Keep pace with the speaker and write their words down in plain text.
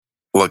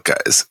Look,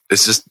 guys,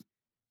 it's just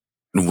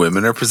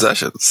women are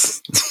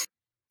possessions.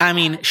 I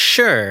mean,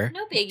 sure.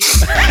 No biggie.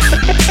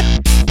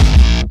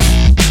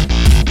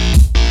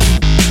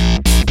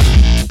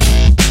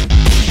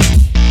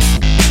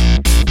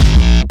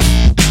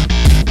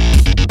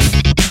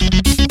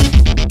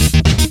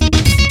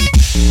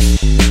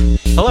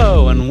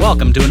 Hello, and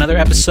welcome to another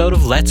episode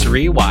of Let's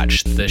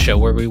Rewatch, the show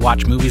where we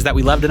watch movies that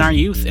we loved in our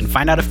youth and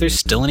find out if they're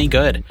still any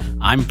good.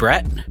 I'm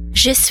Brett.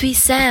 Je suis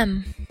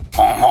Sam.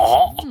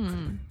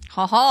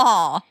 Ha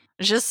ha.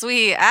 Je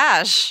suis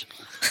Ash.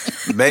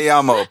 Me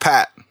llamo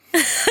Pat.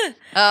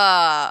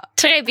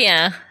 Très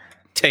bien.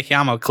 Te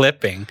llamo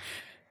clipping.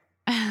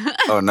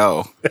 Oh,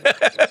 no.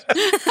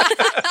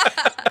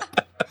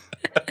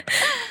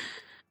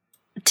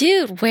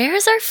 Dude,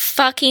 where's our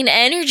fucking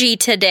energy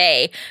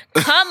today?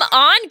 Come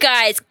on,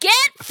 guys.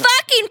 Get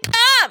fucking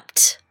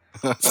pumped.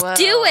 Whoa.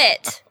 Do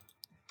it.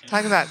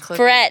 Talk about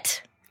clipping.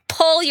 Brett,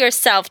 pull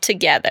yourself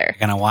together. We're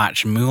gonna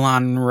watch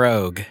Moulin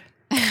Rouge.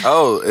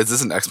 Oh, is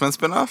this an X-Men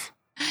spinoff?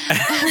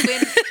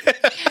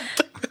 I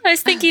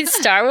was thinking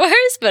Star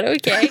Wars, but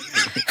okay.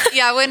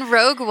 Yeah, when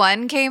Rogue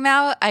One came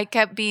out, I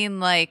kept being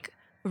like,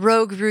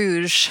 Rogue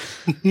Rouge.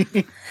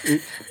 It'd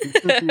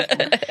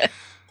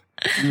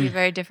be a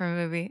very different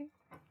movie.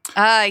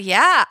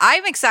 Yeah,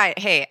 I'm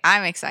excited. Hey,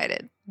 I'm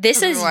excited.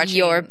 This We're is watching-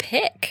 your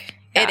pick.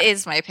 It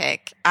is my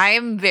pick. I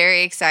am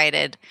very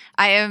excited.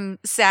 I am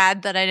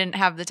sad that I didn't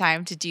have the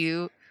time to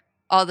do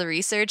all the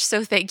research.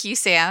 So thank you,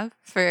 Sam,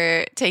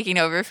 for taking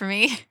over for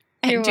me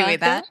and You're doing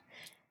welcome.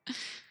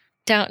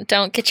 that.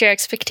 Don't get your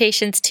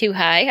expectations too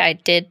high. I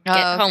did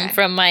get home okay.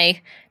 from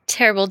my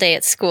terrible day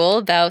at school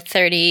about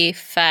 40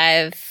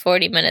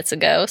 minutes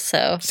ago,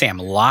 so Sam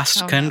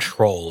lost Oh, no.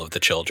 control of the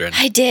children.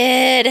 I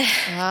did.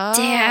 Oh,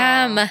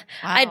 Damn.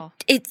 wow.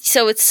 It's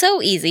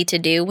so easy to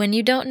do when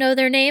you don't know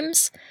their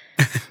names.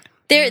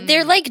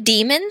 They're like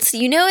demons,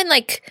 you know, in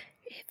like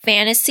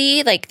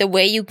fantasy, like the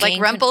way you Like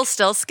gain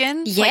Rumpelstiltskin?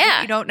 Like Yeah.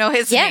 if you don't know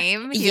his Yeah.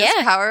 name, he Yeah.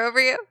 has power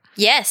over you?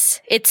 Yes,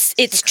 it's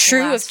the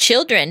true of class.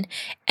 children.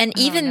 And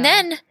even no.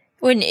 then,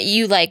 when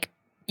you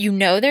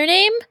know their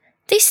name,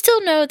 they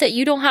still know that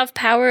you don't have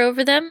power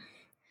over them.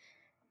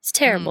 It's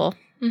terrible.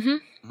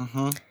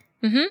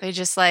 They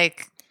just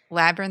like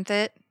labyrinth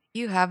it.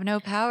 You have no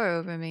power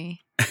over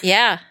me.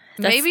 Yeah.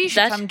 Maybe you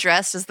should come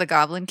dressed as the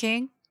Goblin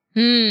King.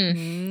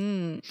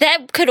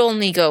 That could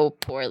only go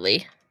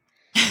poorly.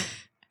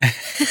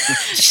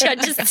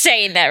 Just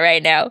saying that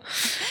right now.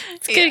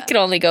 It could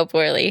only go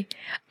poorly.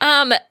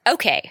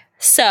 Okay.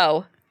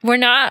 So we're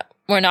not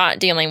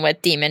dealing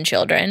with demon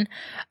children.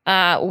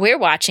 We're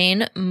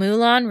watching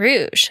Moulin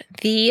Rouge,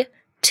 the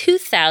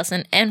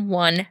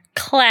 2001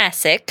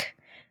 classic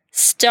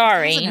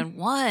starring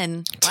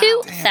 2001.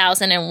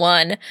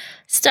 2001,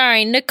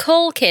 starring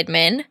Nicole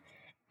Kidman,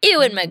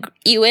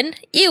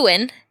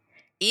 Ewan.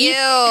 Ew.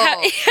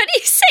 How do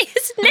you say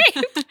his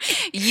name?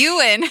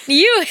 Ewan.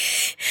 You,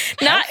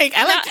 not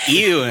I like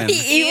Ewan.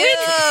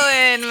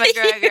 Ewan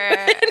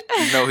McGregor.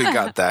 You know he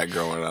got that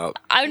growing up.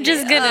 I'm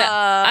just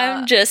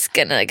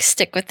gonna like,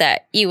 stick with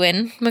that.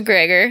 Ewan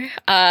McGregor,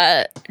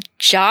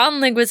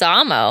 John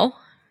Leguizamo.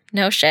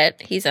 No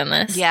shit, he's in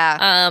this.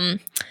 Yeah.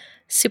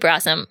 Super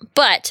awesome.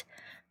 But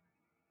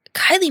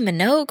Kylie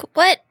Minogue,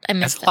 what? I That's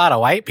missed a lot of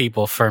white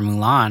people for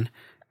Mulan.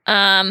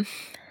 that.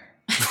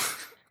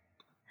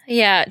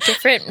 Yeah,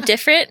 different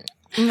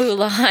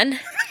Mulan.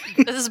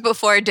 This is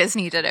before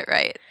Disney did it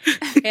right.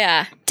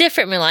 Yeah,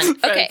 different Mulan.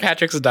 Okay.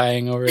 Patrick's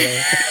dying over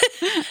there.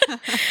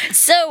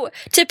 So,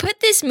 to put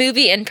this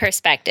movie in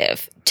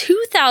perspective,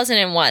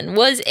 2001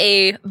 was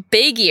a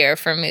big year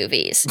for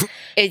movies.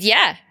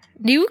 Yeah.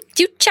 You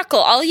chuckle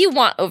all you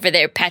want over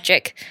there,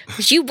 Patrick.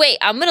 But you wait,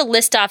 I'm going to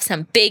list off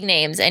some big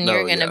names and No,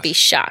 you're going to yes. be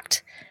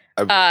shocked.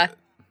 I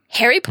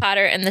Harry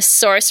Potter and the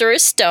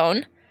Sorcerer's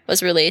Stone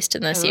was released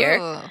in this year.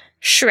 Ooh.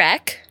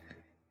 Shrek.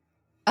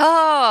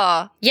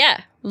 Oh.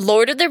 Yeah.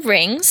 Lord of the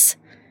Rings.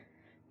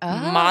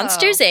 Oh.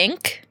 Monsters,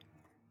 Inc.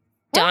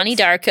 Donnie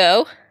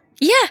Darko.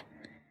 Yeah,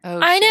 Oh,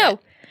 I shit. know.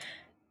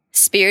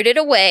 Spirited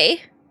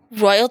Away.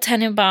 Royal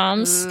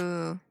Tenenbaums.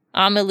 Ooh.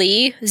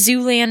 Amelie.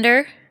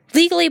 Zoolander.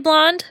 Legally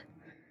Blonde.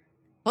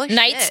 Holy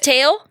Knight's shit.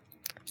 Tale.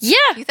 Yeah.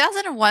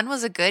 2001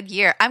 was a good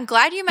year. I'm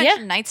glad you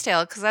mentioned Knight's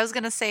Tale because I was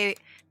going to say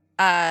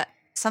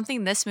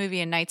something this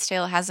movie and Knight's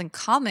Tale has in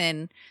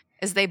common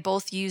is they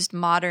both used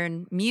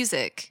modern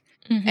music.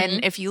 Mm-hmm.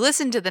 And if you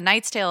listen to the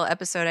Knight's Tale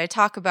episode, I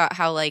talk about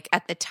how like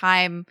at the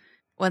time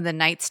when the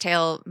Knight's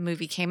Tale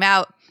movie came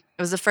out,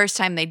 it was the first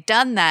time they'd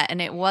done that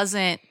and it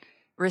wasn't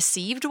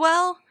received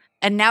well.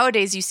 And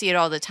nowadays you see it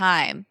all the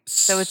time.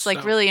 So it's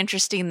like really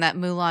interesting that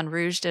Moulin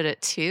Rouge did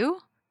it too.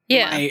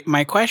 Yeah.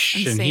 My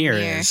question Same here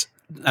year. is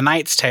A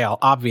Knight's Tale,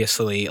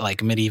 obviously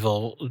like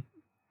medieval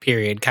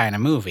period kind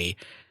of movie.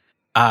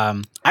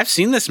 I've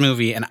seen this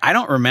movie and I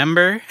don't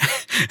remember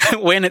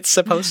when it's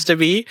supposed to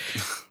be.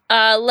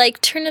 Like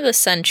turn of the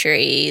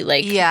century,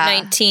 like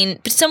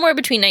 19, somewhere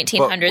between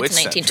 1900s and which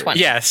 1920s.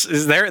 Yes,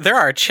 there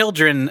are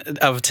children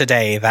of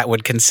today that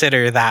would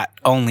consider that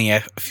only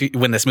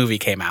when this movie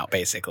came out,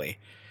 basically.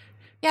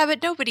 Yeah,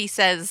 but nobody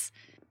says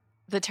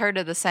the turn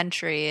of the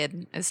century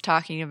and is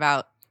talking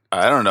about.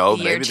 I don't know.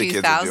 The year Maybe the kids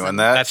are 2000. doing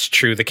that. That's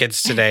true. The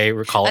kids today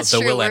recall it That's the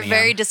true. millennium. We're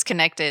very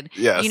disconnected.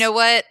 Yes. You know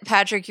what,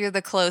 Patrick? You're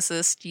the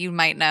closest. You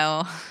might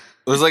know.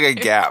 There's like a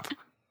gap.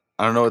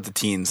 I don't know what the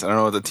teens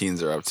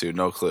are up to.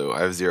 No clue.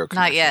 I have zero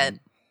connection. Not yet.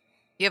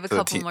 You have a So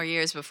couple more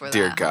years before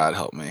Dear that. God,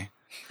 help me.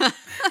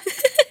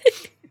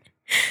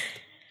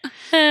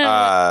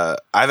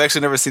 I've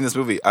actually never seen this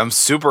movie. I'm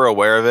super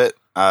aware of it,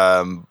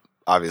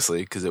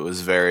 obviously, because it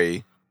was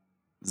very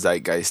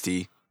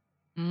zeitgeisty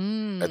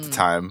at the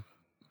time.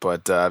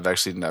 But I've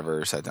actually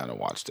never sat down and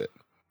watched it.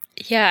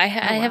 Yeah, I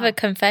have wow. a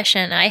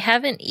confession. I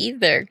haven't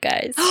either,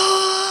 guys.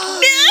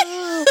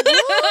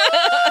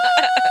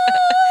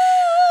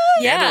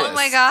 Yeah. Oh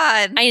my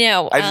God. I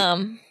know.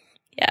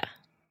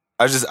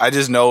 I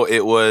just know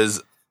it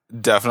was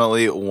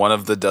definitely one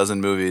of the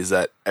dozen movies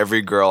that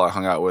every girl I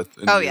hung out with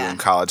in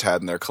college had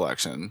in their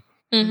collection.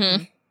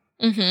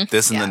 Mm-hmm. Mm-hmm.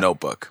 This and Yeah. The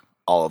Notebook,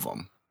 all of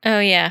them. Oh,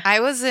 yeah.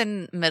 I was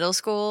in middle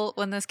school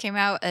when this came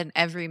out, and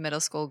every middle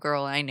school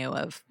girl I knew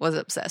of was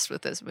obsessed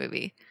with this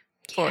movie.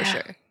 For Yeah.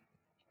 sure.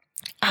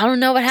 I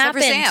don't know what Except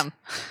for happened.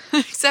 Sam.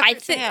 Except I for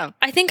Sam.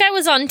 I think I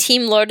was on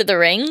Team Lord of the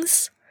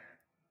Rings.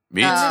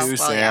 Me Oh, too,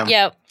 well, Sam.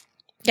 Yep.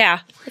 Yeah.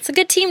 It's a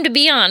good team to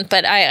be on,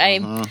 but I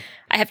Mhm.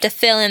 have to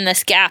fill in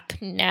this gap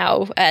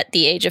now at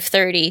the age of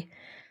 30.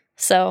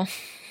 So,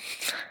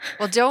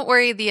 Well, don't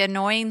worry. The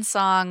annoying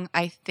song,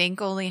 I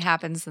think, only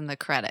happens in the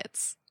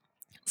credits.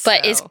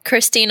 but is So-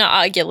 Christina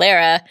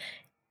Aguilera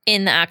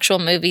in the actual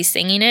movie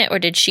singing it, or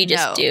did she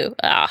just No. do?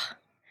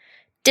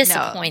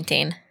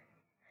 Disappointing.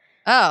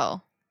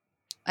 Oh,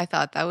 I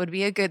thought that would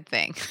be a good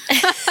thing.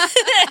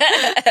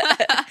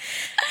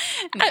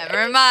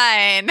 Never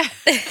mind.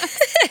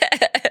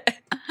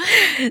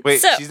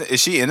 Wait, So- is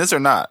she in this or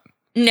not?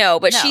 No,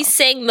 but No. she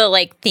sang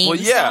the theme Well,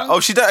 yeah. song. Oh,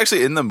 she's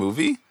actually in the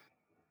movie?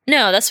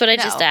 No, that's what I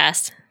No. just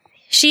asked.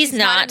 She's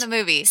Not in the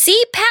movie.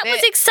 See, Pat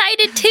was They-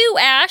 excited too,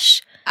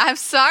 Ash. I'm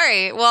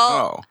sorry. Well,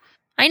 Oh.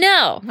 I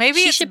know.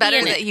 maybe She it's should be better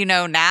in that it. you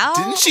know now.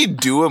 Didn't she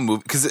do a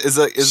movie? Because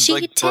is She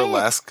like did.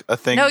 burlesque a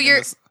thing? No, in you're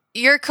this?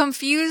 you're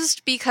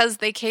confused because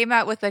they came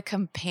out with a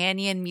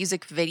companion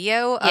music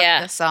video of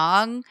Yeah. the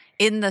song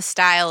in the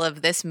style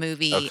of this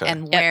movie Okay.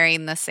 and Yep.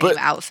 wearing the same But-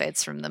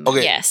 outfits from the movie.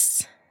 Okay.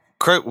 Yes.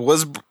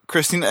 Was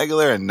Christina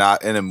Aguilera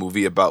not in a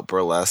movie about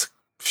burlesque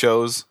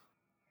shows?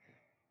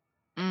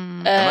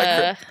 Mm.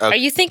 I Are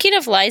you thinking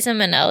of Liza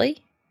Minnelli?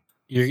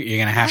 You're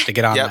going to have to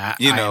get on Yep, that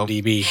you know.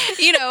 IMDb.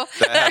 You know,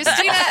 That happens.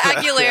 Christina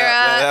Aguilera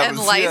Yeah, that and happens.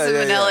 Liza Yeah,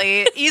 yeah, yeah.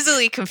 Minnelli,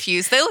 easily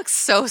confused. They look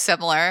so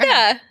similar.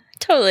 Yeah,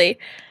 totally.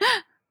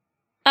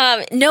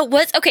 No,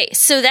 okay,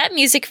 so that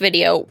music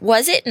video,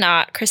 was it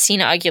not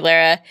Christina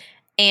Aguilera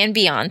and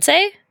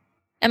Beyonce?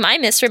 Am I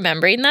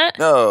misremembering that?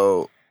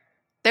 No.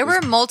 There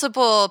were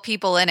multiple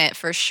people in it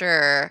for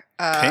sure.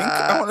 Pink,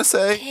 I want to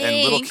say. And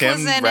Little Pink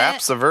Kim was in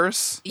raps a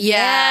verse.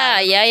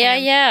 Yeah.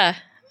 Kim.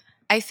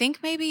 I think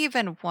maybe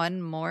even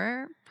one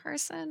more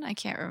person. I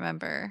can't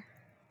remember.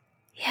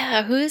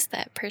 Yeah, who is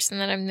that person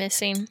that I'm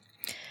missing?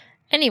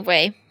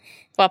 Anyway,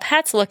 while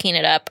Pat's looking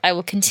it up, I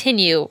will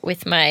continue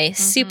with my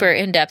super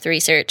in-depth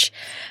research.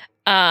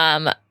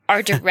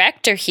 Our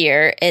director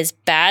here is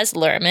Baz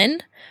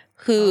Luhrmann,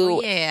 who,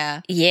 Oh,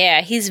 yeah.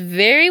 yeah, he's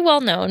very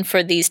well known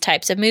for these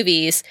types of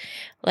movies,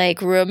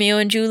 like Romeo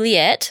and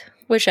Juliet,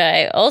 which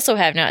I also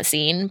have not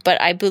seen,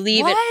 but I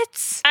believe it.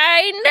 What?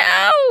 I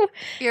know.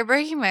 You're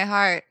breaking my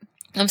heart.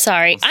 I'm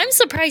sorry. I'm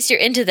surprised you're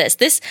into this.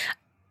 This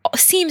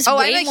seems Oh,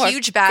 way I'm more a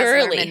huge Baz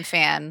girly. Luhrmann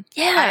fan.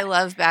 Yeah. I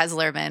love Baz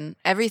Luhrmann.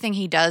 Everything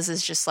he does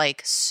is just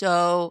like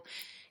so.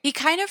 He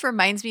kind of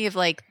reminds me of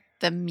like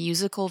the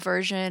musical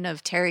version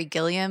of Terry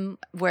Gilliam,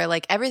 where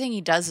like everything he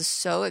does is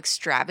so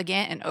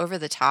extravagant and over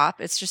the top.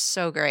 It's just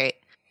so great.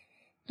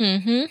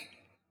 Mm-hmm.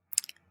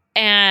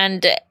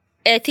 And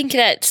I think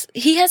that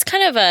he has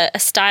kind of a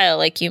style,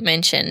 like you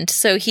mentioned.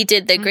 So he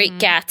did The Great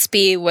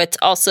Gatsby, what's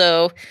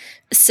also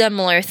a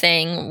similar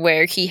thing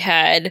where he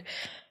had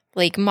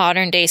like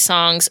modern day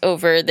songs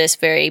over this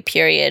very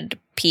period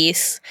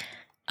piece.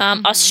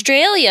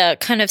 Australia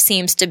kind of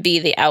seems to be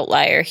the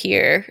outlier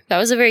here. That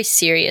was a very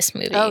serious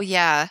movie. Oh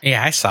yeah.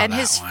 Yeah, I saw And that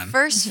his one.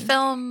 first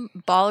film,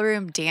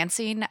 Ballroom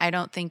Dancing, I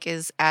don't think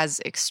is as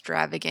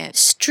extravagant.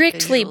 Strictly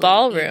visually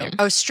ballroom. either.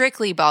 Oh,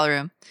 strictly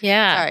ballroom.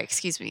 Yeah. Sorry,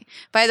 excuse me.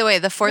 By the way,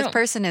 the fourth No.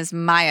 person is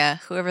Maya,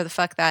 whoever the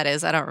fuck that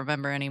is. I don't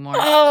remember anymore.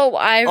 Oh,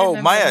 I remember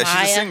Oh, Maya,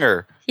 she's a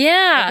singer.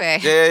 Yeah.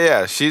 Okay.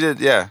 Yeah. She did.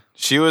 Yeah,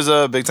 she was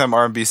a big time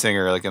R&B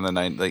singer, like in the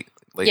late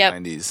Yep.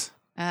 90s.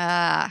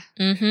 Ah,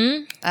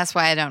 Mm-hmm. that's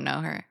why I don't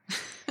know her.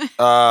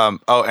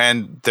 Oh,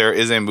 and there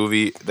is a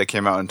movie that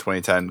came out in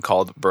 2010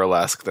 called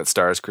Burlesque that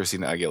stars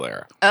Christina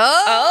Aguilera.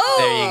 Oh,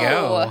 There you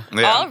go.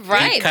 Yeah. All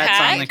right, Deep cuts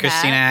Pat. on the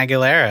Christina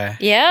Aguilera.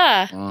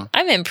 Yeah. Mm.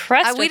 I'm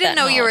impressed we with didn't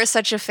that know you knowledge. were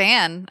such a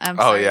fan. I'm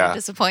Oh, sorry yeah. to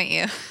disappoint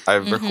you. I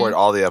record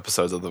all the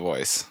episodes of The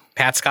Voice.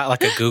 Pat's got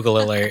like a Google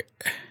alert.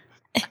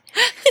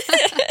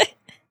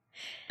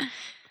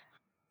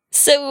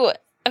 So,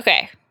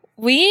 okay.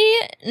 We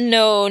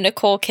know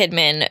Nicole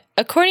Kidman,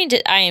 according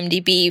to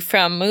IMDb,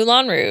 from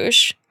Moulin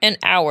Rouge and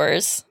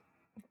Ours,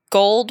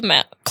 Cold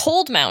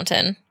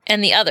Mountain,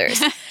 and The Others.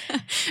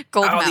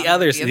 Gold Oh, Mountain The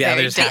Others. would be The a very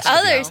Others. big- has to be on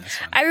Others. this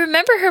one. I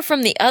remember her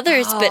from The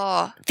Others, but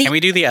Oh, Can we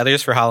do The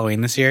Others for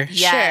Halloween this year?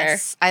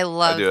 yes, I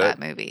love do that it.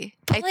 movie.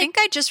 But, I think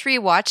I just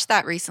rewatched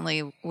that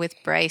recently with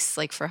Bryce,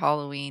 like for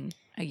Halloween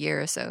a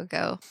year or so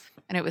ago,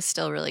 and it was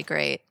still really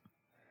great.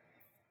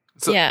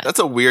 So Yeah. that's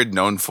a weird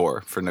known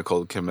for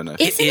Nicole Kidman. I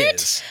think. Isn't it?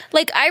 is.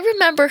 Like, I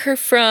remember her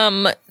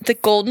from The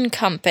Golden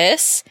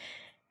Compass.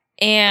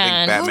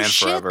 And Batman oh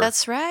shit, Forever.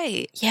 that's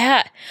right.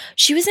 yeah,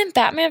 she was in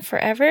Batman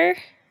Forever.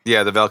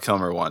 Yeah, the Val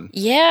Kilmer one.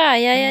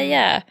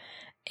 Yeah.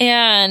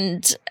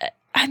 And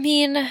I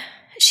mean,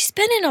 she's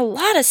been in a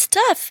lot of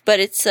stuff, but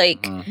it's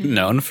like,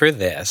 Known for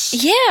this.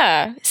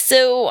 yeah.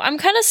 So I'm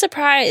kind of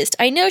surprised.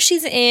 I know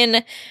she's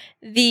in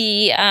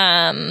the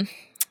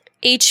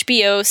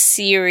HBO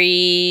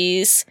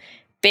series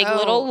Big Oh.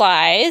 Little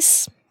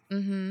Lies.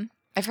 Mm-hmm.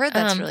 I've heard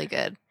that's Um, really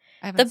good.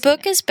 I haven't The seen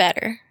book it. is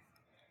better.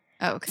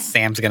 Oh, okay.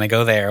 Sam's gonna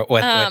go there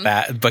with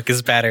that. Book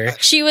is better.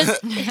 She was.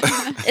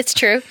 It's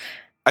true.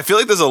 I feel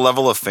like there's a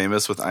level of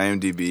famous with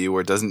IMDb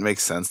where it doesn't make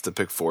sense to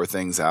pick 4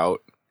 things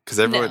out because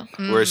everyone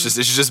where it should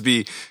just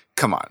be,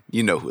 come on,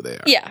 you know who they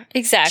are. Yeah,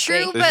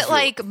 exactly. True, but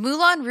like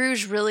Moulin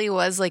Rouge really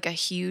was like a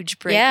huge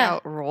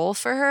breakout role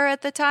for her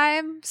at the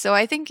time. So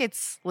I think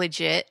it's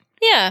legit.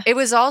 Yeah. It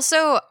was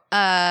also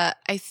I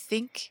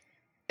think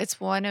it's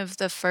one of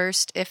the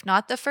first, if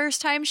not the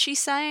first time she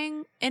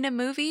sang in a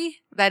movie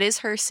that is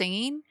her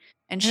singing.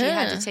 And she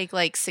had Yeah. to take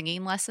like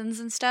singing lessons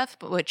and stuff,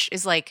 but which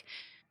is like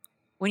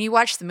when you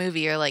watch the movie,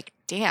 you're like,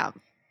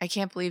 damn, I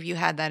can't believe you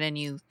had that in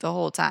you the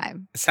whole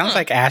time. It sounds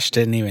like Ash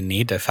didn't even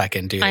need to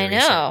fucking do the I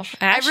know. research.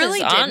 Ash really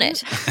is on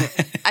didn't.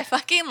 it. I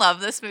fucking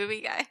love this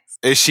movie, guys.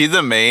 Is she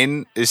the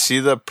main? Is she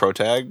the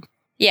protag?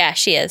 Yeah,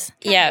 she is.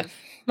 Yeah.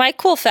 My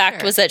cool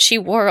fact Sure. was that she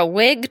wore a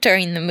wig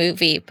during the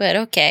movie, but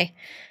okay.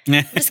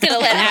 I'm just gonna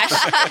let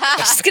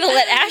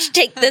Ash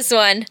take this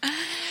one.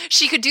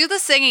 She could do the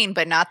singing,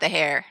 but not the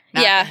hair.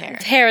 Not Yeah.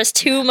 the hair. Is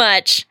too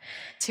much.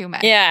 Too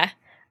much. Yeah.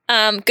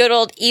 Good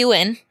old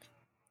Ewan.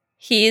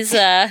 He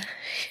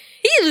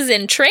was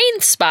in Train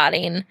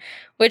Spotting,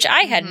 which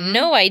I had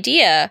no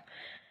idea.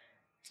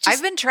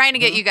 I've been trying to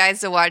get you guys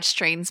to watch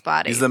Train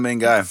Spotting. He's the main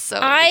guy. So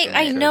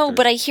I good. know, character.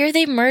 but I hear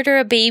they murder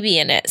a baby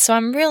in it, so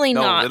I'm really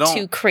No, they not don't.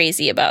 too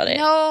crazy about it.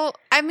 No,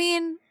 I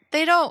mean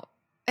they don't.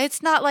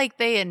 It's not like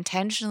they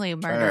intentionally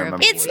murder.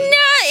 remember A It's what baby.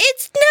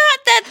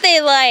 not that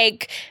they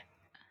like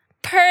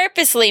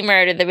purposely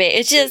murder the baby.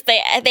 It's just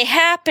they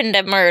happen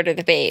to murder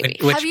the baby.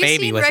 Which Have you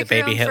baby seen was it?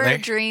 Requiem Baby for Hitler? a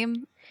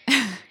Dream?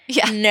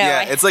 Yeah, No,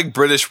 Yeah, it's like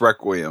British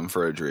Requiem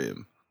for a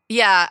Dream.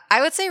 yeah.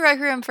 I would say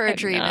Requiem for a I've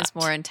Dream is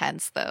not. more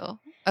intense, though.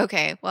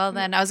 Okay, well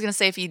then I was gonna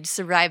say if you'd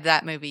survived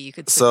that movie, you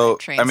could. So, survive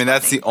Train I mean,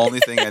 that's the Spotting. only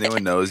thing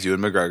anyone knows Ewan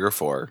McGregor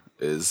for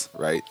is,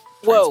 right?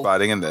 Whoa.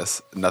 Spotting in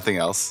this, nothing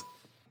else.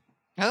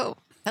 Oh,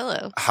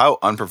 hello. How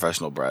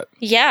unprofessional, Brett.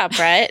 yeah,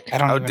 Brett. I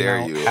don't How even dare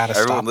know you? how to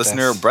Everyone, stop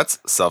listener, this. Brett's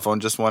cell phone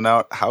just went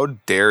out. How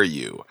dare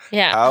you?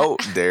 Yeah. How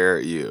dare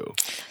you?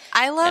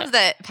 I love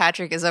that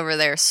Patrick is over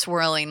there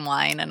swirling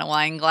wine in a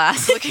wine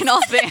glass, looking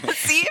all fancy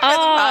for the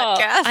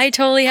podcast. I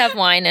totally have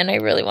wine and I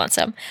really want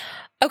some.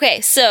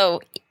 Okay,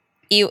 so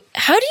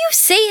how do you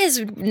say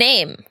his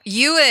name?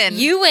 Ewan.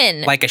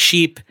 Ewan. Like a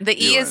sheep. The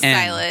E is Ewan.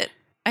 silent,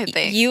 I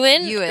think.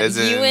 Ewan? As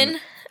in- Ewan.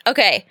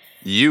 Okay,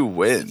 You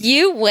win.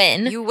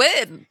 Ewan You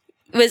win.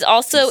 was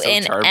also He's so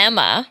in charming.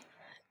 Emma,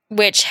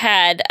 which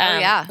had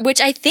yeah. which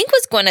I think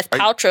was Gwyneth Are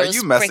Paltrow's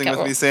you messing breakout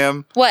with me, role.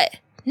 Sam? What?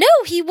 No,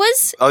 he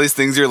was. All these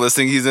things you're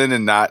listing he's in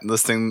and not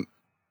listing,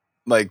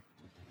 like,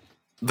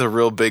 the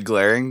real big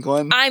glaring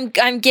one? I'm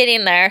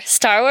getting there.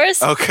 Star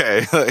Wars. Okay.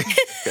 Like,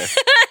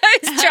 I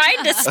was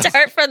trying to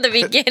start from the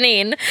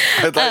beginning.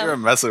 I thought you were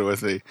messing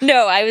with me.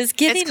 No, I was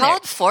getting It's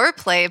called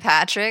foreplay,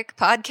 Patrick.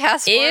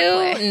 Podcast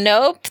there. foreplay. Ew,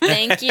 nope.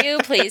 Thank you.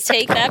 Please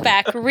take that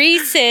back.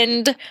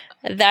 Rescind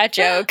that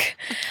joke.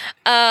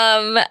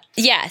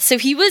 Yeah, so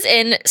he was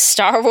in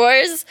Star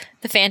Wars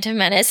The Phantom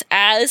Menace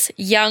as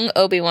young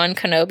Obi-Wan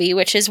Kenobi,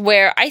 which is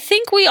where I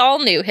think we all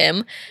knew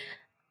him.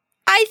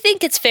 I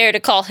think it's fair to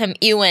call him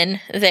Ewan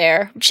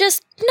there.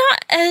 Just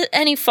not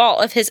any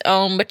fault of his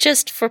own, but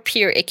just for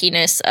pure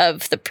ickiness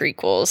of the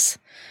prequels.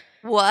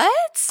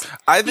 What?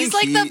 I think He's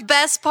like the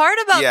best part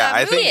about Yeah, that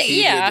I movie. think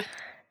he Yeah. did.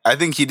 I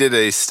think he did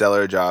a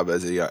stellar job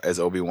as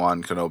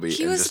Obi-Wan Kenobi.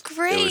 He and was It was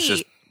great.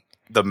 just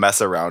the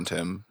mess around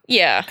him.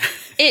 Yeah.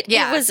 It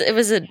was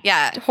a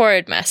Yeah.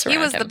 horrid mess around He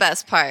was him. the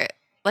best part.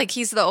 Like,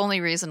 he's the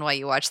only reason why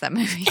you watch that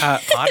movie.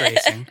 Pod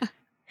racing.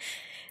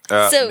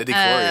 So,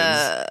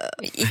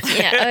 Midichlorians.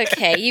 Yeah,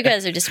 okay. You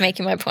guys are just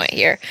making my point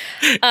here.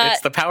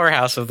 It's the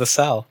powerhouse of the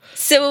cell.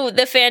 So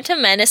The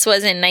Phantom Menace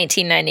was in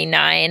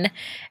 1999,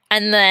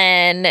 and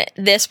then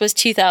this was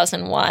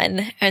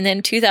 2001, and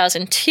then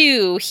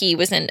 2002 he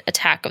was in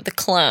Attack of the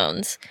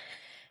Clones.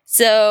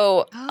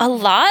 So a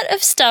lot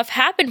of stuff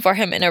happened for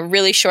him in a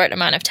really short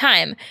amount of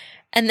time.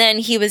 And then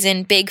he was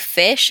in Big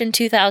Fish in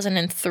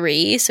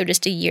 2003, so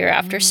just a year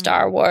after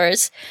Star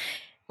Wars.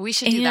 we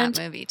should do that And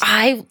movie, too.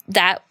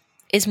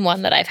 is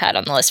one that I've had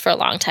on the list for a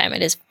long time.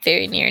 It is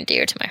very near and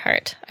dear to my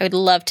heart. I would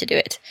love to do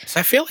it. So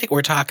I feel like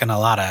we're talking a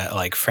lot of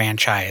like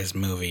franchise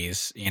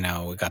movies. You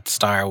know, we got the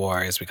Star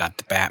Wars, we got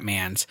the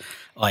Batmans.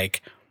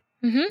 Like,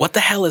 what the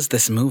hell is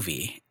this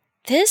movie?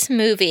 This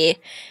movie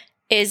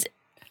is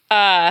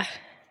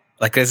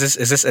like, is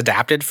this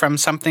adapted from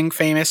something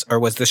famous, or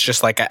was this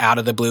just like a out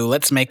of the blue?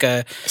 Let's make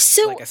a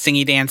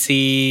singy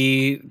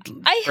dancy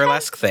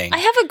burlesque thing. I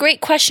have a great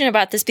question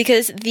about this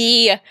because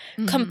the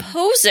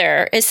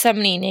composer is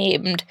somebody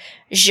named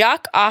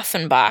Jacques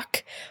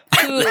Offenbach.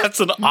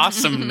 That's an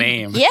awesome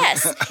name.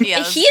 Yes,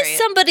 Yeah, he is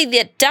somebody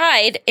that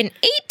died in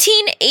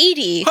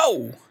 1880.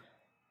 Whoa!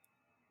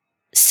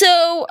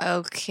 So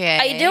Okay.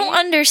 I don't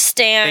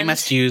understand. They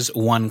must use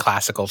one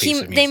classical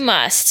piece of music. They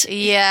must.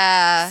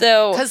 Yeah.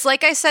 So Because,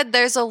 like I said,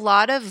 there's a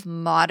lot of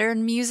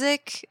modern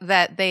music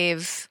that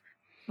they've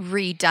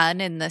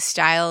redone in the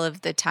style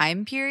of the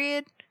time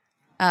period.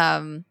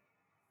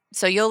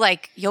 So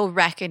you'll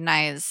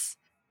recognize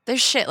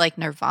there's shit like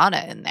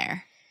Nirvana in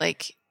there.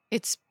 Like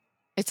it's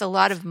a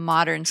lot of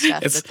modern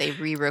stuff that they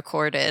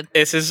re-recorded.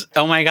 This is,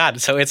 oh my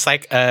God. So it's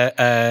like,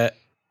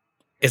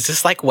 is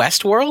this like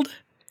Westworld?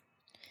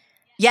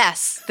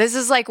 Yes, this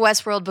is like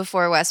Westworld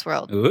before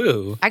Westworld.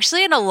 Ooh.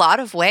 Actually, in a lot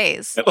of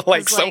ways.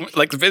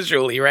 like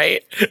visually,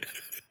 right?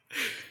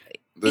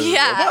 The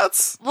Yeah.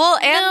 robots? Well,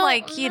 and No,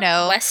 like, you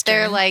know, Western.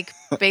 they're like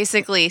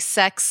basically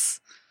sex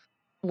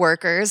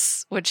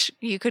workers, which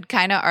you could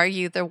kind of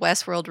argue the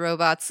Westworld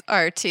robots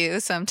are too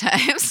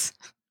sometimes.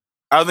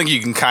 I don't think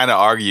you can kind of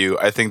argue.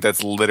 I think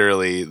that's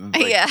literally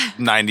Yeah.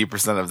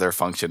 90% of their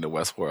function to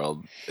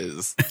Westworld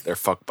is their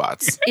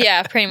fuckbots.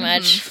 yeah, pretty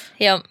much.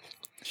 Yep.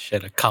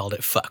 Should have called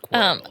it fuck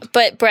world.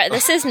 But Brett,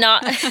 this is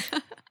not.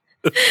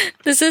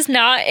 This is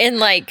not in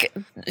like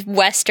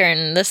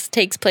Western. This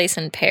takes place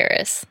in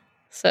Paris.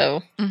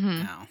 So,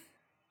 Mm-hmm. No.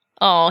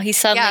 oh, he's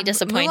suddenly Yeah,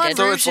 disappointed. Moulin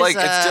So Rouge it's like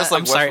is, it's just like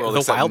I'm sorry, Westworld, the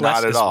except Wild not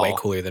West at is all. way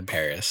cooler than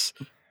Paris.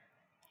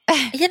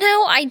 You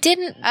know, I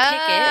didn't pick it.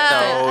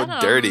 I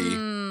don't dirty.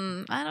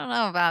 I don't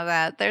know about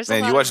that. There's a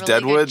Man, lot you watched of really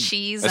Deadwood? good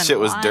cheese That and shit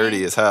was wine.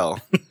 dirty as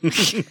hell.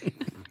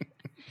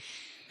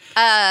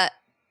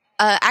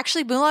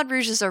 Actually, Moulin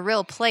Rouge is a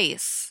real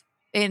place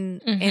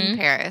in Mhm.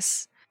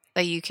 Paris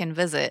that you can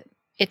visit.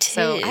 It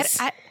So is.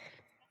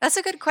 that's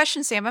a good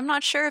question, Sam. I'm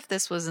not sure if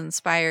this was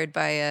inspired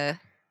by a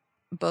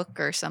book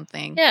or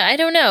something. Yeah, I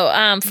don't know.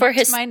 For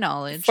to my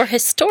knowledge. for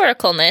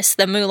historicalness,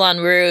 the Moulin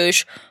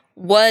Rouge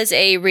was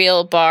a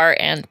real bar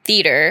and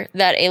theater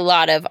that a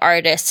lot of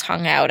artists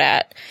hung out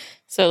at.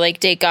 So, like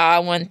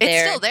Degas went it's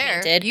there. still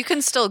there. painted. You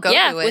can still go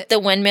yeah, to with it. the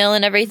windmill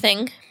and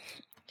everything.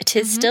 It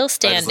is still I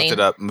just looked standing. it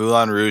up.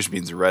 Moulin Rouge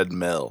means red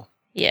mill.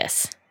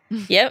 Yes.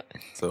 Yep.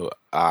 So,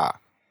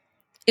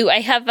 Ooh,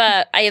 I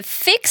have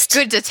fixed.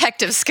 Good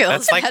detective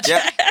skills. That's like-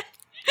 Patrick. yeah.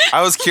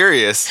 I was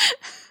curious.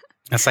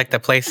 That's like the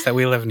place that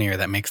we live near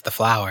that makes the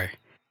flour.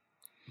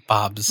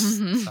 Bob's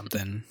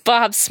something.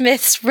 Bob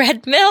Smith's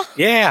Red Mill.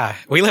 Yeah,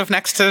 we live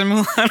next to the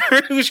Moulin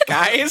Rouge,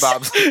 guys.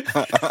 Bob's.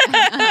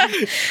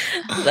 The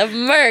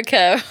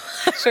America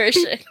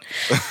version.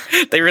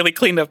 They really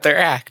cleaned up their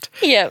act.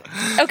 Yep.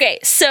 Okay,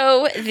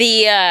 so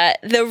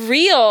the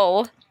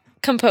real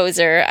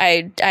composer,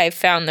 I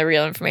found the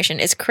real information,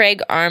 is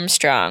Craig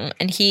Armstrong,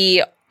 and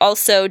he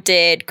also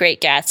did Great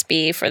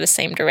Gatsby for the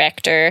same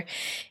director.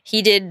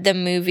 He did the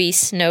movie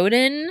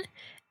Snowden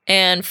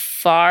and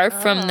Far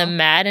from the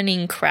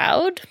Maddening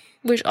Crowd,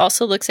 which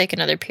also looks like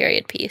another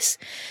period piece.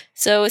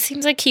 So it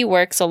seems like he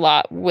works a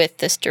lot with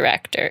this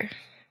director.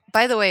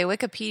 By the way,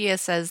 Wikipedia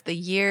says the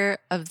year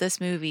of this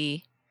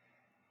movie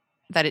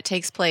that it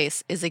takes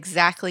place is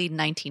exactly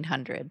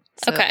 1900.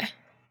 So Okay.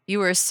 You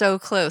were so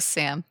close,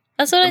 Sam.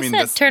 That's what I, said.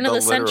 that's Turn of the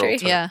literal century.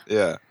 term. Yeah.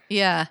 Yeah.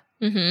 Yeah.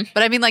 Mm-hmm.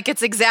 But I mean, like,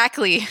 it's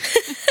exactly.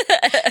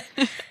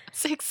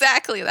 It's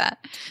exactly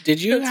that.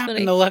 Did you That's happen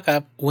funny. to look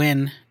up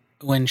when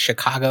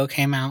Chicago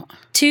came out?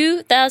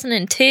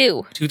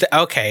 2002.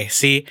 Okay,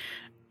 see,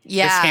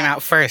 Yeah. this came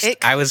out first.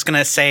 It- I was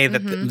gonna say that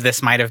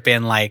this might have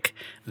been like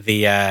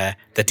the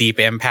deep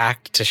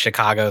impact to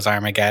Chicago's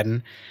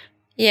Armageddon.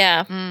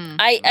 Yeah.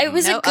 I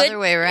was No a good other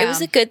way It was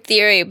around. a good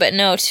theory, but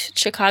no,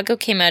 Chicago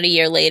came out a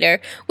year later,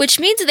 which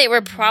means they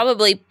were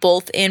probably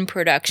both in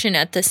production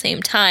at the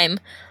same time.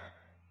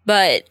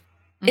 But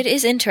it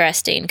is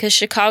interesting because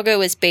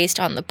Chicago is based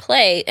on the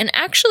play and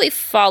actually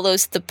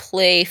follows the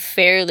play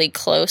fairly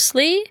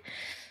closely.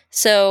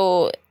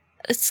 So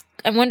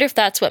I wonder if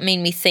that's what made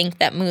me think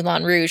that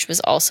Moulin Rouge was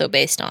also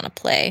based on a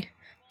play.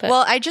 But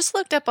Well, I just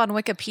looked up on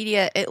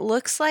Wikipedia. It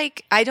looks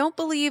like I don't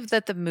believe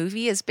that the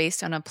movie is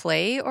based on a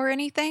play or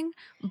anything,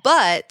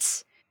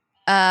 but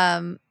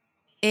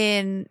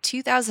in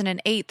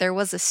 2008 there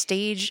was a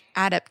stage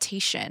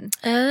adaptation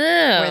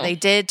where they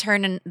did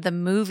turn the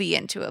movie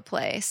into a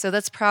play. So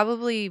that's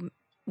probably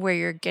where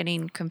you're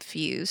getting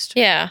confused.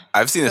 yeah.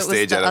 I've seen a So it was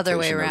stage the other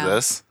way adaptation of around.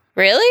 this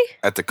Really?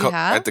 at the You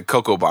have? at the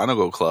Coco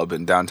Bongo Club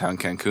in downtown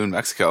Cancun,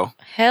 Mexico.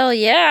 Hell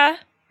yeah.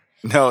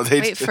 No, they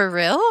Wait, for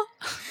real?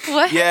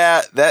 What?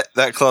 yeah,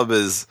 that club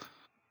is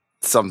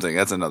something.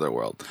 That's another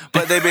world.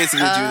 But they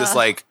basically do this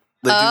like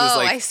they do this Oh,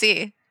 like I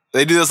see.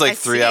 They do this like I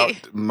 3 hour. see.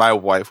 My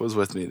wife was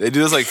with me. They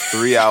do this like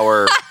 3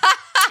 hour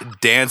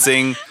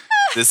dancing.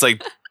 This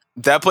like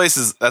that place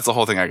is that's the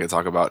whole thing I could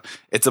talk about.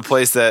 It's a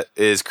place that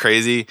is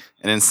crazy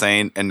and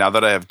insane. And now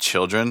that I have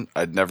children,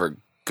 I'd never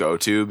go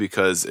to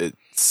because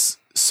it's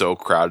so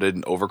crowded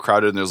and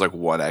overcrowded. And there's like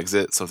one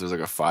exit, so if there's like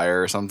a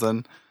fire or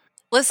something,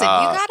 Listen, you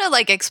gotta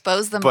like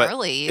expose them but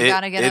early. You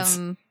gotta get it's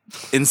them.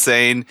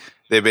 insane.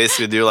 They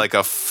basically do like a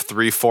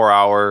 3-4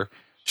 hour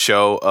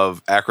show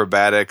of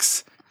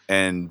acrobatics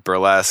and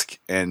burlesque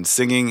and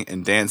singing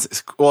and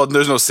dance. Well,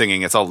 there's no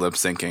singing; it's all lip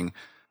syncing.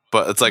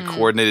 But it's like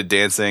coordinated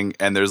dancing,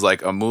 and there's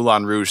like a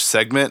Moulin Rouge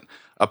segment,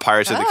 a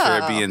Pirates of the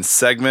Caribbean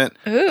segment,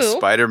 a Ooh.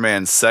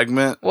 Spider-Man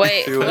segment.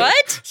 Wait, to it.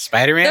 what?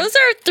 Spider-Man. Those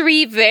are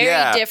three very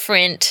Yeah.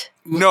 different.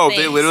 No, they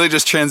things. literally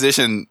just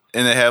transition,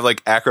 and they have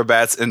like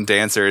acrobats and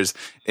dancers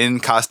in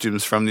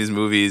costumes from these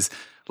movies,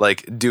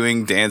 like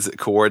doing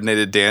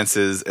coordinated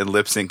dances and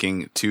lip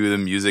syncing to the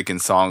music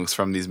and songs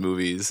from these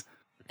movies.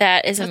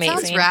 That is That amazing.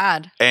 sounds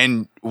rad.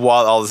 And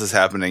while all this is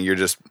happening, you're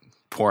just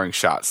pouring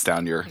shots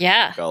down your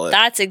Yeah, gullet.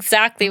 that's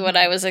exactly what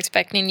I was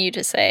expecting you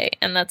to say,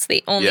 and that's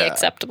the only Yeah.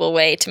 acceptable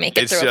way to make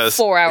it It's through just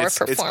a 4-hour it's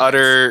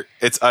performance.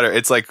 It's utter.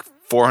 It's like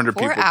 400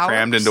 4 people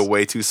crammed hours? into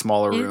way too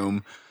small a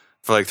room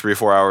for like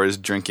 3-4 hours,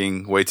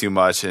 drinking way too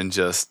much, and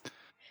just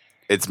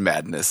it's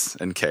madness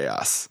and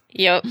chaos.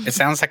 Yep. It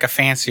sounds like a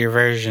fancier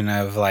version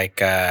of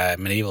like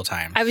medieval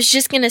times. I was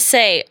just gonna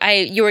say,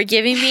 you were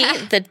giving me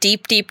the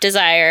deep, deep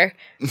desire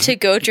to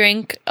go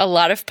drink a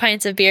lot of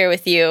pints of beer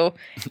with you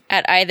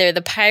at either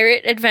the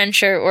Pirate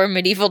Adventure or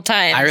Medieval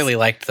Times. I really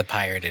liked the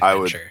Pirate I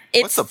would. Adventure.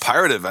 What's the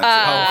pirate adventure?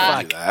 I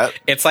would do that.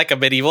 It's like a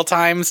medieval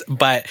times,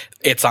 but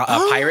it's a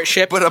pirate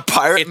ship. But a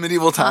pirate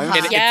medieval times.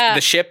 And Yeah.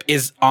 the ship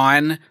is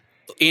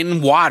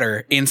in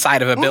water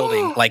inside of a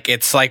building. Like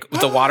it's like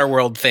the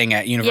Waterworld thing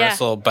at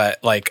Universal,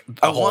 but like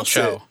a whole want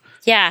show. it.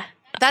 Yeah,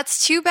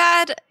 That's too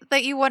bad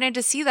that you wanted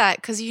to see that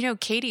because you know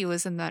Katie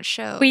was in that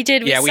show. we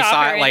did. Yeah, we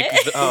saw her it in like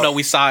no,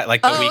 we saw it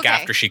like the Oh, week okay.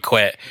 after she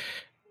quit.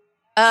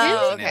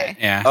 Oh, okay.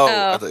 Yeah. Oh,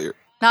 Oh. I thought you were,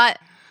 Not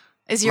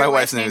is your my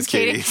wife's wife's name is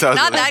Katie? Katie. So I was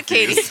Not a little that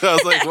Katie. confused. I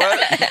was like,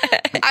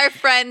 what? Our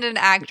friend and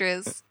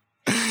actress.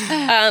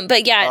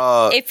 But yeah,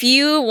 Uh, if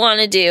you want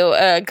to do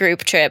a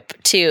group trip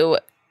to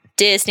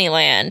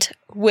Disneyland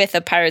with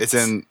a Pirates,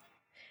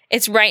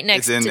 it's right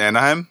next. It's in to,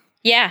 Anaheim.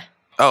 yeah.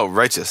 Oh,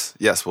 righteous.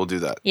 Yes, we'll do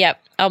that. Yep,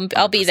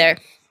 I'll be there.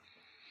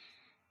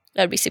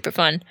 That'd be super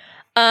fun.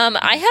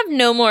 I have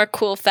no more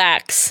cool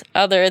facts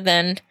other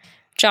than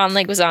John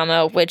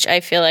Leguizamo, which I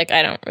feel like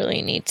I don't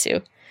really need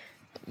to.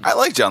 I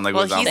like John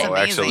Well, he's Leguizamo. amazing.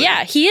 Actually,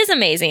 Yeah, he is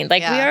amazing.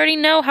 Like we Yeah. already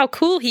know how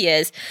cool he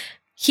is.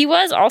 He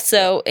was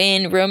also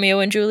in Romeo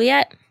and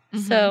Juliet.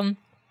 So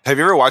Have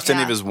you ever watched any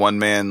Yeah. of his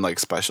one-man like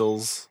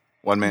specials,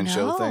 one-man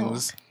show No.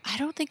 things? I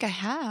don't think I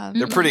have.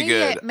 They're pretty Maybe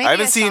good. maybe I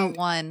haven't saw seen-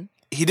 one.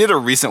 He did a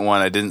recent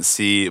one I didn't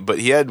see, but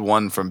he had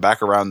one from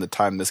back around the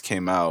time this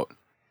came out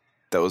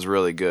that was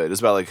really good. It was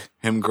about like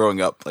him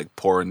growing up like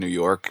poor in New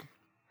York.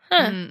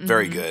 huh. Mm-mm.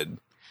 Very good.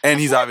 And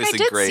he's feel like obviously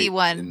I did great. see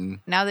one. in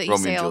Now that you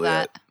Romeo say and all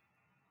Juliet. that,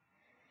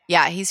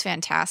 yeah, he's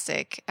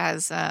fantastic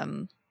as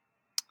I'm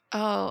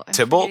Tybalt?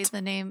 forgetting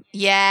the name.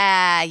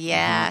 Yeah,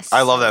 yes.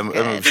 I love that. So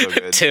That movie's good.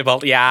 so good.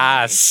 Tybalt,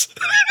 yes.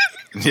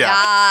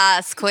 Yeah,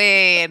 Yes,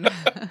 Queen.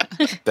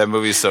 that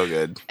movie's so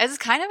good. It's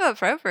kind of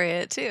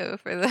appropriate too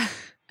for the.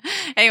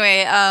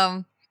 Anyway,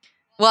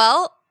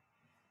 well,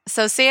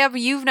 so Sam,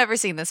 you've never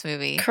seen this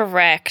movie.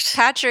 Correct.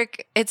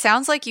 Patrick, it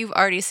sounds like you've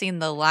already seen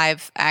the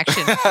live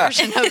action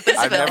version of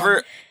this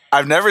film.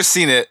 I've never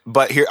seen it,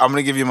 but here I'm going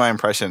to give you my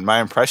impression. My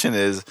impression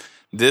is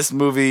this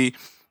movie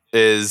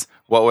is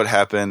what would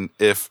happen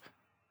if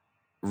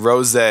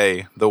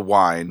Rosé, the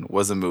wine,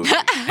 was a movie.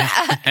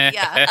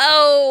 Yeah.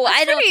 Oh,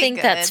 I don't pretty think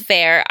good. that's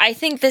fair. I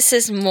think this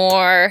is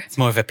more. It's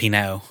more of a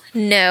Pinot.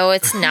 No,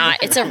 it's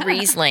not. It's a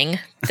Riesling.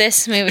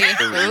 This movie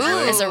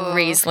is a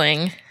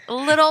Riesling. A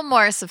little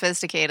more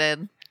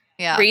sophisticated.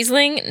 Yeah.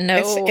 Riesling?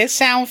 No. It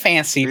sounds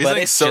fancy, but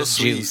Riesling's it's so just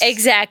sweet. juice.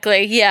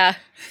 Exactly. Yeah.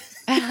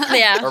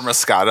 Yeah. Or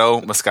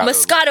Moscato.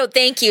 Moscato,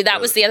 thank you. That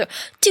was the other.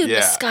 Dude,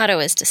 Yeah.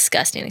 Moscato is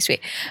disgustingly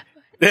sweet.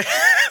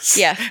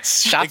 Yeah.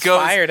 Shots It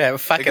goes- fired at It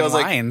fucking goes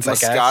like wines, I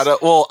guess. Moscato.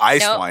 Well,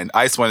 ice Nope. wine.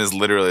 Ice wine is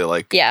literally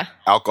like Yeah.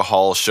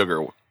 alcohol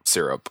sugar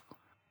syrup.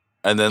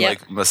 And then Yep.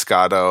 like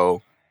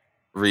Moscato,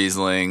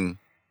 Riesling,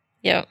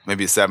 Yep.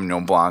 maybe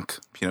Sauvignon Blanc,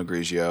 Pinot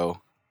Grigio.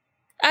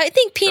 I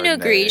think Pinot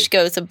Chardonnay. Gris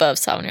goes above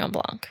Sauvignon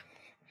Blanc.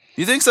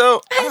 You think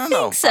so? I don't think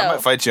know. so. I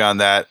might fight you on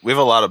that. We have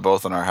a lot of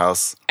both in our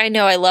house. I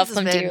know. I love This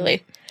them has been-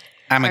 dearly.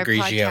 I'm a Our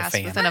Grigio podcast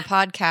fan. within a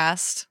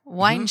podcast,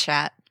 wine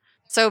chat.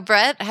 So,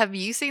 Brett, have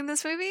you seen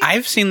this movie?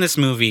 I've seen this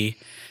movie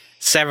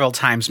several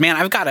times. Man,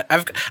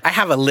 I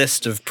have a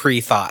list of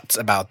pre-thoughts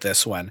about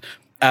this one.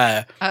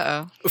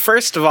 Uh-oh.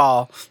 First of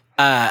all,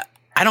 I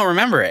don't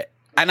remember it,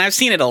 and I've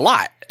seen it a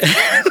lot.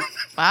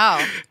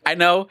 Wow. I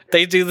know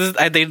they do this.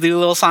 They do a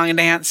little song and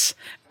dance,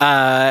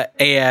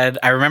 and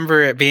I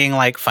remember it being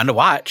like fun to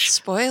watch.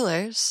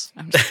 Spoilers.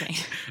 I'm just kidding.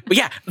 But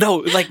yeah,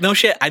 no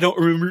shit. I don't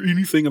remember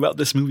anything about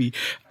this movie.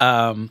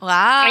 Wow.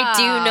 I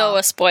do know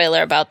a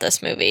spoiler about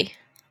this movie.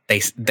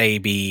 they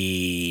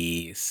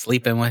be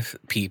sleeping with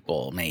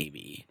people,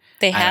 maybe.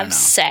 They I don't have know.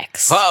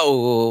 sex.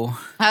 Whoa.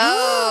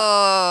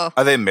 Oh.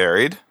 Are they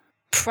married?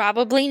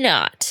 Probably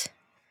not.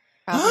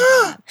 Probably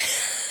not.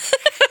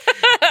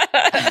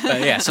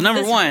 But yeah, so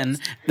number one,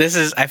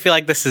 I feel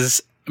like this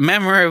is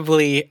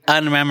memorably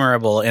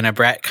unmemorable in a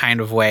Brett kind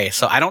of way.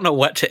 So I don't know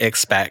what to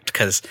expect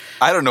because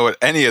I don't know what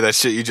any of that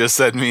shit you just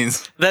said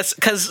means. that's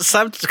because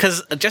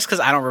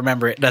I don't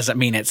remember it doesn't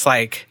mean it's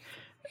like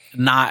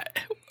not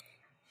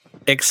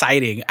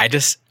exciting.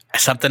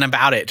 Something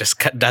about it just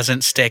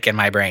doesn't stick in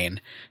my brain.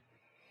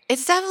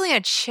 It's definitely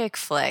a chick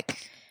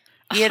flick.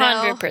 You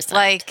know? 100%.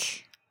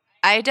 Like,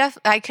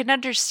 I can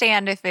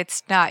understand if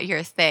it's not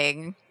your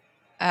thing.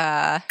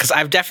 Because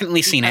I've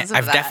definitely seen it. Because of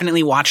I've that.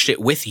 definitely watched it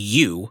with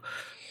you.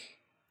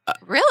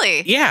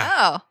 Really?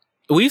 Yeah.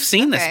 Oh. We've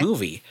seen this Okay.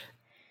 movie.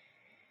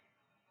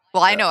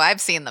 Well, I know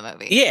I've seen the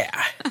movie. Yeah.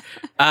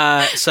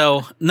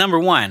 So number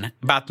one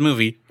about the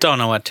movie, don't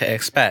know what to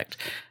expect.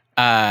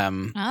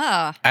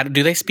 Oh.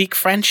 Do they speak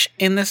French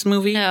in this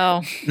movie?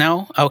 No.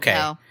 No? Okay.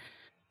 No.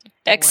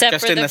 Except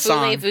Just for in the the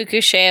song. Voulez-vous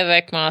coucher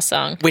avec moi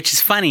song. Which is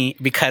funny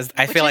because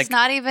I Which feel is like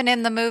not even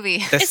in the movie.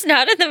 It's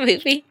not in the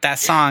movie. that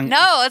song.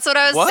 No, that's what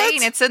I was What?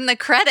 saying. It's in the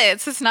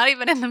credits. It's not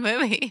even in the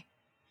movie.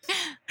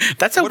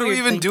 That's a What are we weird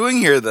even thing. doing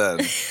here then?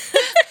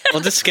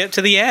 We'll just skip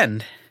to the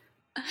end.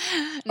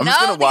 I'm just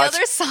gonna watch- the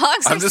other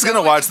songs. I'm are just so gonna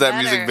much watch that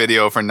better. music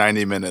video for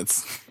 90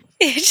 minutes.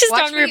 It's just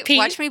Watch on me, repeat.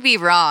 watch me be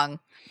wrong.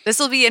 This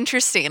will be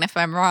interesting if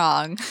I'm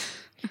wrong.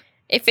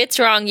 If it's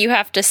wrong, you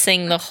have to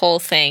sing the whole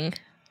thing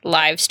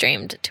live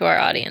streamed to our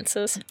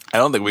audiences. I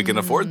don't think we can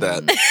afford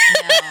that. No,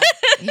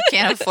 you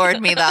can't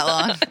afford me that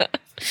long.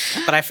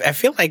 But I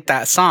feel like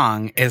that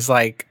song is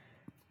like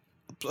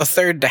a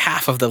third to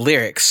half of the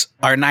lyrics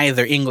are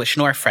neither English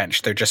nor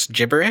French. They're just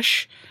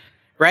gibberish,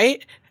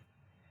 right?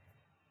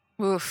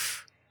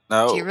 Oof.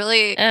 No. Do you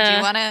really? do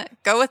you want to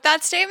go with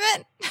that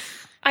statement?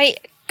 I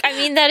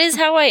mean, that is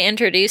how I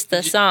introduced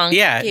the song.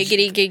 Yeah.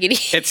 Giggity,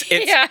 giggity. It's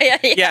yeah.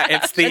 Yeah,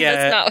 it's the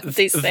That's not what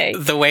they say.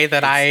 the way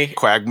that I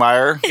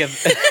Quagmire.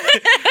 give.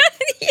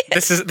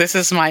 This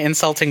is my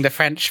insulting the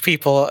French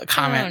people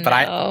comment,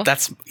 Oh,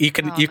 but no.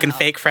 you can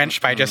fake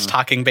French by just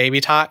talking baby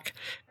talk,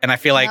 and I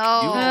feel like You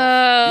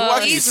Oh,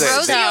 watch Please, me say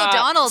Rosie that.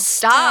 O'Donnell,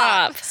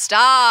 stop.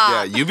 Stop.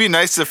 Yeah, you be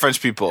nice to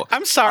French people.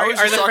 I'm I sorry. was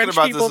Are just the talking French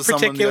about this people with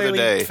someone the other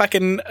particularly day.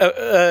 fucking?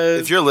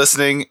 If you're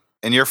listening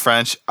and you're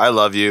French, I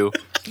love you.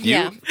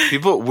 Yeah.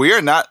 People, we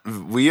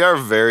are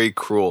very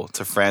cruel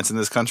to France in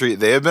this country.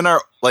 They have been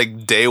our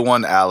like day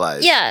one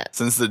allies. Yeah.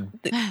 Since the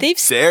they've.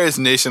 Darius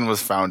nation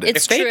was founded.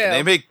 It's If they- true.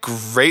 They make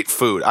great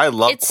food. I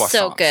love It's croissants.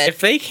 so good. If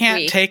they can't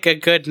Oui. take a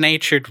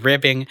good-natured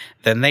ribbing,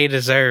 then they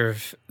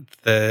deserve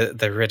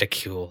the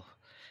ridicule.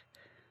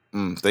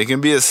 They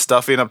can be as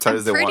stuffy and uptight I'm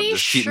as they want. pretty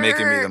Just keep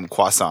making me sure- them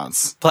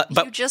croissants. But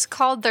You just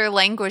called their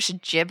language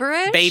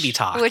gibberish, Baby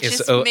talk which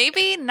is- is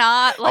maybe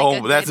not like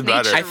Oh, a that's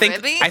good-natured better.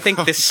 I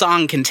think this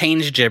song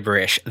contains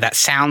gibberish that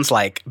sounds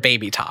like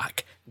baby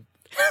talk.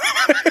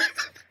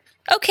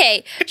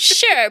 Okay,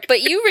 sure,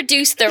 but you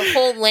reduced their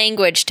whole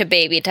language to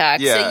baby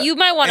talk, Yeah. so you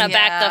might want to And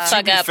back the yeah. fuck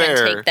To be up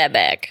fair- and take that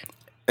back.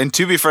 And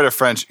to be fair to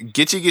French,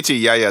 Gitchy Gitchy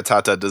Yaya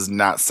Tata does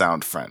not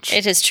sound French.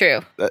 It is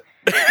true. That-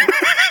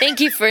 Thank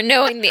you for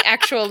knowing the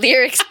actual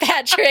lyrics,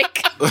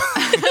 Patrick. Oh,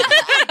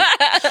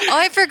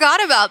 I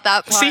forgot about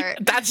that part. See,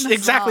 that's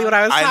exactly what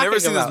I was talking I never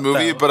seen this about,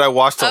 movie, though. but I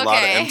watched a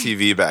lot of Okay.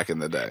 MTV back in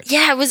the day.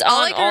 Yeah, it was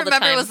all on I all can the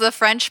remember time. was the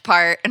French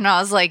part, and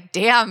I was like,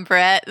 "Damn,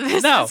 Brett,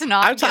 this No, is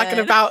not." I'm talking good.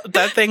 about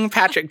the thing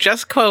Patrick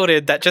just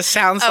quoted that just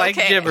sounds like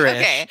gibberish.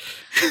 Okay,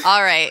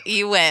 all right,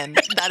 you win.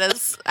 That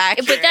is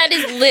accurate. But that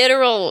is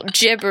literal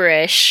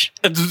gibberish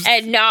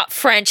and not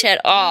French at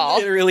all.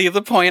 Literally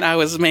the point I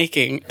was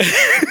making.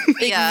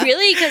 yeah.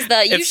 Really? Because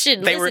you It's- should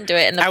they listen were- to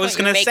it. And the I was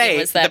going to say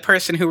was the that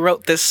person who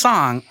wrote this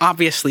song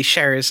obviously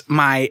shares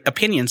my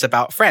opinions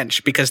about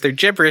French because their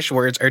gibberish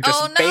words are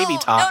just Oh, no. baby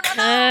talk.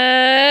 No.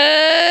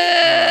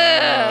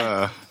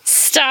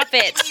 Stop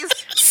it.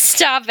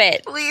 Stop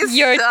it. Please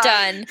You're stop.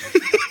 done.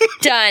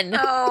 Done.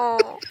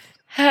 Oh,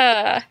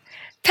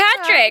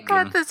 Patrick,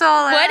 cut this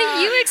all out. what do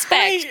you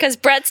expect? Because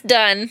Brett's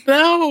done.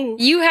 No.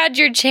 You had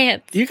your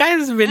chance. You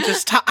guys have been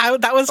just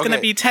that was going to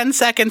Okay. be 10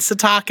 seconds of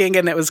talking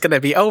and it was going to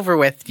be over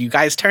with. You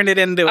guys turned it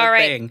into All a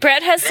right. thing.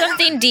 Brett has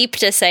something deep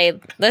to say.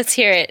 Let's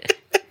hear it.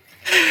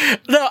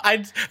 No,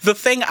 the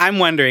thing I'm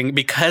wondering,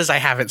 because I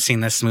haven't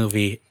seen this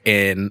movie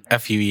in a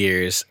few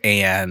years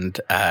and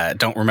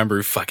don't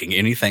remember fucking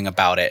anything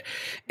about it,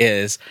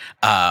 is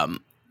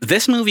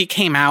this movie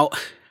came out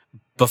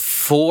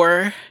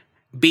before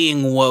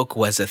being woke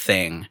was a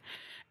thing.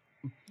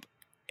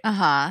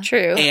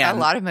 True. And- A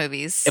lot of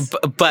movies.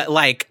 But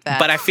That.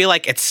 but I feel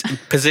like it's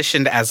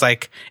positioned as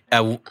like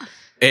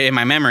in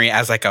my memory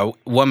as like a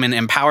woman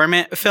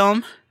empowerment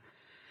film,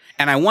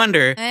 and I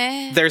wonder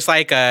there's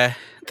like a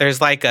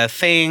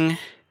thing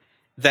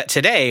that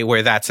today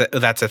where that's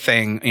a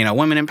thing, you know,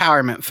 women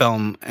empowerment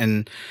film,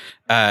 and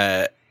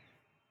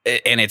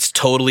it's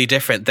totally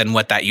different than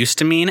what that used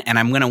to mean, and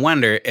I'm gonna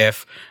wonder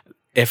if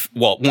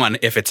well, one,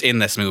 if it's in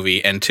this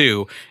movie, and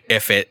two,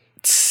 if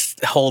it's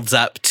holds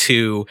up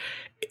to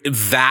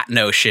that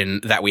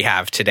notion that we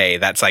have today.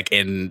 That's like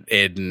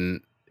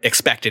in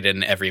expected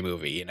in every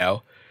movie, you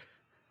know.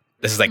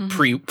 This is like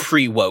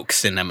pre woke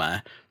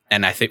cinema,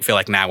 and I feel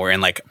like now we're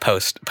in like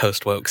post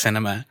woke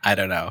cinema. I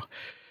don't know.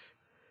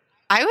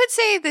 I would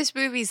say this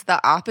movie's the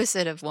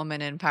opposite of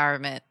woman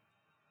empowerment,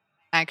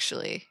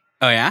 actually.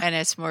 Oh yeah, and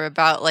it's more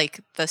about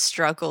like the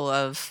struggle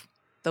of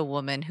the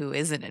woman who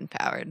isn't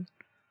empowered.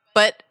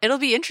 But it'll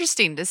be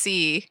interesting to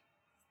see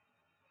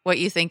what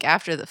you think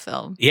after the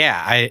film.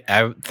 Yeah,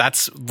 I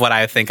that's what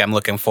I think I'm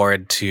looking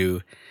forward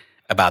to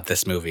about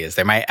this movie, is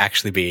there might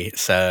actually be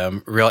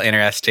some real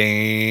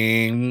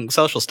interesting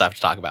social stuff to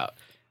talk about.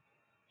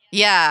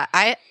 Yeah,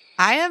 I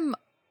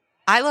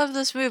love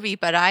this movie,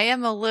 but I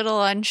am a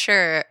little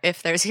unsure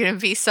if there's going to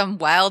be some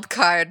wild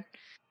card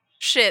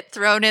shit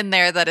thrown in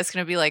there that is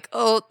going to be like,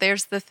 oh,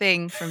 there's the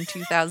thing from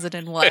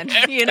 2001,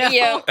 you know?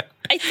 Yeah,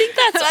 I think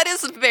that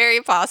is very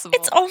possible.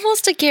 It's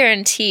almost a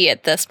guarantee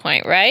at this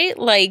point, right?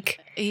 Like,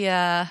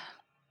 yeah.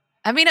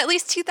 I mean, at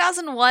least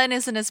 2001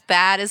 isn't as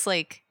bad as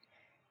like,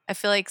 I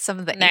feel like some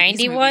of the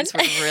 91 were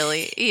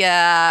really,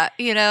 yeah,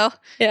 you know?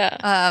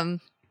 Yeah.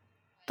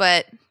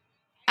 But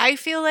I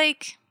feel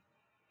like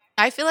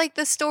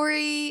the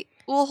story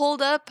will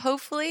hold up,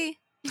 hopefully.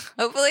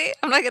 Hopefully.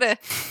 I'm not going to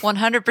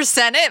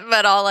 100% it,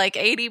 but I'll like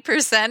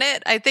 80%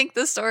 it. I think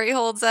the story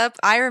holds up.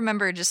 I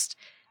remember just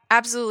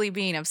absolutely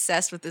being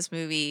obsessed with this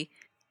movie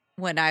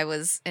when I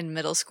was in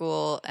middle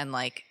school, and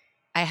like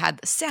I had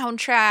the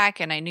soundtrack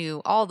and I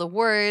knew all the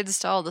words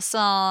to all the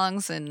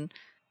songs and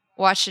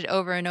watched it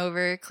over and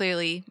over.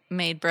 Clearly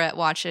made Brett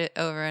watch it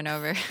over and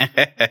over.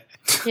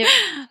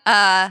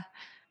 Yep.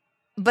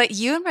 But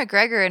Ewan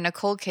McGregor and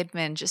Nicole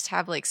Kidman just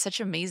have like such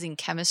amazing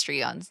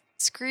chemistry on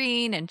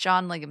screen, and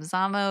John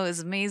Leguizamo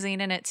is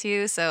amazing in it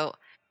too. So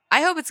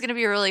I hope it's going to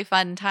be a really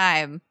fun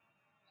time.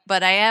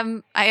 But I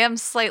am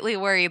slightly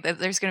worried that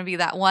there's going to be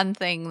that one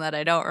thing that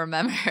I don't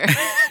remember.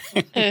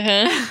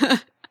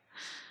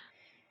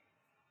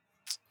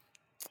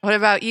 What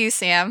about you,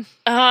 Sam?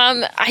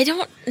 I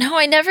don't know.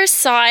 I never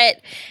saw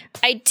it.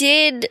 I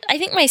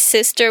think my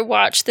sister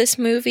watched this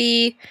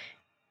movie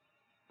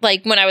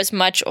like when I was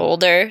much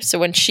older. So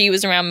when she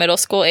was around middle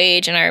school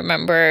age, and I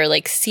remember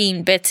like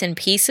seeing bits and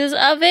pieces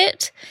of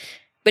it,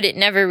 but it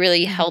never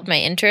really held my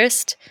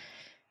interest.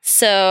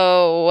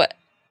 So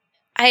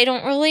I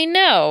don't really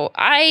know.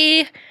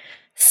 I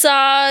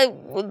saw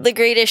The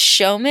Greatest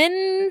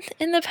Showman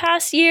in the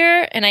past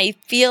year, and I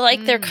feel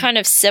like they're kind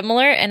of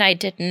similar, and I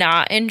did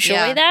not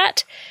enjoy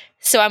that.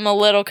 So I'm a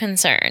little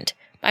concerned.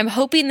 I'm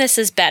hoping this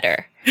is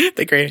better.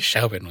 The Greatest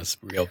Showman was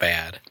real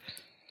bad.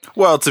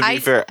 Well, to be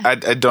fair, I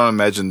don't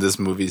imagine this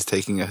movie's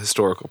taking a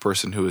historical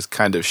person who is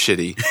kind of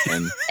shitty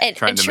and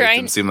trying to make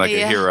them seem like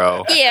a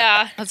hero.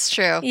 Yeah. That's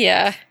true.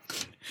 Yeah.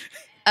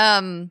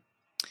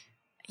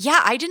 Yeah,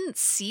 I didn't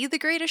see The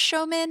Greatest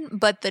Showman,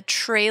 but the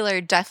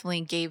trailer definitely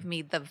gave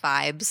me the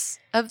vibes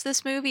of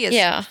this movie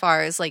as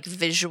far as like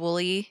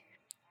visually.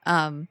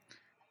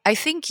 I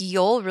think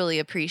you'll really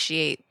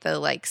appreciate the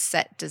like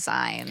set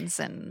designs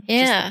and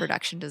just the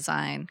production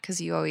design,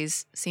 because you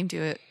always seem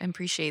to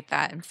appreciate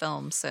that in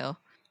films. So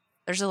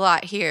there's a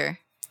lot here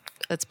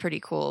that's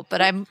pretty cool.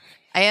 But I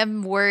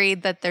am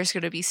worried that there's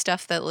going to be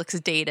stuff that looks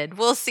dated.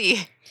 We'll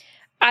see.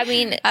 I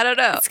mean, I don't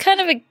know. It's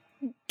kind of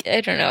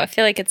I don't know. I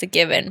feel like it's a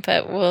given,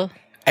 but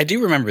I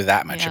do remember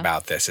that much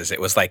about this, is it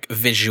was like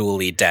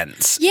visually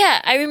dense.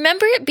 Yeah, I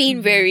remember it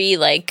being very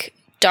like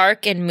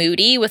dark and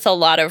moody with a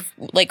lot of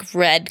like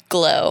red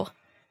glow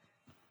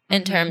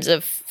in terms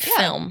of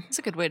film. That's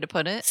a good way to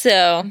put it.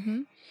 So,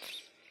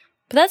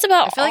 but that's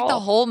about I feel like the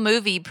whole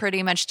movie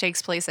pretty much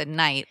takes place at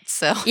night.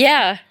 So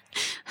yeah,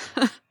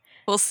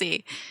 we'll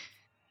see.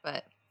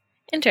 But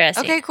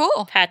interesting. Okay,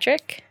 cool.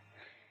 Patrick?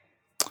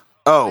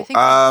 Oh,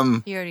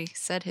 he already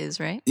said his,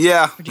 right?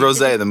 Yeah,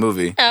 Rosé, the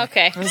movie. Oh,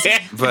 okay.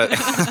 But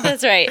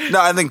that's right. No,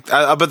 I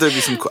bet there'd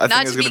be some. I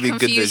Not think there's going to be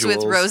good visuals.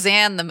 With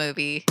Roseanne, the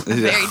movie.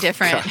 Very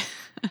different.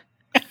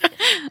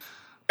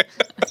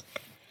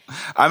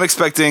 I'm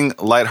expecting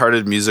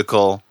lighthearted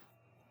musical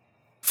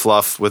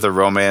fluff with a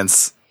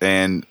romance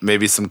and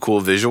maybe some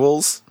cool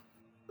visuals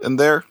in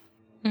there.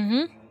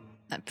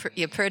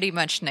 You pretty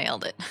much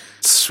nailed it.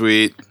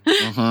 Sweet.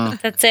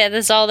 That's it.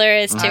 That's all there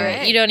is to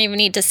it. You don't even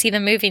need to see the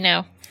movie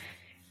now.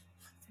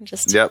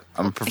 Yep,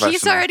 I'm a professional.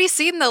 He's already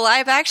seen the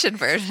live action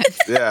version.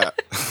 Yeah.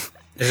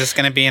 Is this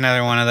going to be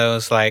another one of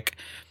those like,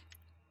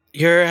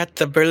 you're at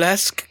the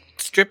burlesque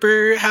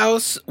stripper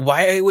house?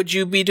 Why would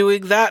you be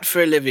doing that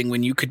for a living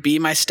when you could be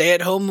my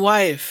stay-at-home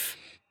wife?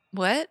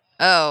 What?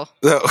 Oh.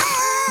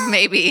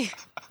 Maybe.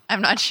 I'm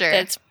not sure.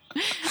 I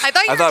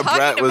thought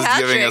Brett was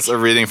giving us a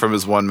reading from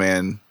his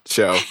one-man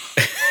show.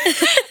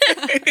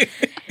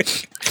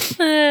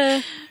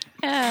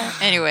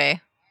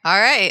 Anyway. All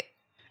right.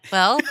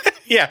 Well.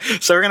 Yeah,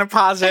 so we're going to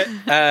pause it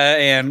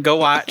and go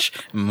watch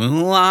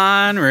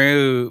Moulin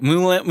Rouge.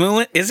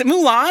 Is it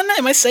Mulan?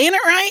 Am I saying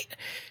it right?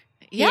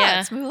 Yeah,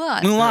 it's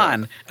Mulan.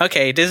 Mulan.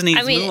 Okay,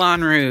 Disney's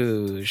Moulin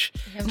Rouge.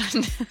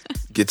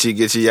 Gitchy,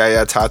 gitchy, ya,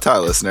 ya, ta, ta,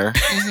 listener.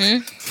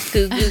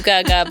 Goo goo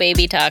gaga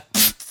baby talk.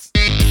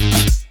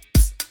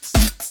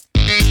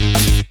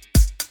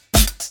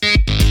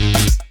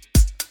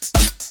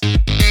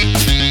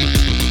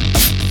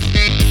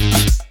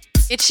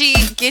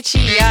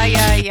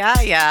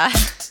 Gitchy, yeah.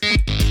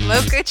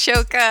 Mocha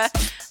choca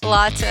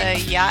latte,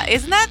 yeah.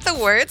 Isn't that the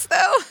words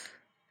though?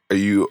 Are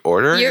you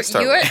ordering? You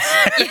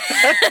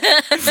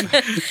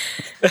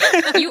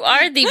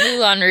are the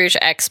Moulin Rouge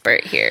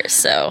expert here,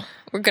 so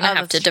we're gonna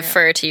have to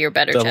defer to your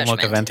better Double judgment.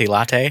 mocha venti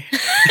latte.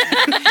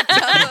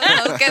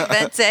 Double mocha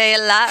venti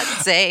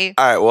latte.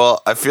 All right.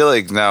 Well, I feel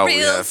like now we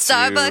Real have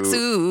Starbucks to.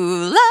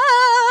 ooh la.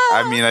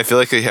 I mean, I feel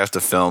like we have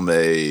to film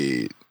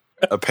a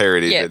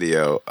parody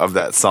video of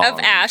that song Of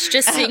Ash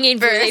just singing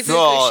Voulez-vous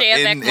Well, coucher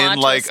avec moi in to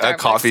like a Starbucks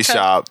coffee cup.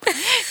 shop,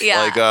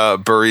 Yeah. like a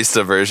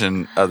barista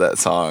version of that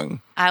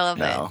song. I love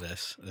No. it.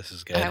 This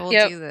is good. I will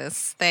Yep. do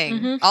this thing.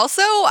 Mm-hmm.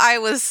 Also, I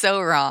was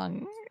so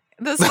wrong.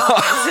 The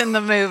song is in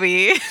the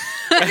movie.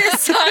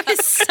 This song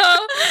is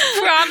so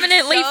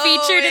prominently So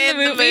featured in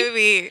the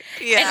movie.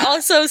 Yeah. And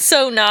also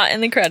so not in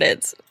the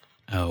credits.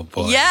 Oh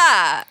boy.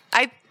 Yeah.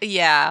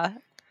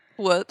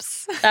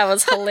 Whoops. That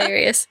was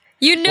hilarious.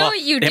 You know Well,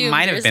 you do. it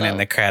might have been in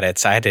the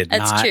credits. I did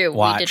That's not true. We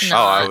watch did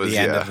not. I was, the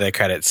end yeah. of the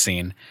credits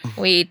scene.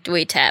 We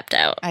tapped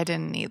out. I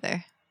didn't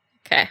either.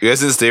 Okay. You guys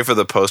didn't stay for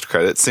the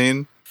post-credit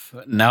scene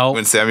No.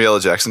 when Samuel L.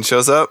 Jackson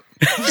shows up.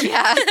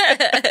 Yeah.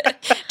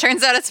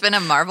 Turns out it's been a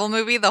Marvel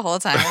movie the whole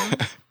time.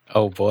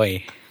 Oh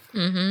boy.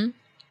 Mm-hmm.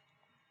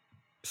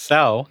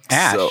 So,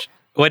 Ash, So-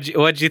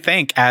 what'd you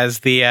think as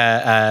the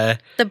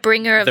The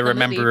bringer of the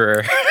movie.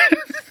 rememberer?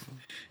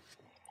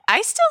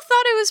 I still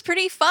thought it was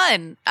pretty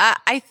fun.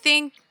 I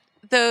think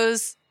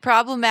those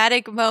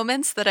problematic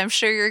moments that I'm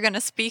sure you're going to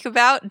speak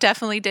about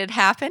definitely did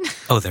happen.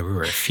 Oh, there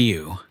were a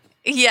few.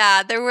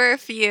 Yeah, there were a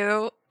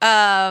few.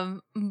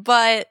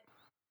 But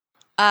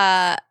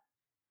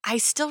I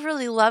still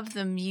really love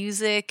the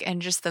music,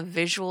 and just the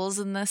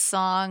visuals in this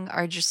song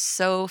are just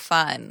so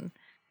fun.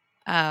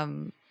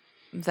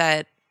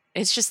 That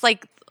it's just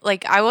like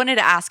I wanted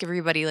to ask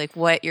everybody like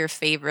what your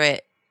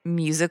favorite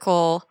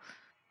musical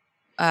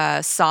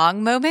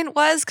song moment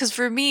was, because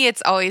for me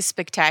it's always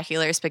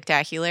Spectacular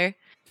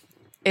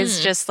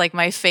is just like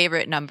my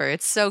favorite number.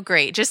 It's so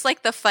great. Just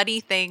like the funny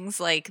things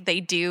like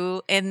they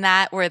do in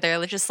that, where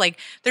they're just like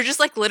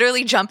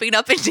literally jumping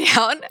up and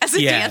down as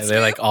a dance they're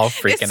move. like all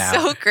freaking It's out.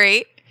 so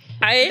great.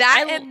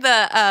 That I- and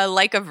the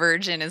Like a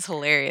Virgin is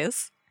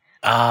hilarious.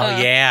 Oh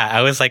yeah,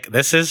 I was like,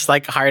 this is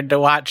like hard to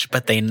watch,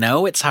 but they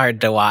know it's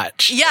hard to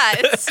watch. Yeah,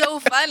 it's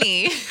so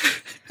funny.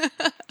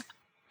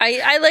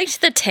 I liked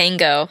the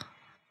tango.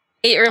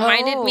 It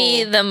reminded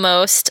me the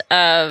most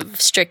of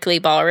Strictly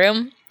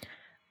Ballroom,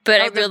 but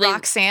I The really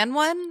Roxanne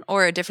one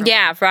or a different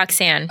yeah, one?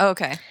 Roxanne.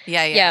 Okay.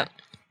 Yeah. Yeah.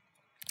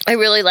 I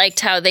really liked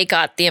how they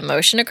got the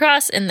emotion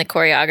across in the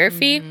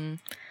choreography. Mm-hmm.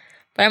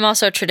 But I'm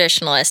also a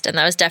traditionalist, and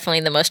that was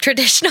definitely the most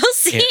traditional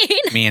scene.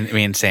 Yeah,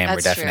 me and Sam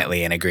were That's true.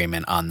 definitely in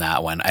agreement on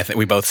that one. I think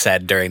we both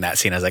said during that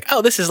scene, I was like,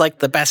 "Oh, this is like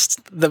the best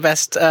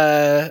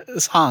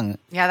song."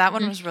 Yeah, that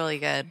one was really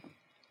good.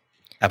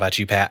 How about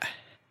you, Pat?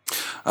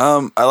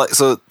 I like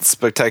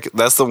Spectacular.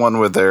 That's the one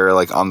where they're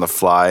like on the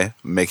fly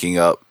making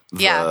up.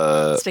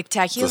 Yeah.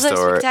 Spectacular, the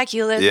story.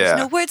 spectacular. Yeah. There's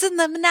no words in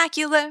the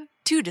vernacular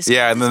to describe.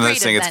 Yeah, and then this next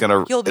great thing it's event.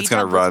 gonna- You'll be it's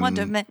gonna drunk with run-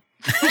 wonderment.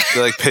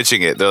 They're like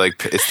pitching it. They're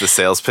like it's the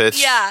sales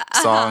pitch. Yeah,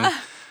 Song.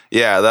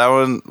 Yeah, that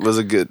one was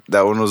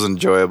That one was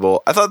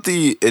enjoyable. I thought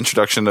the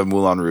introduction of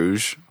Moulin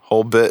Rouge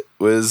whole bit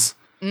was.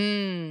 Where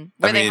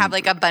I they mean, have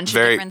like a bunch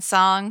very- of different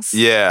songs.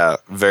 Yeah,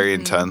 very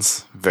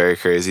intense, very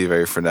crazy,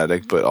 very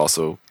frenetic, but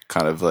also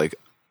kind of like,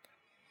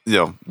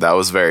 that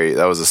was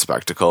a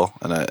spectacle,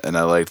 and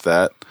I liked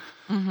that.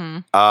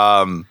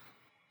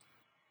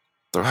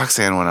 The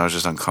Roxanne one, I was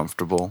just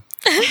uncomfortable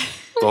the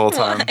whole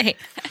time. Why?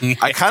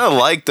 I kind of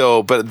like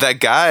though, but that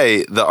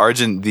guy,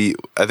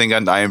 I think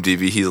on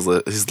IMDb he's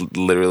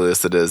literally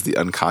listed as the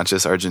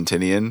unconscious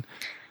Argentinian.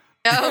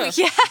 Oh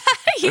yeah, Which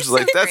he's is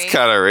like so that's great.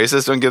 kind of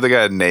racist. Don't give the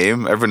guy a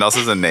name. Everyone else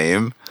has a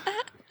name.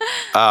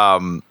 But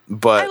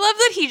I love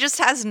that he just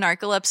has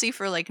narcolepsy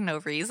for like no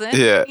reason.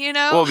 yeah,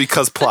 well, Oh.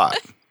 because plot.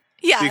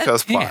 yeah,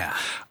 Because plot.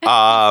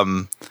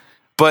 Yeah.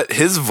 But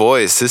his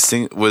voice, his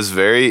sing was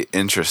very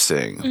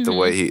interesting. The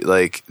way he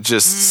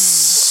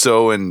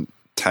so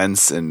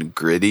intense and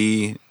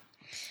gritty,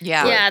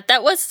 yeah, Yeah,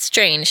 that was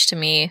strange to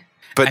me.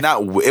 but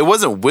it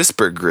wasn't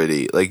whisper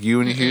gritty. Like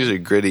when you hear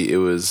gritty, it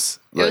was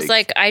It was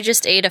like I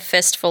just ate a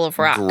fistful of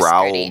rocks.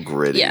 growl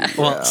gritty. Yeah.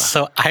 Well,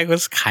 so I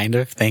was kind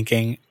of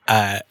thinking,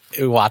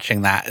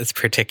 watching that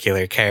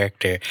particular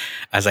character,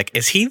 I was like,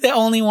 is he the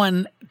only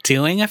one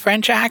doing a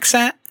French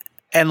accent?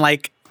 And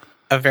like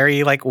a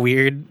very like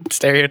weird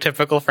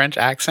stereotypical French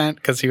accent?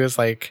 Because he was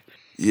like,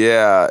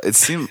 Yeah, it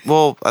seemed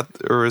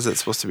or is it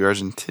supposed to be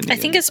Argentinian? I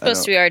think it's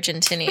supposed to be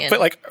Argentinian. but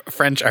like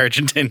French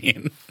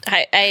Argentinian.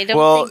 I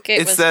don't think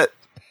it it's was. that.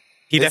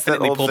 He It's that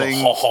definitely old pulled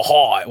thing- a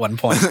ha at one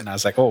point, and I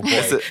was like, oh boy.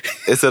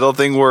 It's that old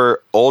thing where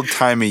old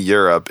timey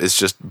Europe is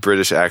just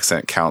British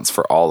accent counts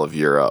for all of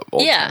Europe.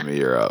 Old timey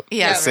Europe.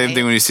 Yeah, The same right.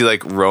 thing when you see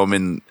like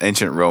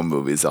ancient Rome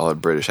movies, they all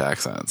have British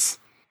accents.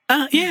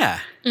 Yeah.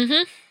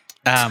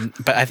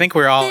 But I think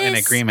we're all in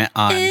This agreement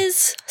on.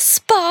 is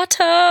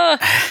Sparta.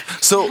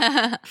 So,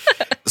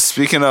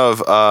 speaking of,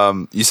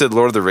 you said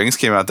Lord of the Rings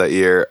came out that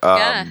year.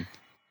 Yeah.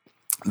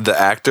 the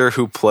actor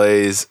who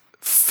plays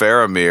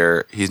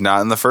Faramir, he's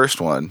not in the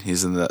first one.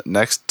 He's in the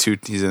next two.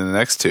 He's in the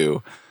next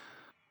two.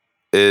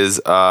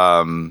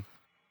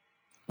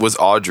 Was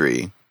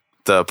Audrey,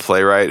 the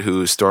playwright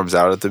who storms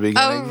out at the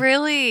beginning? Oh,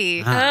 really?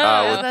 With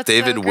that's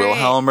David so great.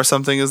 Wilhelm or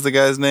something is the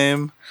guy's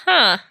name.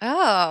 Huh.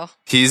 Oh,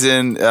 He's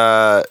in.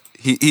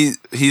 He's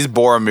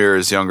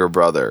Boromir's younger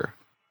brother.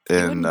 he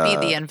wouldn't be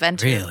the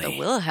inventor of the Really?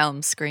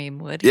 Wilhelm scream,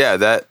 would he? Yeah,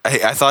 that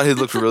I thought he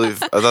looked really.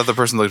 I thought the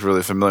person looked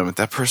really familiar, but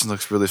that person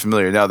looks really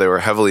familiar. Now they were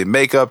heavily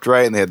make-upped,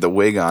 right, and they had the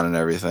wig on and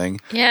everything.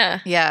 Yeah.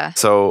 Yeah.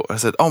 So I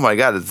said, "Oh my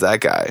god, it's that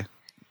guy,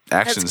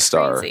 action That's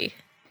star." crazy.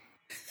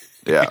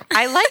 Yeah,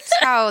 I liked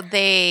how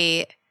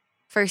they,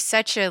 for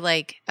such a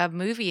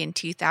movie in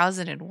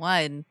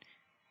 2001,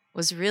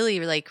 was really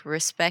like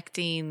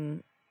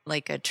respecting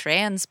like a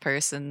trans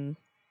person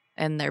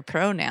and their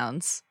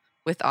pronouns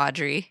with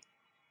Audrey.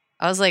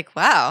 I was like,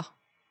 wow,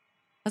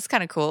 that's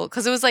kind of cool.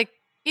 Because it was like,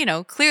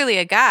 clearly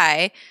a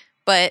guy,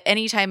 but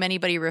anytime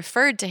anybody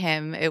referred to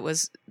him,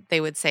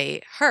 they would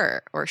say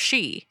her or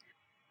she.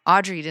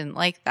 Audrey didn't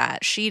like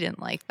that. She didn't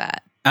like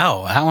that.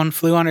 Oh, that one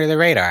flew under the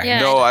radar. Yeah.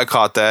 no, I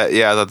caught that.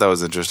 Yeah, I thought that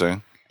was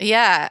interesting.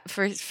 Yeah,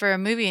 for a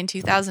movie in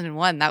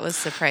 2001, that was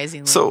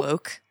surprisingly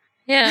woke.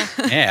 Yeah.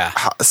 Yeah.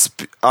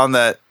 On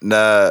that,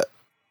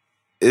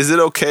 is it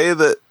okay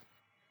that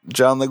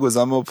John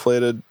Leguizamo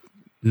played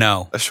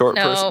No, a short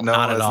No. person? No,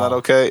 Not at it's all. not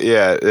okay.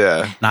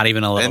 Yeah. not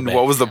even a little And bit.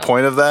 what was the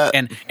point of that?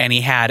 And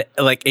he had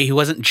he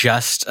wasn't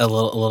just a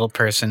little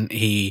person.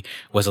 He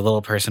was a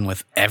little person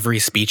with every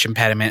speech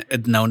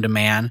impediment known to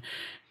man,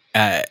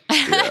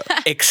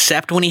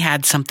 except when he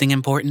had something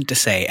important to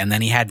say, and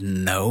then he had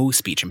no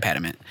speech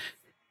impediment.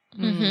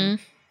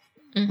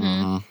 Mm-hmm.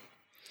 Mm-hmm.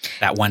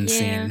 That one Yeah.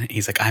 scene,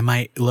 he's like, "I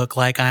might look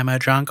like I'm a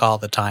drunk all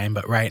the time,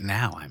 but right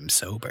now I'm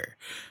sober."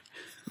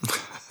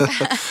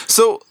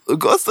 So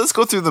let's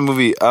go through the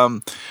movie.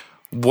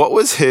 What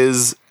was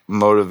his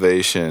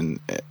motivation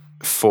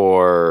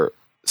for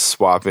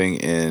swapping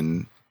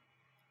in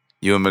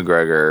Ewan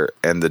McGregor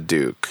and the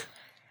Duke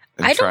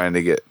and I don't trying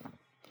to get?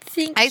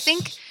 I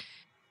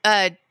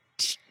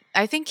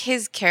think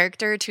his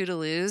character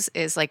Toulouse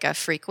is like a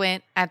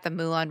frequent at the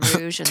Moulin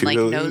Rouge and like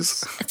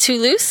knows Too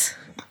loose?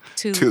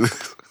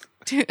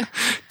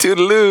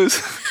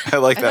 Toodaloo. I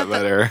like that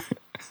better.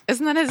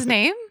 Isn't that his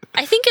name?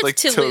 I think it's Like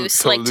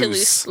Toulouse, like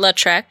Toulouse.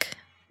 Toulouse-Lautrec,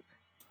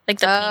 like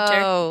the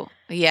painter. Oh,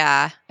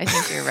 yeah. I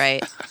think you're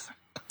right.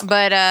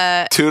 But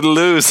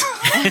Toodaloo.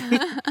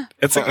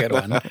 It's a good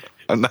one.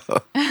 Oh, no.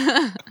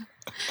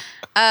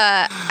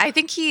 I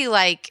think he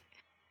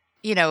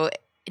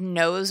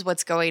knows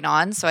what's going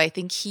on, so I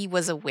think he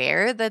was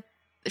aware that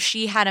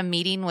she had a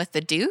meeting with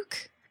the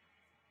Duke.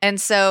 And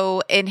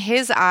so in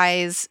his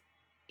eyes,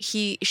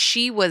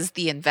 she was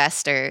the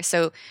investor.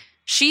 So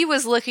she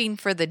was looking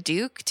for the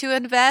Duke to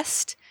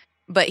invest,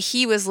 but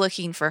he was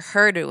looking for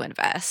her to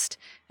invest.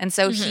 And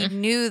so he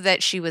knew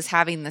that she was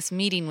having this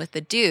meeting with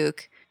the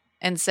Duke,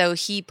 and so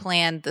he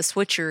planned the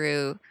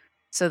switcheroo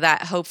so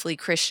that hopefully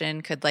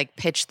Christian could like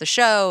pitch the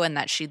show and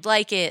that she'd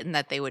like it and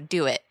that they would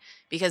do it.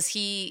 Because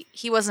he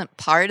wasn't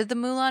part of the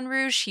Moulin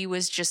Rouge. He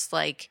was just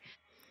like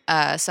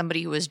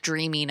somebody who was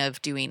dreaming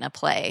of doing a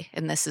play.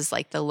 And this is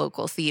like the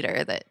local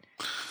theater that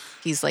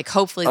he's like,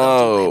 hopefully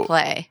they'll do my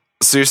play.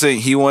 So you're saying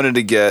he wanted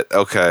to get,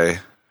 okay.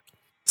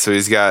 So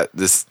he's got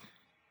this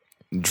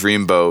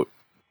dreamboat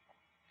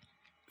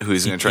who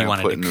he's going to try He and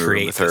wanted put in to the room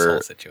create with this whole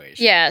her.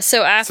 situation. Yeah,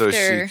 so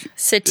after she-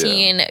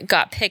 Satine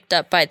got picked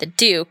up by the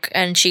Duke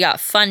and she got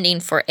funding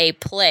for a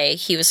play,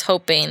 he was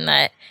hoping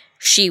that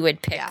she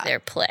would pick their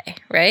play,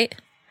 right?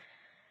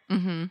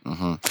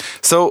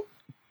 So,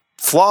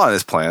 flaw in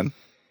his plan,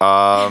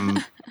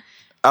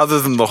 other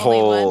than the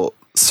whole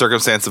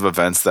circumstance of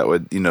events that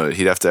would,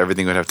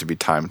 everything would have to be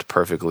timed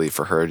perfectly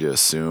for her to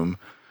assume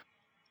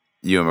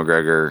Ewan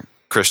McGregor,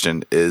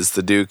 Christian, is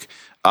the Duke.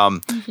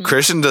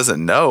 Christian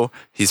doesn't know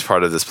he's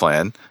part of this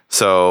plan,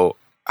 so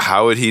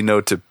how would he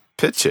know to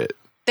pitch it?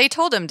 They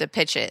told him to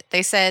pitch it.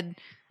 They said,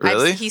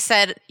 Really? He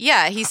said,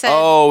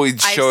 Oh,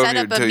 he'd I show set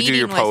him up a to do meeting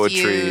your with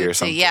poetry you or to-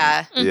 something.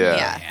 yeah.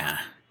 Yeah. Yeah.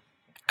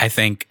 I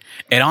think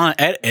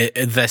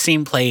the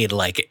scene played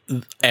like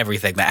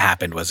everything that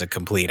happened was a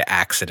complete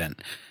accident.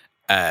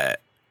 But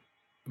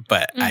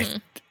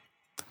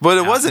But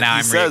it wasn't. now He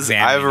I'm says,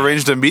 re-examining I've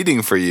arranged a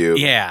meeting for you.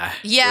 yeah.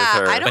 Yeah,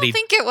 with her. I But he don't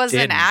think it was an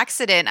didn't.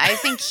 accident. I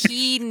think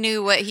he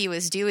knew what he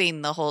was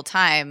doing the whole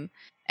time,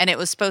 and it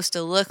was supposed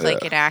to look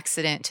like an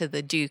accident to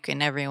the Duke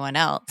and everyone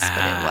else, but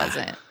it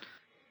wasn't,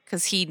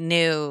 because he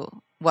knew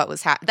what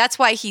was happening. That's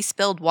why he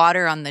spilled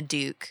water on the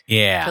Duke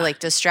Yeah. to like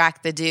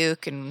distract the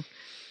Duke, and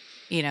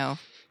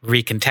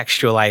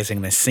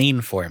Recontextualizing the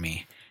scene for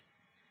me.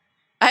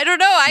 I don't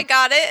know. I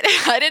got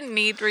it. I didn't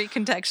need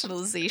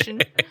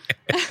recontextualization.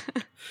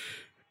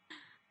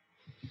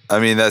 I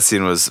mean, that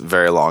scene was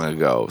very long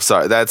ago.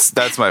 Sorry,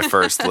 that's my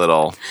first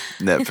little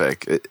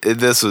nitpick.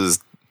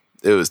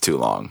 It was too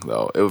long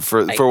though.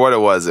 For what it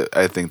was,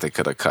 I think they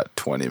could have cut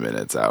 20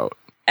 minutes out.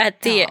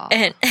 At the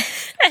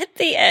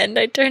end,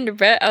 I turned to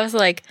Brett. I was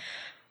like,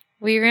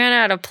 "We ran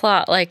out of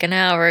plot like an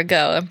hour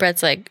ago," and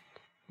Brett's like,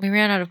 We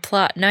ran out of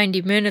plot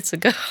 90 minutes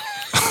ago.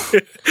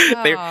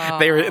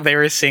 They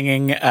were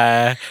singing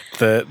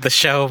the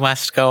show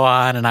must go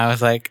on, and I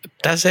was like,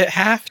 does it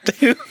have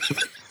to?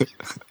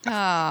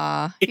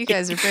 Aw, you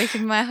guys are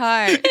breaking my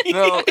heart.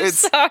 No, it's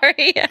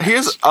Sorry.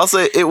 I'll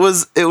say it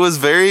was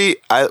very.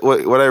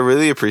 What I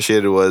really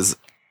appreciated was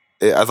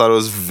I thought it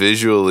was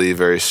visually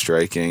very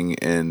striking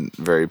and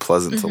very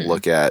pleasant to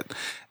look at,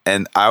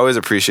 and I always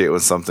appreciate when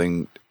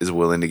something is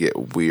willing to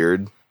get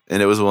weird.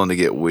 And it was willing to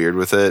get weird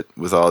with it,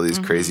 with all these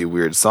crazy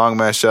weird song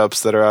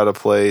mashups that are out of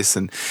place.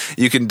 And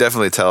you can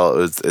definitely tell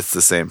it's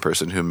the same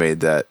person who made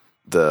the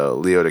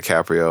Leo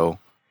DiCaprio,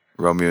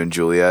 Romeo and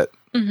Juliet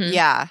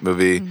Yeah.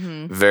 movie.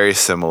 Very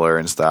similar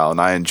in style. And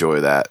I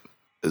enjoy that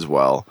as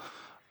well.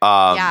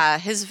 Yeah,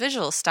 his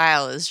visual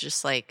style is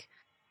just like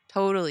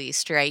totally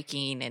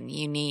striking and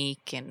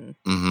unique. And,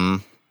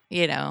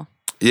 you know.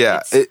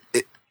 Yeah.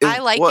 I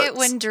like it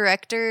when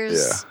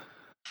directors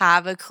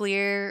have a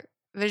clear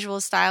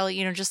visual style,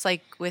 you know, just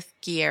like with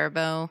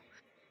Guillermo,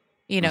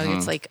 you know,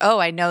 it's like, oh,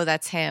 I know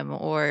that's him,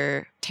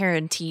 or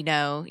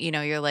Tarantino, you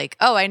know, you're like,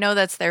 oh, I know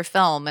that's their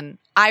film, and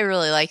I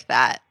really like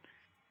that.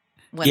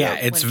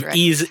 It's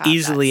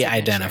easily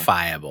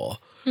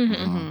identifiable.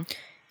 And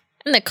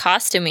the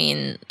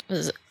costuming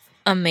was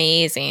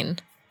amazing.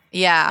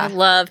 Yeah, I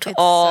loved it's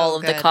all so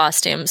of the good.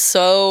 costumes.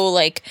 So,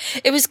 like,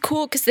 it was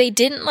cool because they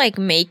didn't, like,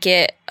 make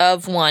it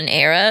of one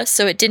era,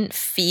 so it didn't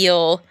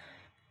feel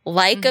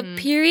like a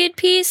period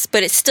piece,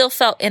 but it still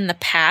felt in the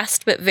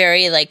past, but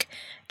very, like,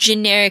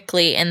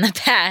 generically in the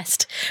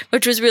past,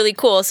 which was really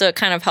cool. So it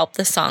kind of helped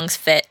the songs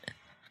fit.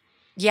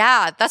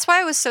 Yeah, that's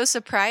why I was so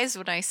surprised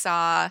when I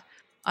saw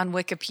on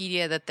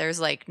Wikipedia that there's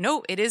like,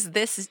 no, it is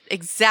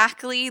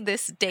exactly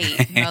this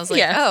date. And I was like,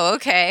 Yeah. oh,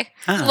 okay.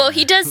 Well,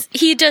 he does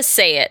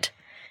say it.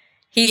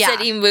 He Yeah, said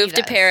he moved he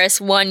to does.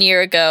 Paris 1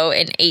 year ago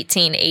in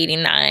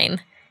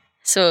 1889.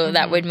 So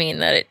that would mean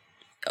that it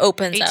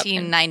opens up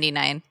in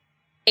 1899.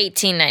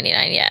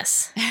 1899,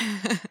 yes.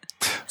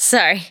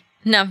 Sorry,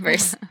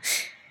 numbers.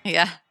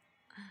 Yeah.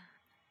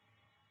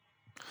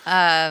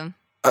 I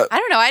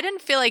don't know. I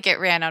didn't feel like it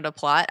ran out of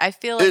plot. I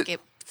feel like it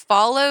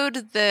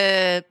followed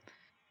the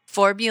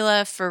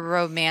formula for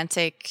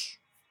romantic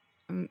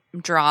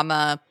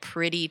drama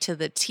pretty to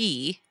the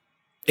T.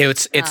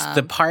 It's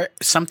the part,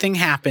 something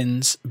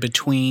happens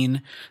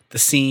between the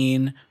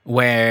scene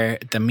where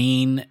the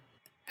mean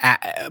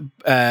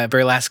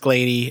burlesque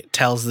lady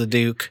tells the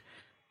Duke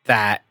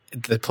that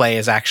the play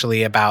is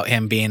actually about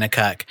him being a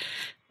cuck,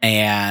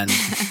 and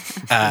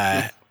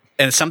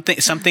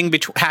something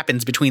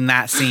happens between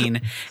that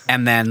scene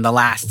and then the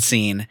last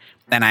scene,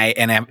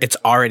 and it's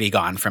already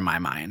gone from my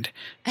mind.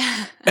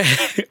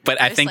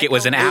 But I think like it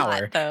was a an lot,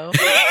 hour. though.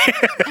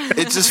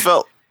 It just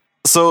felt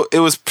so. It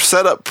was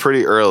set up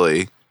pretty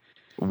early.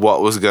 What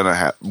was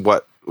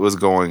what was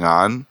going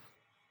on?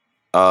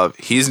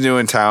 He's new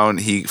in town.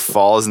 He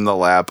falls in the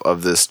lap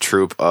of this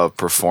troupe of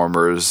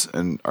performers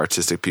and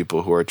artistic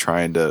people who are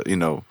trying to, you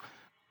know,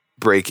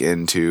 break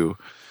into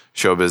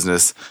show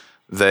business.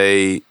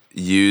 They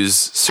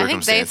use I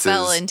think they circumstances.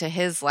 fell into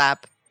his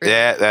lap.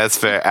 Yeah, that's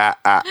fair.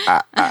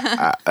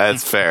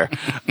 That's fair.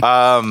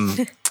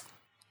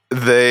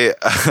 They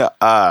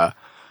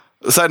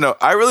side note,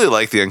 I really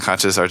like the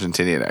unconscious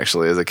Argentinian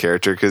actually as a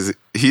character because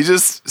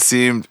he's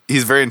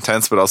very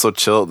intense but also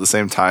chill at the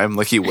same time.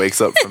 Like he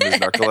wakes up from his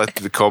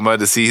narcoleptic coma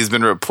to see he's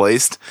been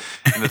replaced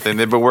in the thing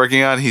they've been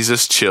working on. He's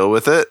just chill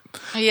with it.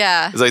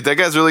 Yeah. He's like, that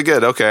guy's really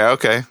good.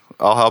 Okay.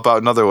 I'll help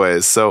out in other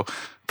ways. So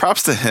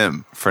props to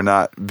him for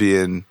not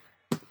being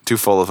too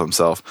full of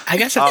himself. I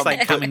guess it's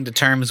like coming to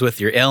terms with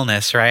your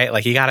illness, right?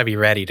 Like you got to be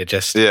ready to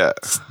just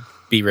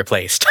be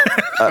replaced.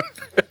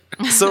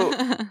 So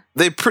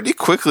they pretty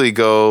quickly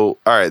go,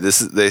 all right,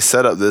 this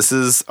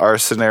is our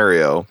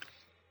scenario.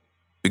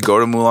 We go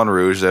to Moulin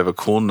Rouge. They have a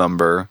cool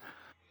number.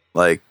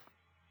 Like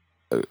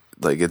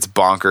it's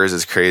bonkers.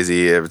 It's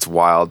crazy. It's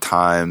wild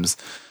times.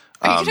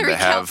 Are you going to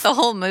recount the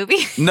whole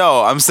movie?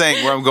 No, I'm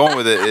saying where I'm going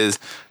with it is,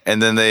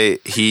 and then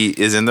he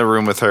is in the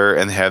room with her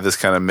and they have this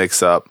kind of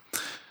mix up.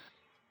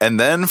 And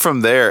then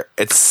from there,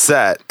 it's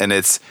set and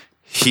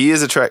he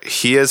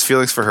has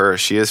feelings for her.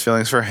 She has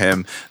feelings for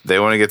him. They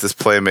want to get this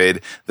play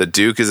made. The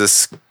Duke is a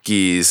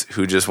skis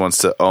who just wants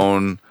to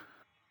own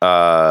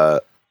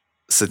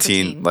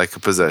Satine like a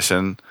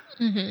possession.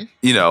 Mm-hmm.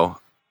 You know,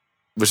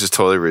 which is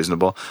totally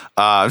reasonable.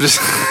 Just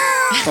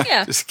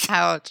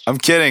Ouch. I'm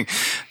kidding.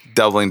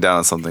 Doubling down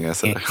on something I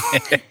said.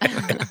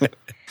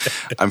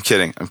 I'm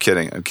kidding.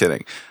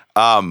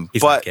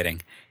 He's not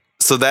kidding.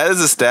 So that is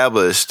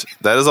established.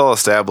 That is all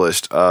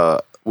established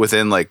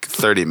within like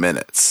 30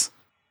 minutes.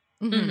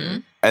 Mm-hmm.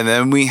 And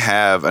then we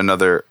have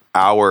another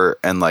hour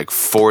and like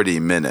 40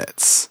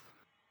 minutes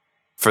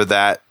for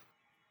that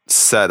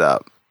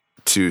setup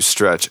to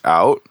stretch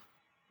out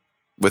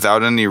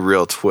without any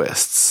real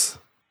twists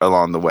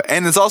along the way.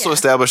 And it's also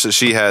established that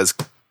she has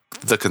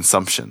the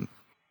consumption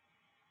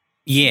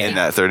in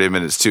that 30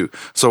 minutes too.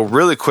 So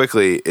really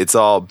quickly, it's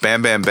all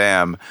bam, bam,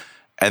 bam.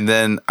 And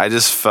then I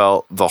just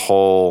felt the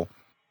whole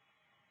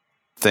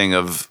thing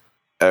of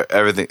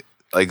everything.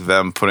 like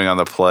them putting on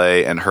the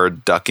play and her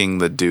ducking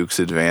the Duke's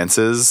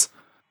advances,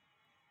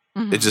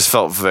 it just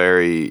felt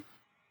very.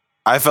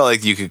 I felt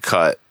like you could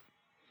cut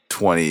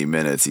 20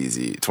 minutes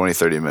easy, 20,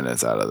 30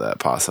 minutes out of that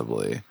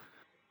possibly.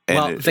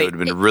 And it would have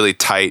been really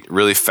tight,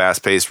 really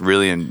fast paced,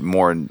 really in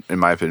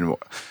my opinion.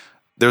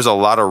 There's a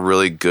lot of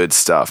really good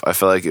stuff. I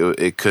feel like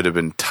it could have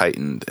been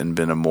tightened and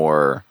been a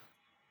more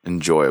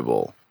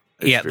enjoyable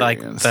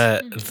experience.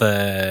 There's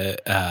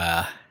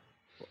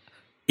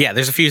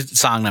a few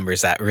song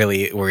numbers that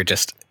really were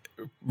just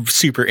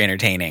super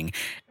entertaining,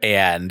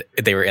 and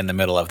they were in the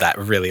middle of that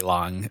really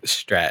long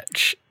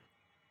stretch.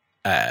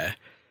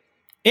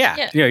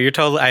 You're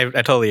totally. I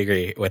totally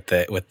agree with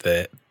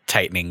the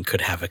tightening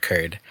could have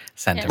occurred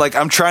sentiment. Like,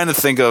 I'm trying to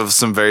think of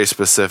some very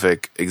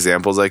specific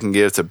examples I can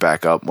give to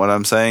back up what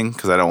I'm saying,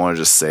 because I don't want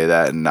to just say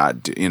that and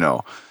not do,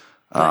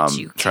 But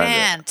you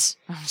can't.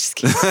 I'm just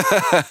kidding.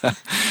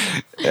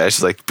 Yeah,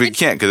 she's like, but you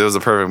can't because it was a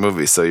perfect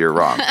movie, so you're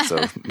wrong.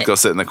 So go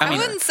sit in the corner. I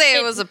wouldn't say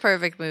it was a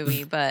perfect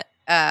movie, but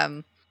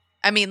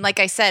like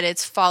I said,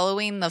 it's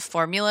following the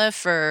formula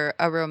for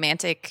a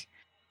romantic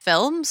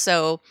film.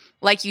 So,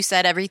 like you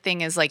said, everything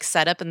is like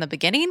set up in the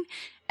beginning,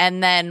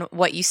 and then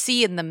what you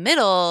see in the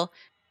middle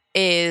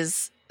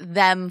is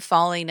them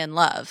falling in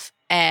love,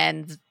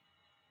 and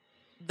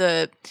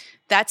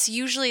that's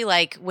usually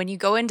like when you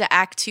go into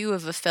act 2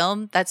 of a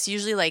film, that's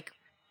usually like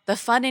the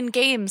fun and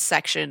games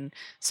section.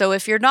 So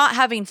if you're not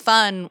having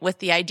fun with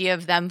the idea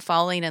of them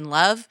falling in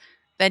love,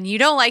 then you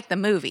don't like the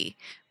movie.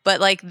 But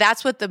like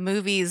that's what the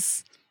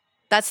movie's,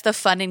 that's the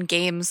fun and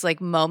games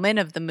like moment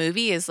of the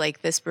movie, is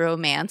like this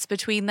romance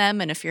between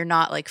them. And if you're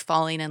not like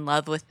falling in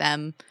love with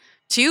them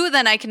too,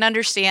 then I can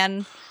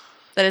understand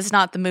that it's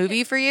not the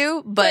movie for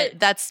you. But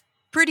that's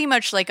pretty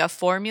much like a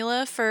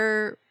formula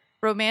for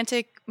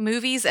romantic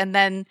movies. And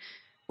then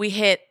we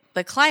hit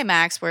the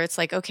climax where it's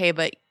like, okay,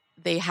 but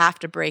they have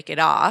to break it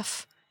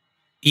off.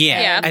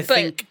 I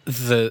think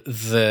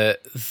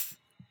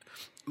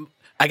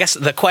I guess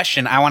the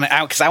question I want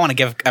to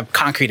give a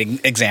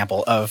concrete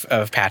example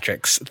of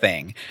Patrick's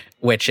thing,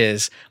 which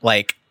is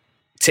like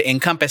to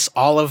encompass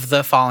all of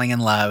the falling in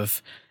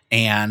love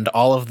and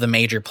all of the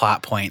major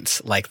plot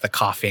points, like the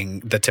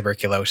coughing, the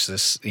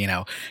tuberculosis,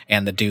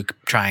 and the Duke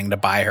trying to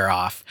buy her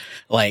off.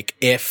 Like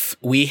if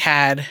we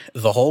had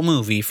the whole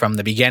movie from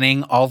the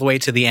beginning all the way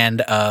to the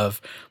end of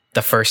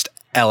the first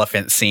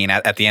elephant scene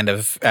at the end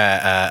of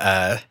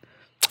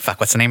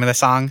what's the name of the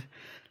song?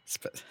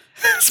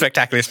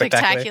 Spectacular.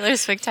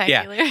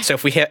 Yeah. So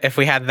if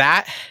we had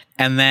that,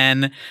 and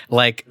then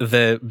like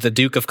the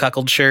Duke of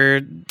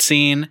Cuckoldshire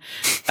scene,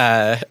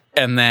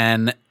 and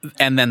then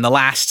the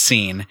last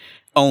scene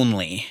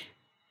only,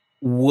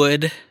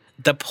 would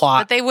the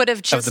plot but they would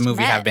have just of the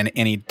movie met. have been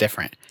any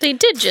different? They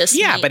did just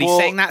meet. But he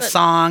sang that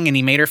song and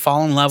he made her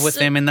fall in love with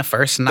him in the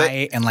first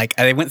night, and like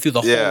they went through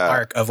the whole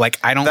arc of like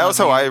I don't. That was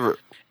love how you,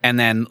 and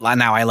then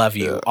now I love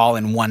you, all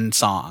in one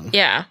song.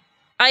 Yeah,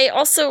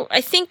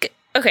 I think.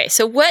 Okay,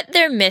 so what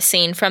they're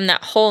missing from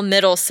that whole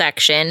middle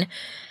section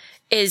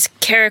is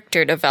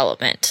character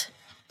development.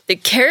 The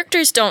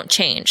characters don't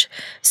change.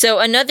 So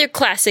another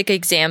classic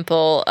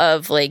example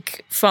of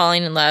like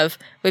falling in love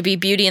would be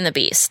Beauty and the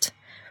Beast.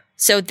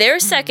 So their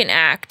second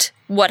act,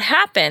 what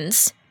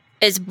happens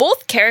is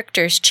both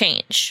characters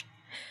change.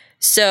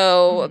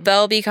 So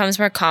Belle becomes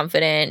more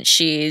confident.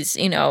 She's,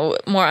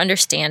 more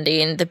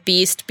understanding. The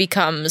Beast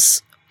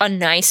becomes a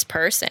nice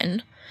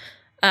person.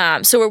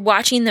 So we're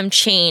watching them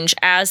change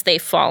as they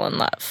fall in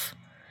love.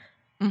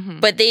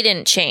 But they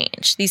didn't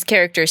change. These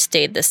characters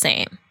stayed the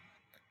same.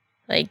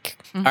 Like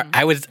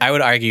I would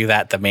argue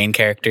that the main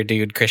character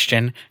dude,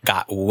 Christian,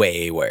 got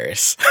way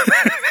worse.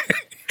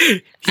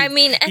 He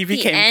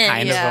became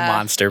kind of a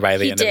monster by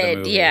the end of the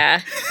movie.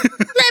 Yeah.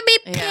 Let me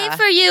pay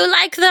for you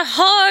like the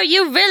whore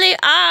you really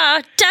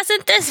are.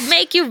 Doesn't this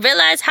make you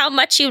realize how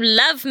much you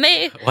love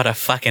me? What a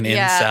fucking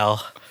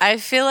incel. I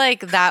feel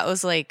like that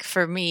was like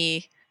for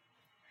me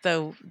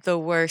the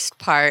worst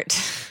part,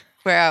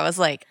 where I was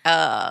like,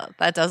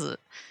 that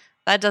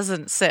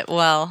doesn't sit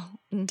well.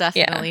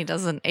 Definitely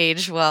doesn't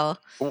age well.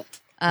 But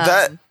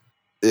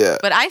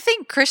I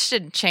think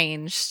Christian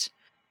changed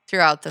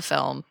throughout the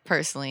film,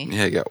 personally.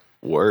 Yeah, it got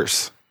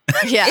worse.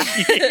 Yeah.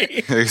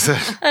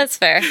 That's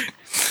fair.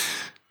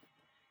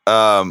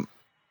 I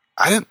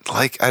don't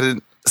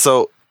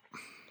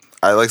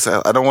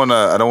want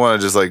to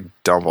just like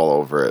dump all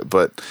over it,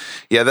 but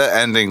yeah, that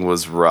ending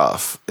was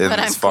rough.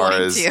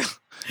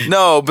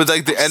 No, but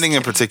like the ending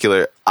in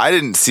particular, I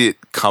didn't see it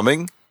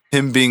coming.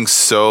 Him being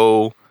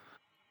so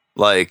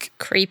like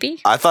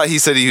creepy. I thought he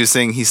said he was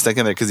saying he's stuck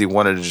in there because he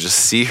wanted to just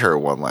see her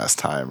one last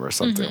time or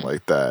something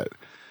like that.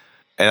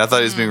 And I thought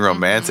he was being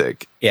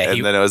romantic. Yeah,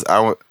 and then it was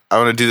I want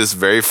to do this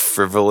very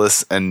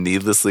frivolous and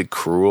needlessly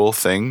cruel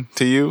thing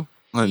to you.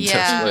 And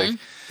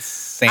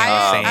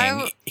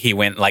saying he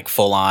went like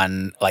full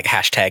on like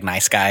hashtag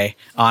nice guy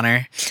on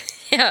her.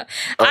 Yeah.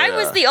 I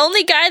was the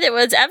only guy that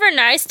was ever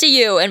nice to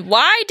you, and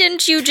why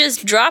didn't you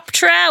just drop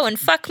trow and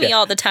fuck me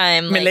all the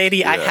time? Like,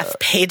 Milady, I have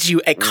paid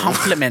you a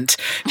compliment.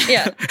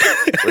 Yeah.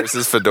 Where's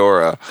his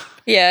fedora?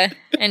 Yeah,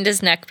 and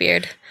his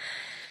neckbeard.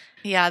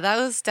 Yeah, that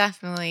was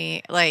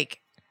definitely like,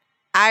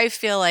 I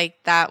feel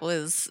like that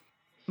was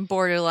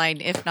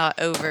borderline, if not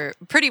over,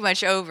 pretty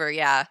much over.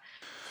 Yeah.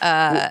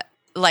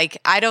 Like,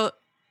 I don't,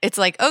 it's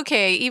like,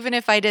 okay, even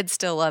if I did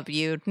still love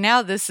you,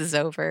 now this is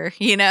over,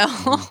 you know?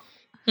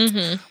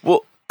 Mm-hmm.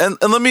 Well, and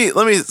let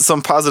me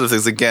some positive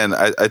things. Again,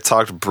 I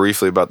talked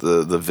briefly about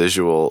the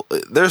visual.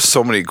 There's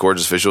so many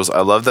gorgeous visuals.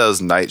 I love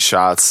those night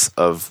shots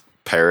of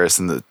Paris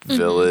and the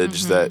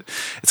village. That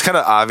it's kind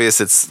of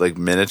obvious it's like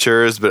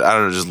miniatures, but I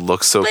don't know, it just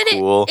looks so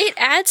cool. It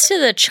adds to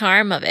the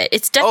charm of it.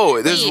 It's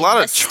definitely there's a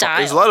lot of style.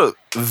 there's a lot of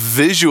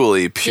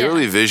visually,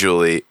 purely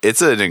visually,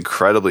 it's an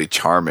incredibly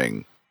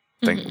charming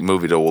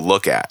movie to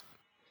look at.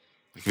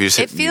 If you just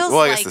It feels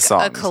like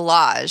a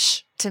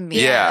collage to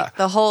me. Yeah. Like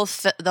the whole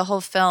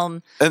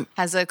film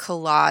has a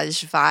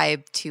collage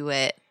vibe to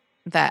it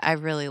that I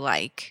really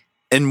like.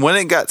 And when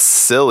it got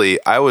silly,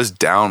 I was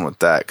down with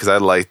that because I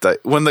liked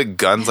that when the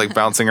gun's like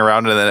bouncing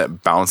around and then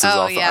it bounces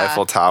off the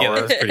Eiffel Tower. Yeah,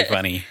 that was pretty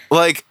funny.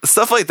 Like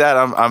stuff like that,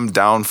 I'm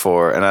down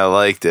for, and I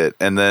liked it.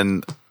 And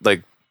then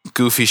like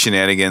goofy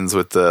shenanigans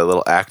with the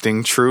little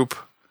acting troupe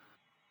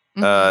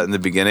in the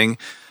beginning.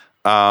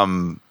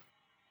 And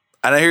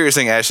I hear you're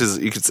saying Ashes.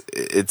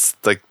 It's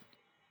like,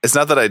 it's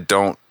not that I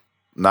don't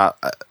not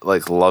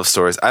like love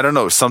stories. I don't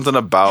know, something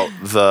about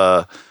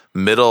the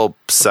middle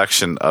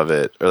section of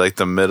it, or like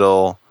the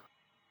middle,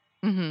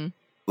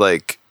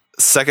 like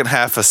second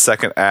half of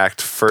second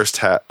act, first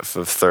half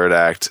of third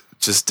act,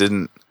 just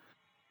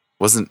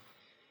wasn't.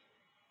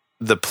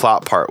 The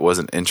plot part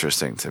wasn't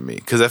interesting to me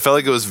because I felt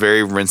like it was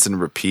very rinse and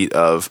repeat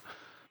of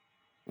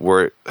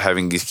we're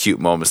having these cute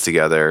moments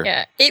together.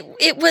 Yeah,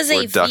 it was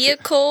a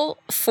vehicle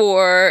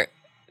for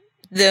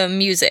the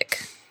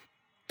music,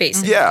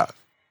 basically. Yeah,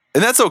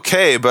 and that's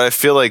okay, but I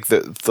feel like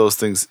those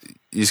things,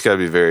 you just got to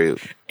be very...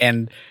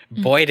 And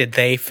boy, did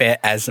they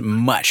fit as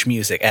much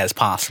music as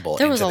possible.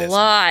 There was a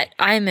lot.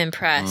 I'm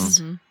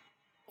impressed.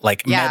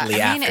 Like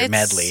medley after it's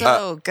medley.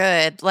 So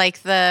good.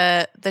 Like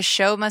the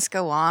Show Must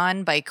Go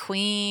On by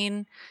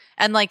Queen.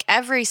 And like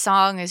every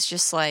song is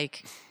just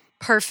like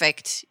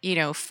perfect, you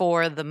know,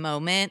 for the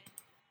moment.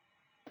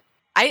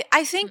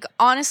 I think,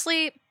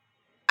 honestly,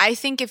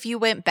 if you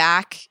went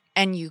back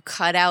and you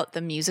cut out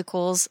the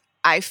musicals,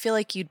 I feel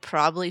like you'd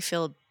probably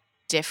feel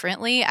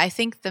differently. I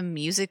think the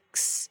music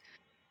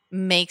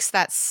makes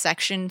that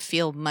section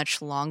feel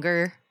much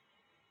longer.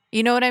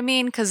 You know what I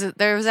mean? Because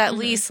there was at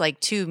least like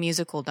 2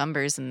 musical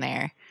numbers in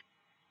there.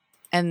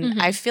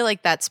 And I feel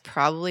like that's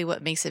probably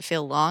what makes it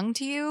feel long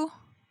to you.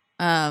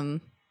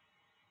 But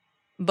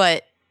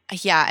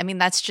yeah, I mean,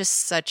 that's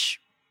just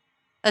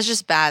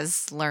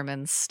Baz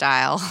Luhrmann's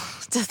style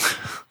to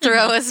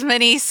throw as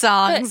many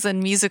songs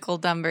and musical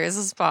numbers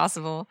as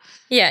possible.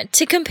 Yeah,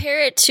 to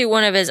compare it to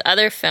one of his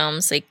other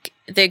films, like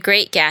The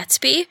Great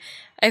Gatsby,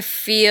 I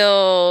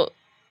feel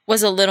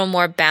was a little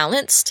more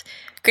balanced.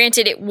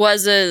 Granted, it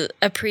was a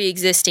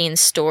pre-existing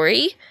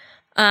story,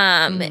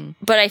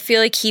 but I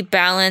feel like he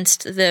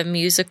balanced the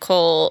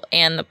musical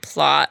and the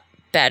plot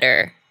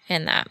better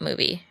in that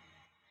movie.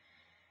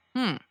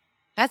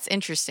 That's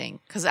interesting,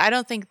 because I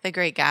don't think The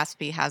Great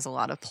Gatsby has a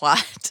lot of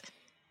plot.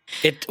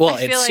 It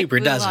super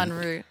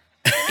doesn't.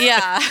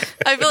 Yeah,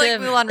 I feel like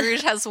Moulin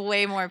Rouge has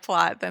way more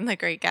plot than The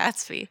Great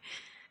Gatsby.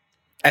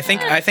 I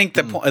think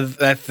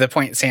the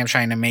point Sam's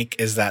trying to make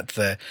is that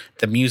the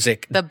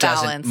music balance,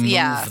 doesn't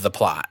move the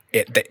plot.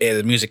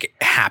 The music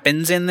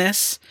happens in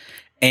this,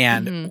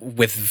 and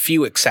with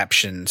few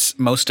exceptions,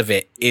 most of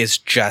it is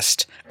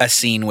just a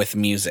scene with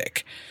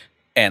music,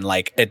 and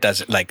like it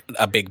doesn't, like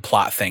a big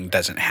plot thing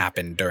doesn't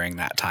happen during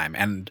that time,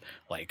 and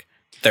like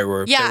there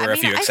were a few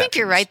exceptions. I think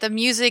you're right. The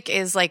music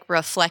is like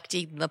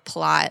reflecting the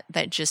plot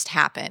that just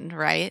happened,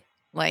 right?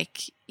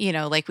 Like, you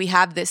know, like we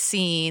have this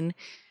scene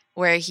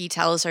where he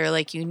tells her,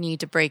 like, you need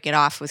to break it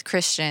off with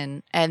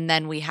Christian. And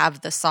then we have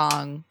the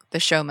song,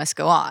 The Show Must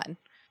Go On.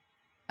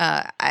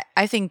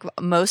 I think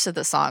most of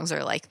the songs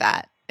are like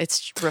that.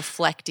 It's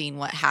reflecting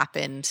what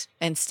happened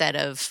instead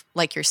of,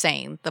 like you're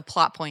saying, the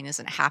plot point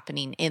isn't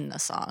happening in the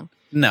song.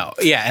 No,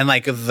 yeah, and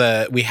like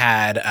we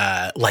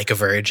had Like a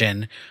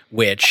Virgin,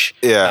 which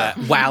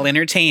while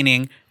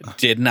entertaining,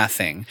 did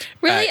nothing.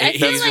 Really, I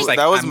feel like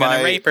that was I'm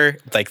gonna rape her.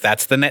 Like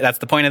that's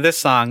the point of this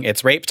song.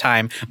 It's rape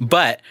time.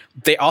 But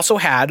they also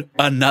had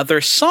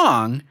another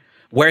song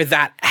where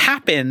that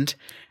happened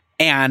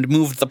and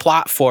moved the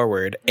plot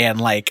forward, and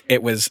like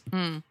it was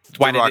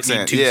why did it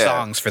need 2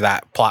 songs for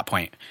that plot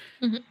point?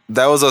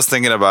 That was us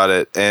thinking about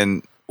it,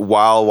 and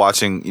while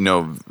watching, you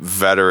know,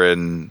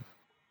 veteran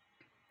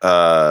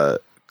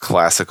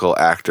classical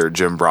actor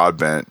Jim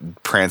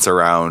Broadbent prance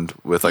around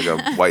with like a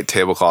white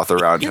tablecloth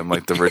around him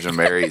like the Virgin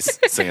Mary's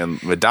singing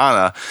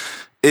Madonna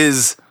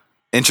is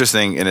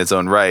interesting in its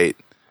own right.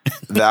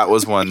 That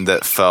was one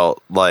that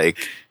felt like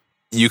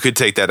you could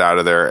take that out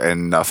of there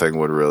and nothing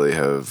would really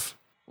have.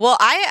 Well,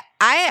 I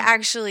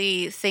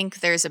actually think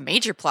there's a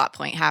major plot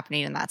point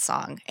happening in that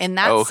song. In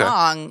that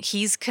song,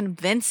 he's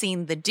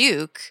convincing the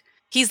Duke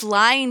he's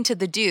lying to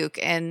the Duke,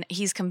 and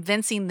he's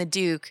convincing the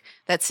Duke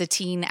that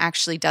Satine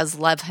actually does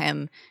love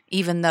him,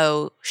 even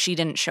though she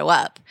didn't show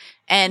up.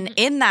 And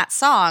in that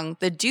song,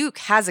 the Duke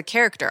has a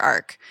character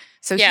arc.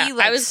 So Yeah, he I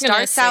like was gonna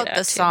starts say out that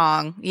the too.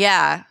 song.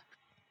 Yeah.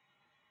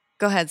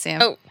 Go ahead,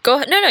 Sam. Oh, go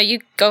ahead. No,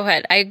 you go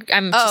ahead.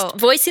 I'm just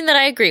voicing that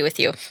I agree with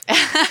you.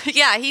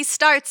 Yeah, he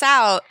starts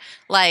out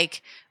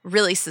like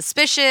really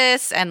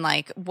suspicious and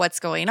like,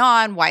 what's going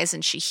on? Why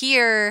isn't she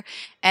here?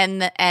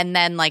 And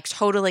then like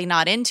totally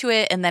not into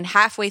it. And then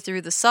halfway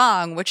through the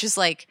song, which is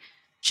like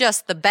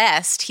just the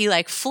best, he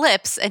like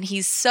flips and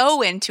he's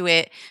so into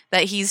it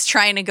that he's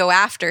trying to go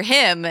after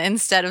him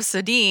instead of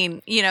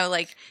Sadine. You know,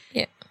 like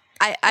Yeah.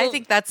 I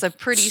think that's a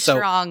pretty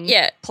strong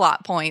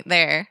plot point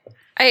there.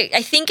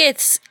 I think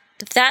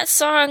that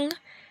song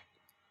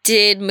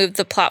did move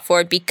the plot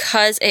forward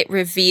because it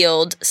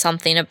revealed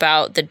something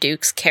about the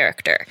Duke's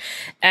character.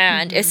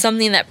 And it's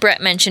something that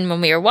Brett mentioned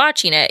when we were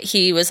watching it.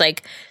 He was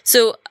like,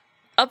 so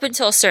up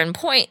until a certain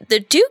point, the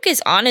Duke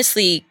is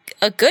honestly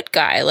a good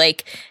guy.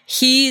 Like,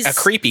 he's a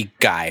creepy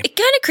guy.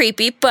 Kind of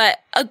creepy, but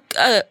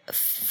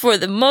for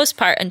the most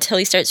part, until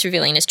he starts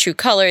revealing his true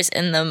colors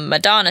in the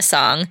Madonna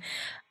song,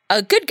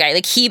 a good guy.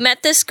 Like, he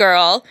met this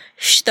girl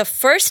the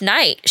first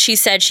night. She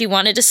said she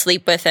wanted to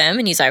sleep with him,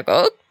 and he's like,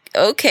 "Oh,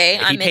 okay,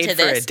 I'm into this."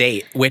 He paid for a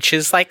date, which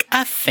is like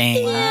a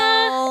thing.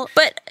 Yeah,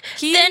 but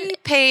He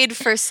paid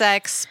for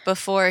sex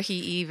before he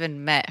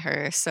even met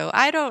her, so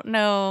I don't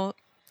know.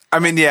 I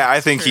mean, yeah,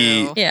 I think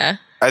he. Yeah.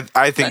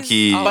 I think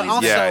he. But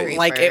also, yeah,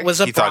 like, it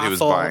was a he thought he was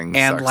brothel, buying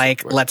and sex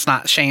like, with. let's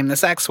not shame the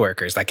sex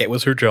workers. Like, it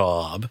was her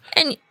job.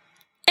 And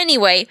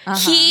anyway,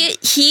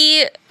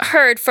 he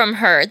heard from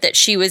her that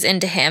she was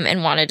into him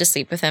and wanted to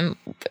sleep with him.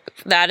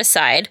 That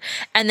aside,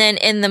 and then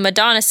in the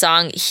Madonna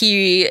song,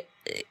 they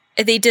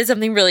did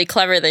something really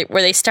clever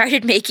where they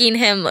started making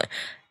him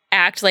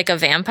act like a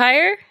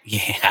vampire.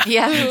 Yeah.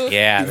 Yeah.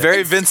 Yeah.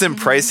 Very Vincent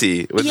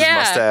Pricey with his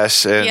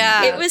mustache. And,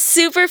 Yeah. It was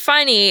super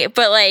funny,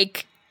 but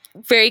like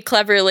very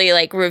cleverly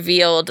like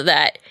revealed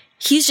that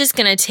he's just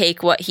gonna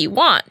take what he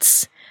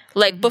wants.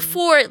 Like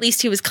before, at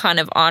least he was kind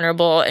of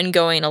honorable and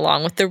going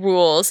along with the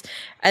rules.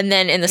 And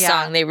then in the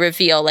song, they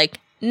reveal like,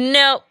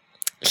 nope,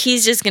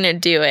 he's just gonna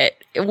do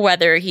it,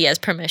 whether he has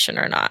permission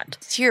or not.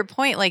 To your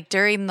point, like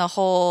during the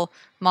whole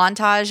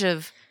montage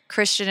of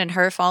Christian and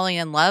her falling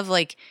in love,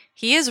 like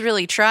he is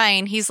really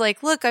trying. He's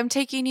like, look, I'm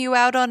taking you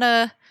out on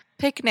a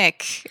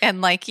picnic.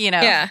 And like, you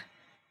know. Yeah.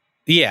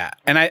 Yeah.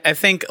 And I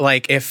think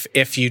like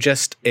if you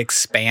just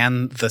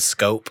expand the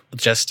scope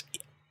just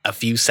a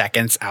few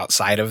seconds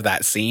outside of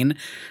that scene,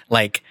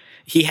 like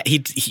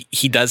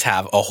he does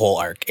have a whole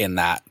arc in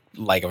that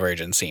like a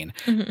virgin scene.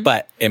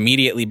 But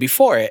immediately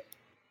before it,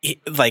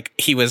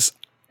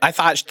 I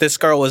thought this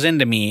girl was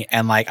into me,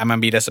 and like I'm gonna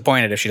be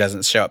disappointed if she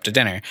doesn't show up to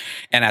dinner.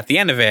 And at the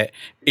end of it,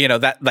 you know,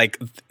 that like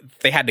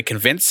they had to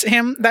convince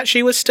him that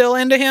she was still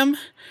into him.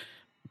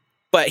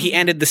 But he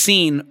ended the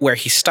scene where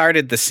he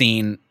started the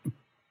scene,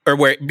 or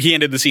where he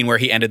ended the scene where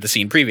he ended the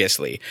scene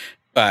previously,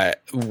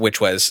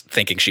 which was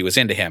thinking she was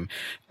into him.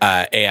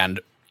 And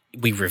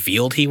we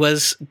revealed he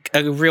was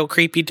a real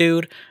creepy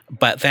dude.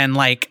 But then,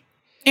 like,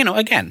 you know,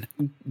 again,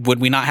 would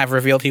we not have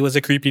revealed he was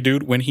a creepy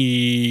dude when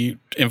he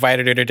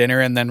invited her to dinner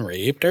and then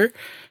raped her?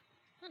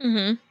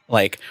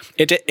 Like,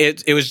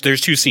 it was, there's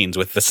two scenes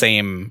with the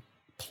same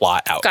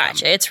plot outcome.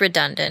 Gotcha. It's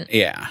redundant.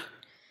 Yeah.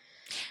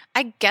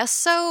 I guess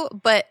so,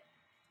 but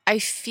I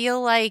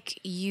feel like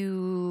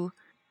you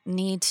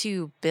need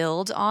to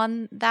build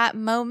on that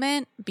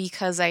moment,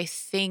 because I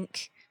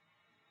think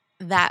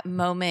that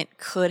moment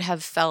could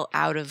have felt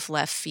out of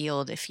left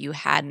field if you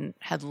hadn't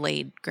had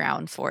laid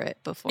ground for it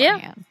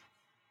beforehand.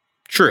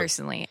 True.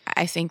 Personally,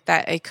 I think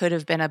that it could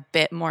have been a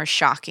bit more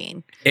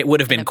shocking. It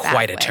would have been in a bad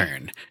quite a way.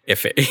 turn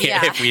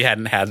if we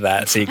hadn't had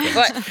that sequence.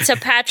 But to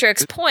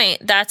Patrick's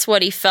point, that's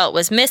what he felt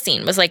was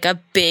missing, was like a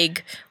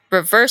big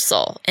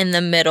reversal in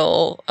the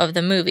middle of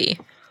the movie.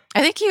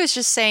 I think he was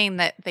just saying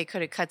that they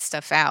could have cut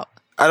stuff out.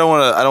 I don't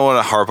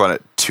want to harp on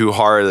it too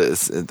hard. It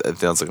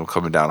feels like I'm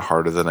coming down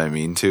harder than I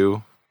mean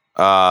to.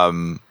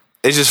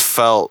 It just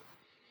felt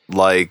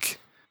like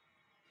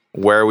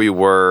where we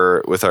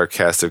were with our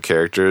cast of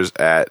characters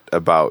at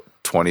about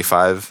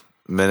 25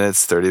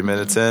 minutes, 30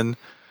 minutes in,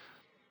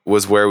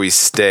 was where we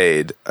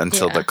stayed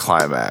until the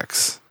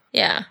climax.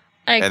 Yeah.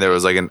 And there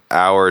was like an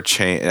hour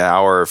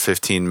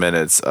 15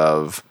 minutes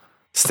of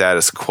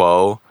status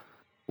quo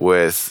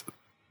with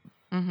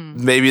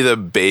maybe the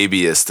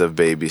babiest of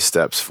baby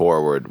steps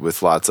forward,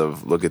 with lots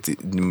of look at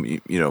the,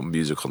 you know,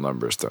 musical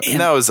numbers. And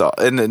that was all.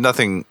 And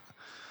nothing.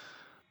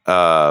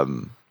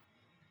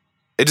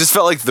 It just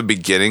felt like the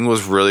beginning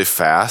was really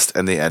fast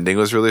and the ending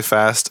was really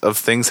fast of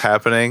things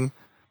happening.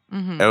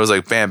 And it was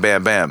like bam,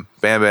 bam, bam,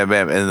 bam, bam,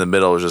 bam. And in the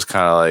middle was just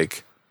kind of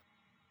like,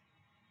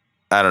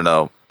 I don't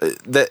know.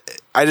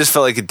 I just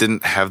felt like it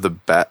didn't have the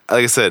best.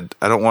 Like I said,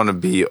 I don't want to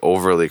be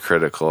overly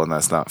critical, and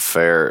that's not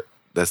fair.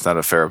 That's not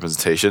a fair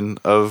representation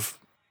of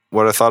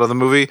what I thought of the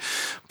movie.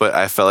 But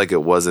I felt like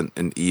it wasn't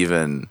an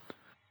even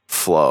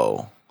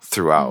flow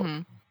throughout.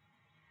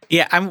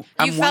 Yeah, I'm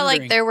You felt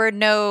like there were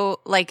no,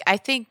 like, I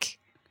think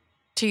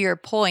to your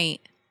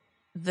point,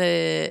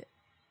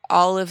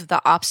 all of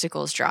the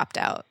obstacles dropped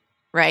out,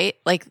 right?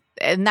 Like,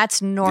 and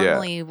that's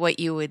normally what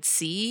you would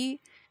see,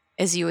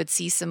 is you would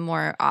see some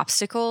more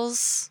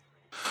obstacles.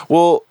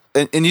 Well,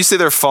 and you say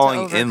they're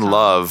falling in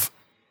love.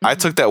 I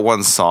took that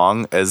one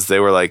song as they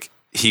were like,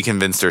 he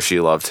convinced her she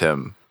loved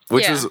him,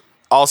 which was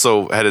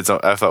also had its own.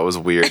 I thought was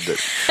weird.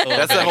 That's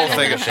that whole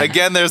thing.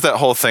 Again, there's that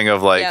whole thing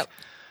of like,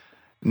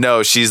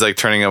 no, she's like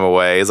turning him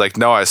away. He's like,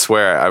 no, I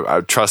swear,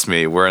 I trust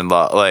me, we're in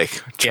love. Like,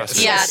 trust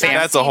me.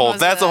 That's a whole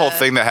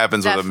thing that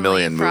happens with a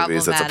million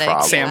movies. That's a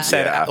problem. Sam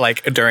said,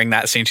 like during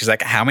that scene, she's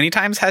like, how many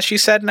times has she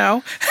said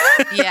no?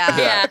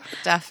 Yeah,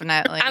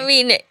 definitely. I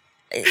mean.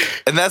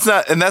 And that's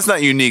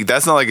not unique.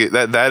 That's not like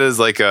that is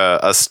like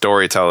a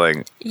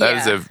storytelling. That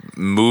is a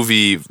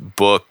movie,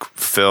 book,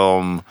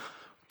 film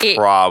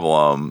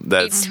problem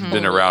that's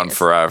been around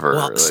forever.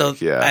 Well,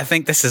 I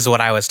think this is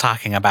what I was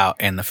talking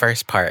about in the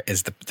first part,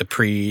 is the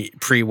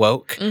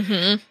pre-woke,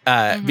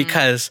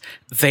 because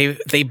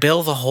they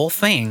bill the whole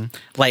thing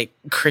like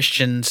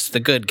Christian's the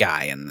good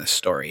guy in this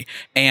story,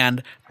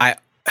 and my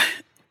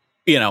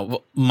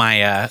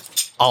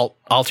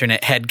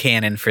alternate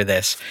headcanon for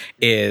this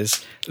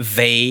is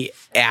they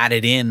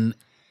added in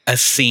a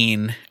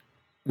scene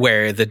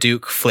where the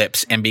Duke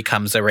flips and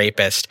becomes a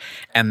rapist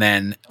and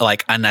then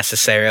like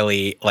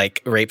unnecessarily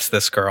like rapes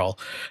this girl,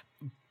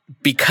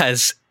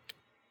 because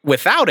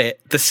without it,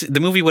 the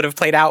movie would have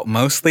played out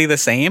mostly the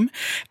same,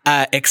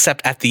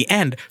 except at the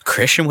end,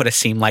 Christian would have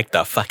seemed like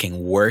the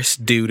fucking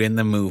worst dude in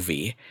the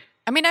movie.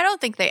 I mean, I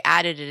don't think they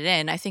added it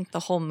in. I think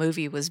the whole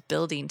movie was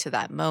building to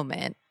that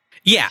moment.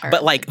 Yeah,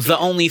 but like the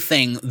only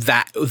thing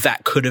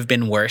that could have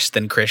been worse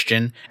than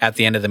Christian at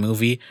the end of the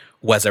movie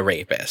was a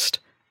rapist.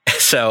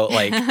 So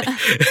like,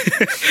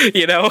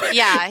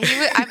 Yeah,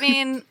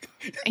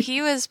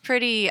 he was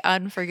pretty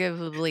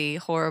unforgivably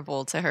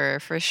horrible to her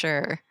for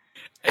sure.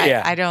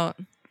 I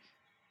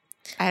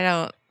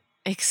don't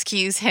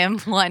excuse him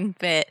one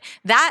bit.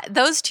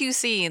 Those two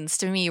scenes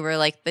to me were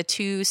like the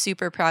two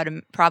super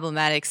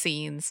problematic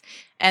scenes,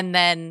 and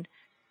then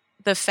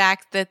the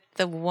fact that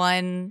the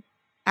one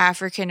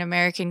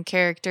African-American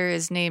character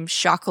is named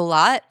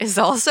Chocolat is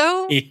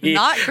also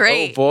not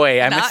great. Oh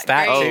boy, I missed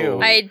that too.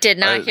 I did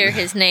not hear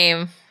his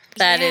name.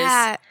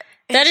 That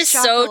is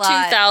so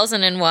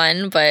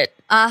 2001, but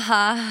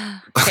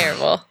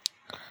terrible.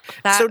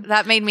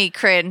 That made me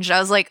cringe. I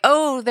was like,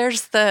 oh,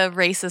 there's the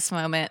racist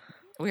moment.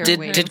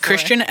 Did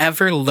Christian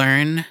ever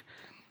learn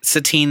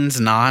Satine's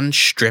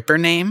non-stripper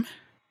name?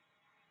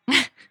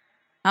 I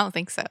don't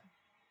think so.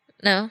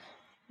 No.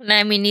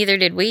 I mean, neither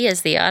did we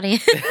as the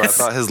audience. I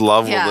thought his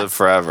love would live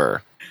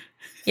forever.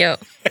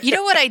 Yep. You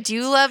know what I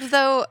do love,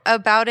 though,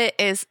 about it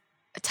is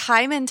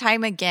time and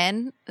time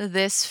again,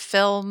 this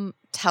film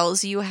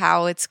tells you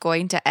how it's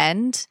going to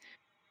end,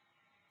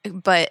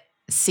 but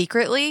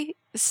secretly.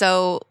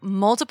 So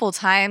multiple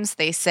times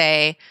they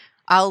say,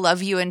 I'll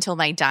love you until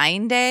my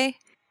dying day.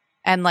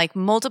 And like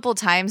multiple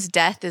times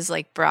death is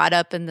like brought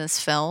up in this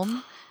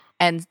film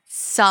and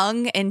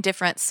sung in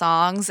different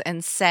songs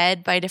and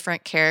said by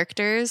different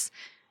characters.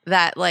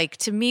 That like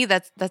to me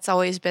that's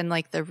always been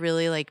like the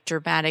really like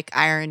dramatic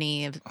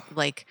irony of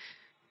like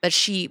that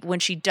when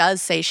she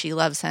does say she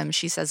loves him,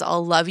 she says,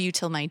 I'll love you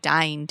till my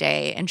dying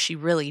day, and she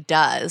really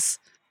does.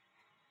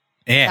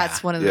 Yeah.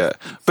 That's one of the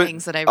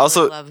things that I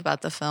really love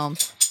about the film.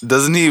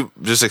 Doesn't he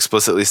just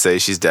explicitly say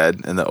she's dead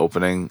in the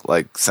opening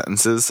like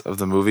sentences of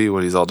the movie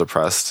when he's all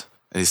depressed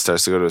and he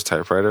starts to go to his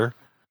typewriter?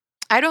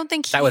 I don't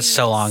think that was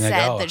so long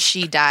ago that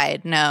she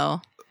died.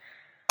 No.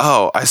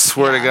 Oh, I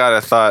swear to God, I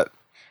thought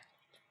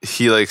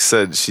he like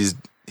said he's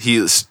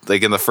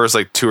like in the first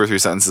like 2 or 3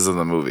 sentences of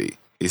the movie,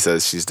 he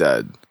says she's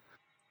dead.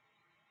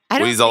 I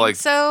don't think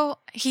so.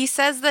 He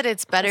says that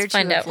it's better to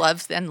have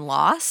loved than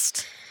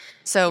lost.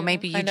 So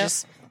maybe you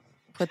just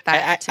put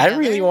that together. I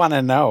really want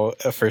to know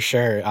for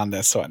sure on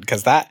this one,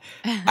 because that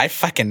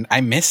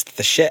I missed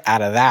the shit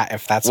out of that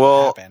if that's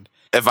what happened.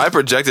 If I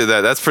projected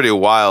that, that's pretty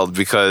wild,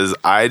 because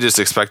I just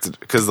expected,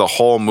 because the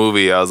whole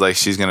movie I was like,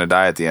 she's gonna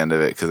die at the end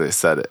of it because they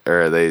said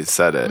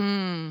it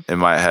in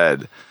my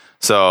head.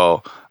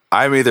 So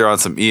I'm either on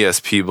some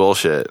ESP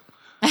bullshit.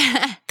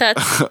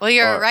 Well,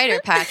 you're a writer,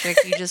 Patrick.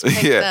 You just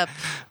picked up.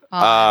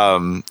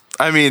 I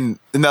mean,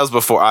 and that was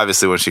before,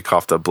 obviously, when she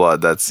coughed up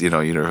blood. That's,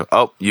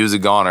 use a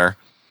goner.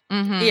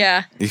 Mm-hmm.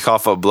 Yeah. You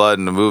cough up blood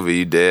in the movie,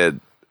 you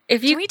did.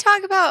 Can we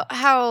talk about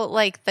how,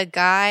 like, the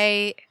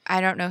guy,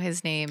 I don't know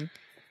his name,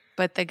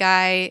 but the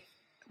guy,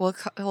 we'll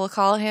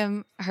call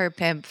him her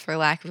pimp, for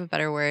lack of a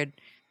better word.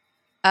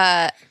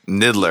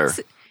 Niddler.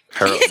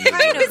 He's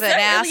kind of an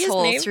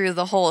asshole through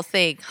the whole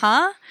thing,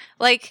 huh?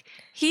 Like,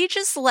 he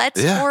just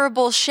lets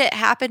horrible shit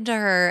happen to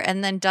her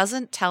and then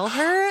doesn't tell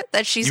her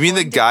that she's You mean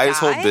the guy's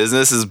whole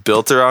business is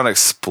built around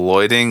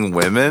exploiting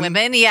women?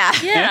 Women, yeah.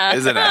 Yeah.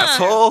 Is an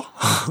asshole?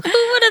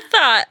 Who would have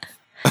thought?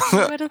 Who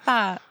would have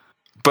thought?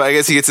 But I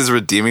guess he gets his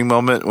redeeming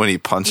moment when he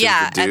punches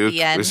the Duke. At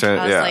the end.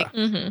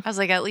 I was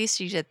like, at least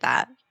you did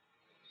that.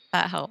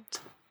 That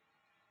helped.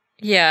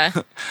 Yeah.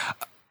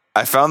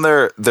 I found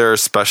their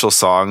special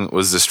song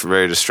was just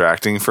very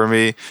distracting for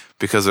me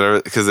because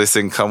they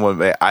sing "Come What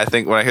May." I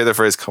think when I hear the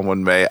phrase "Come What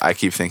May," I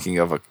keep thinking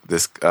of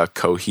this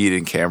Coheed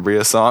and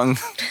Cambria song.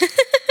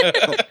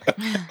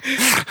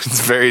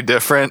 It's very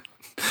different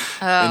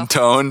in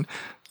tone,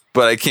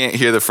 but I can't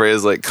hear the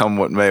phrase like "Come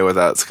What May"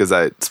 without, because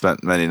I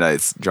spent many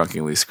nights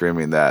drunkenly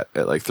screaming that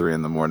at like 3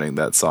 a.m.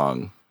 That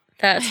song.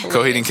 That's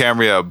Coheed and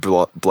Cambria,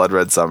 "Blood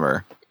Red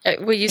Summer."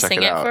 Will you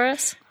sing it out. for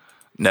us?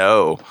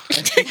 No.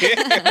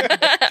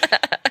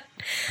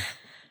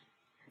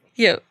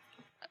 Yep.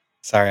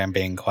 Sorry, I'm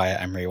being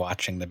quiet. I'm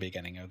rewatching the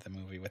beginning of the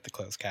movie with the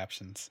closed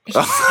captions.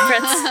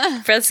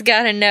 Brett's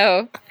gotta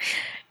know.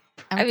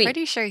 I'm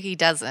pretty sure he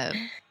doesn't.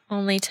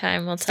 Only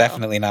time will tell.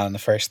 Definitely not in the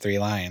first 3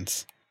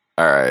 lines.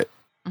 All right.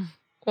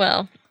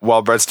 Well,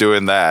 while Brett's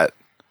doing that,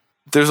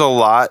 there's a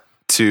lot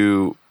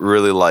to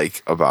really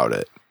like about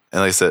it.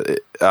 And like I said,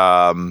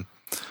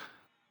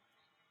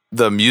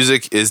 the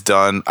music is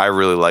done. I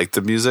really like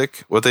the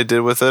music, what they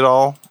did with it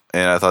all.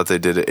 And I thought they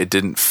did it. It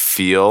didn't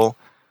feel,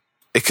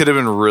 it could have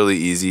been really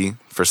easy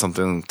for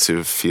something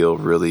to feel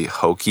really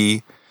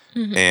hokey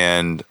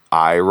and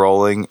eye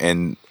rolling.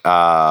 And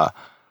I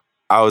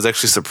was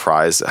actually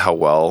surprised at how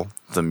well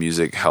the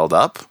music held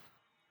up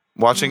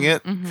watching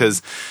it.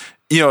 Because,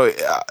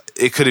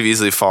 it could have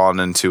easily fallen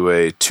into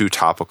a too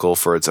topical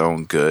for its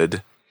own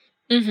good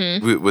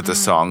with the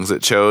songs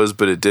it chose.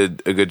 But it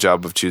did a good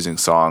job of choosing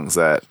songs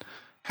that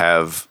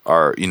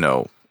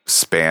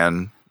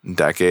span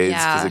decades,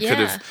 because it could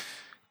have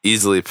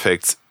easily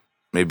picked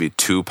maybe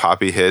 2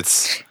 poppy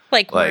hits,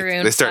 like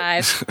Maroon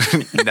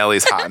 5.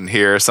 Nelly's Hot in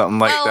Here or something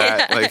like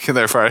that. Yeah. Like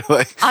they're probably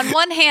like, on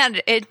one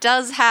hand, it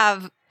does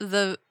have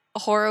the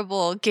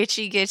horrible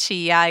 "Gitchy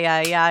Gitchy Ya Ya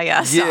Ya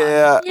Ya" song,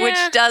 Yeah.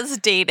 which does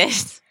date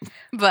it,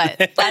 but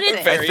that's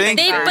it. I think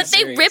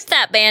they ripped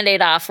that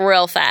Band-Aid off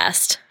real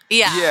fast.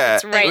 Yeah,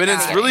 It's right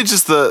it's there. really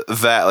just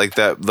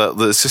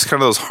it's just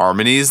kind of those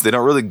harmonies. They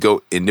don't really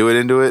go into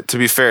it. To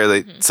be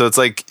fair, so it's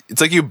like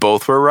you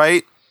both were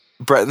right,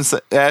 Brett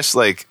and Ash.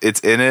 Like it's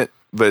in it,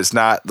 but it's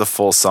not the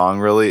full song.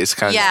 Really, it's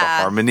kind of just the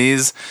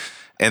harmonies,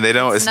 and they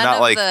don't. It's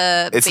not like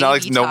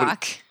nobody.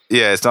 Talk.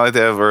 Yeah, it's not like they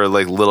have or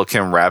like Little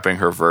Kim rapping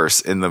her verse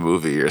in the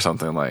movie or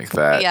something like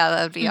that. Yeah,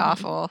 that would be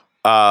awful.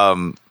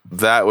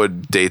 That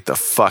would date the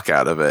fuck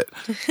out of it.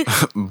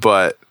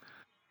 But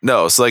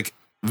no, it's like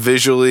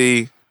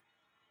visually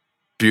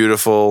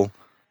beautiful.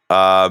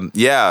 Nicole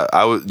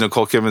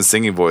Kidman's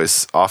singing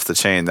voice off the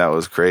chain. That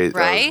was great.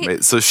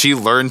 Right? So she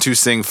learned to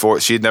sing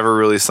she'd never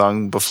really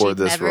sung before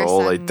this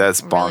role. Like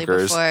that's bonkers.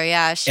 Really before.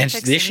 Yeah,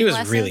 She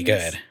was really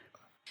good.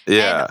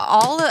 Yeah.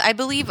 And I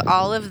believe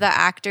all of the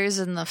actors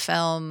in the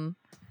film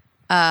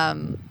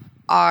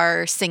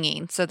are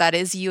singing. So that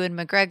is Ewan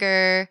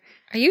McGregor.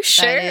 Are you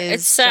sure?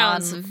 is It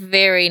sounds John-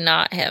 very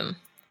not him.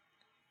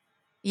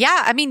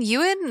 Yeah, I mean,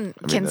 Ewan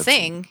can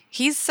sing.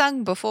 He's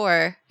sung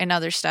before in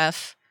other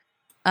stuff.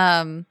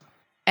 And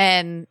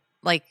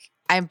like,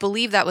 I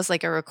believe that was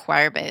like a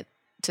requirement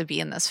to be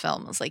in this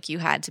film. It was like you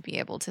had to be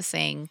able to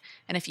sing.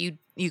 And if you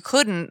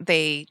couldn't,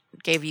 they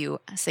gave you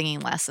singing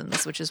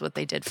lessons, which is what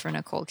they did for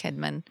Nicole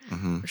Kidman,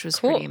 which was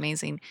pretty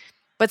amazing.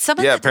 But some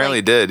of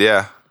apparently did.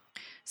 Yeah.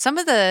 Some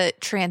of the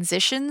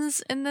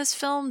transitions in this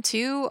film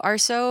too are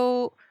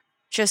so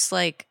just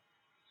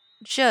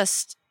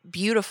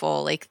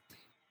beautiful. Like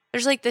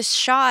there's like this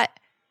shot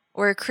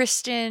where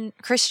Christian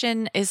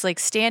is like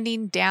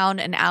standing down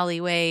an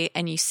alleyway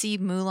and you see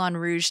Moulin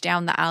Rouge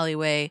down the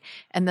alleyway,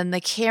 and then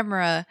the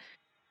camera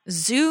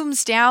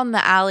zooms down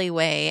the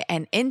alleyway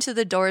and into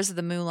the doors of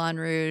the Moulin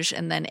Rouge,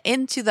 and then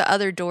into the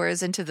other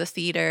doors into the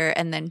theater,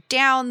 and then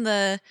down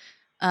the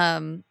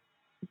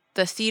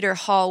theater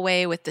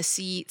hallway with the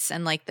seats,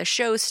 and like the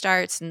show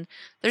starts, and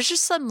there's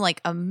just some like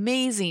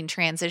amazing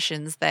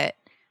transitions that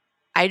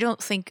I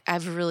don't think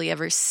I've really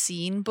ever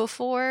seen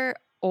before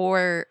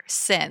or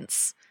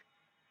since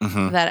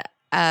that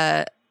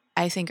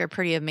I think are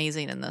pretty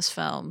amazing in this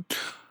film.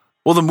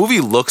 Well, the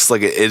movie looks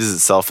like it is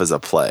itself as a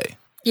play.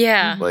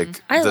 Yeah.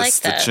 Like I like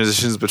that. The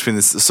transitions between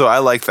this. So I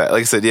like that.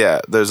 Like I said,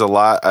 yeah, there's a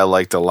lot. I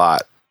liked a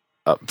lot.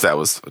 That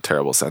was a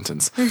terrible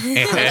sentence.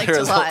 I liked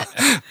a lot.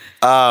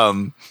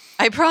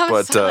 I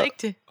promise I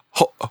liked it.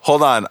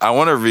 Hold on. I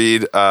want to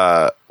read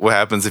what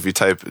happens if you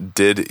type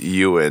 "did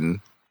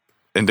Ewan"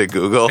 into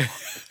Google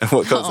and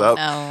what comes up.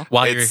 No.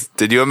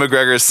 Did Ewan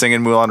McGregor sing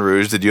in Moulin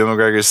Rouge? Did Ewan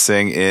McGregor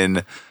sing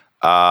in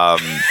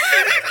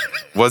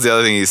what's the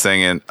other thing he's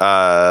singing?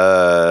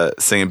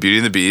 Singing Beauty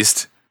and the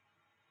Beast,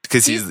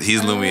 because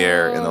he's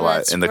Lumiere in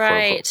the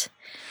right.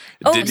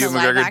 quote. Did Ewan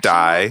McGregor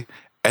die?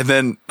 And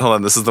then hold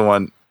on, this is the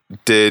one.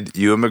 Did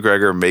Ewan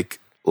McGregor make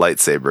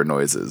lightsaber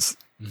noises?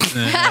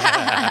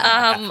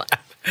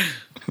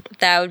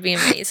 That would be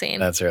amazing.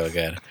 That's really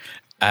good.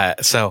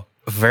 So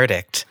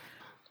verdict.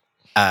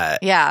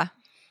 Yeah.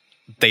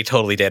 They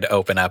totally did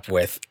open up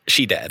with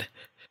 "She Dead."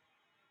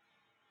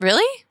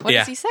 Really? What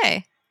Yeah. does he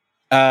say?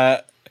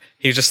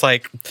 He was just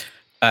like,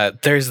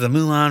 there's the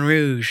Moulin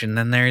Rouge, and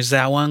then there's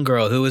that one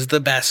girl who was the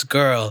best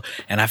girl,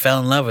 and I fell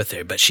in love with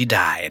her, but she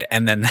died.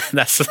 And then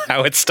that's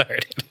how it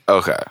started.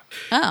 Okay.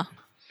 Oh.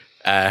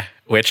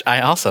 which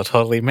I also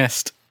totally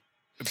missed.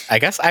 I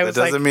guess I was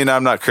That doesn't like, mean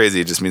I'm not crazy.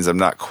 It just means I'm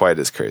not quite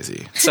as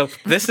crazy. so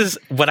this is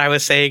what I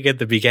was saying at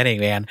the beginning,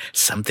 man.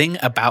 Something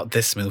about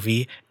this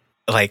movie,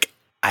 like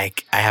I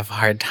have a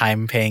hard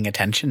time paying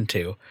attention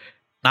to.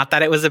 Not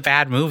that it was a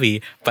bad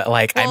movie, but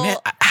like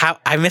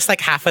I miss like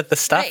half of the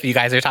stuff Right. you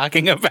guys are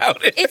talking about.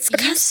 It's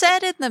You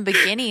said in the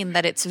beginning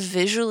that it's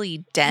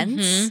visually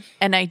dense,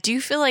 and I do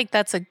feel like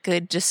that's a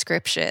good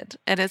description.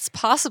 And it's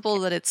possible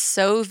that it's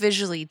so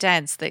visually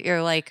dense that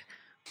you're like,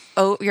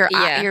 oh,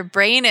 your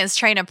brain is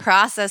trying to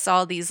process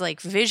all these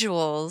like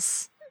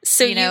visuals.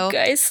 So you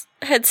guys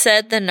had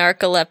said the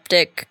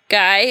narcoleptic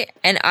guy,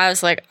 and I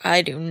was like,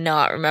 I do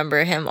not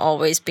remember him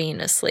always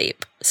being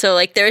asleep. So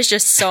like, there's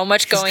just so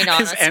much going on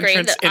His screen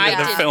entrance that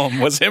into the film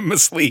was him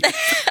asleep.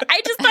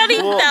 I just thought he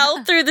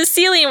fell through the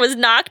ceiling and was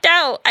knocked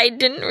out. I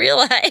didn't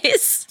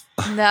realize.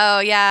 No,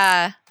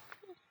 yeah.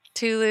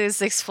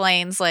 Toulouse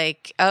explains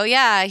like, oh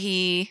yeah,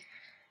 he's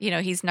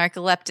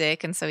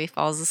narcoleptic, and so he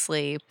falls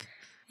asleep.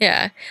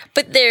 Yeah,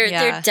 but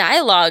their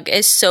dialogue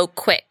is so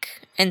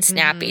quick and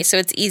snappy, so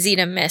it's easy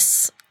to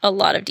miss a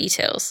lot of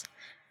details.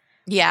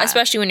 Yeah,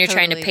 especially when you're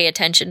trying to totally. pay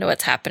attention to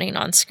what's happening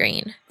on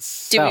screen.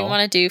 Do we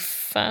want to do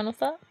final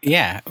thought?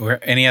 Yeah.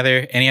 Any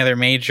other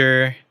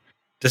major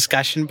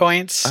discussion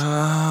points?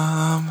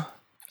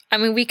 I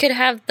mean, we could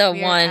have the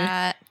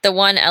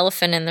one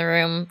elephant in the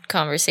room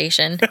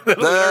conversation. The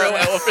literal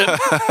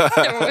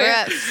elephant. We're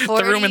at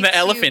The room in the 42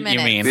 elephant, you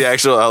minutes. mean? The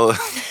actual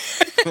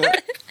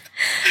elephant.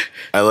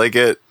 I like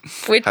it.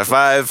 Which, High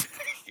five.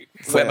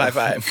 Wet high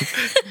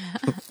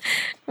five.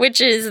 which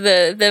is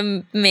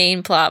the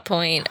main plot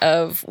point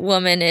of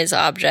woman is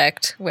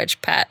object, which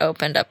Pat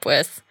opened up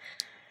with.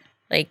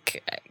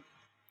 Like,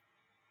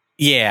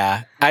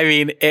 Yeah. I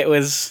mean, it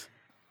was.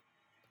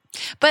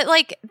 But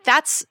like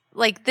that's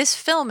like this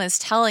film is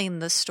telling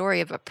the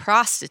story of a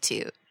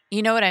prostitute.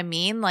 You know what I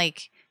mean?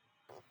 Like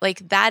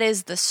that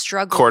is the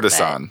struggle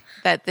Courtesan.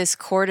 that this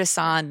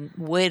courtesan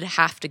would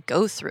have to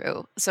go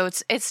through. So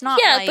it's not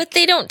yeah, like, but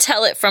they don't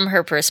tell it from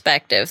her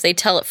perspective. They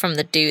tell it from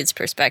the dude's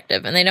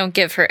perspective, and they don't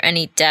give her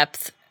any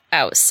depth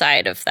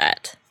outside of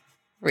that,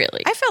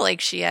 really. I feel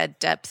like she had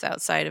depth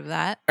outside of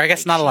that. Or I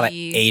guess Like, not a lot of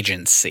she-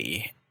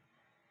 agency.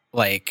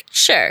 Like,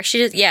 Sure, she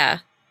just, yeah.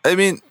 I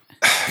mean,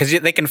 because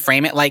they can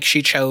frame it like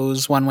she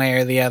chose one way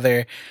or the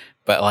other,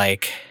 but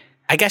like,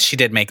 I guess she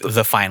did make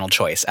the final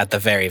choice at the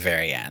very,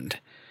 very end.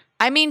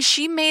 I mean,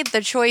 she made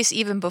the choice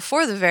even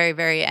before the very,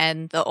 very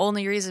end. The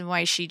only reason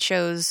why she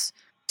chose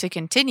to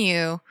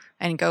continue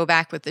and go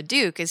back with the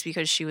Duke is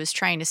because she was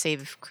trying to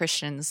save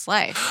Christian's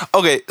life.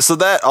 okay, so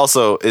that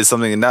also is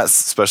something not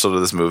special to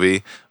this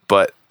movie,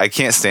 but I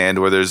can't stand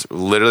where there's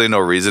literally no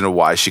reason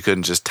why she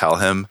couldn't just tell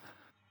him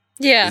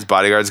Yeah. his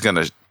bodyguard's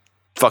gonna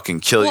fucking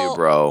kill you, Well,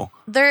 bro.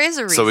 There is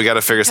a reason. So we got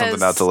to figure something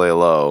out to because lay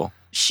low.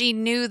 She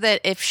knew that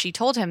if she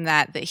told him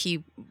that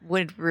he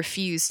would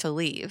refuse to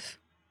leave.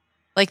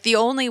 Like the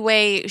only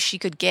way she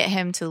could get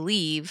him to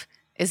leave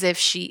is if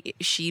she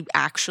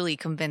actually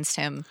convinced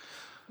him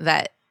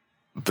that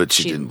But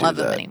she she didn't didn't do love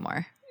him that.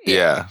 anymore.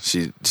 Yeah,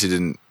 she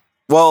didn't.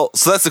 Well,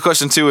 so that's the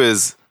question too.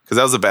 Is because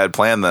that was a bad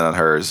plan then on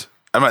hers.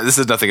 This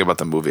is nothing about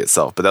the movie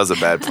itself, but that was a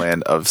bad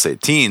plan of say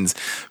Teens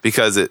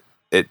because it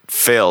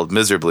failed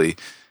miserably.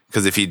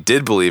 Because if he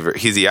did believe her,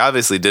 he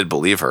obviously did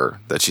believe her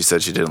that she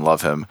said she didn't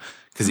love him.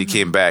 Because he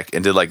came back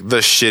and did like the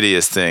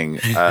shittiest thing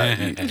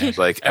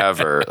like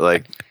ever.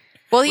 Like,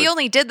 Well, he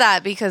only did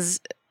that because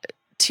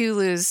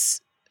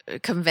Toulouse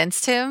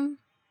convinced him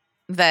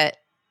that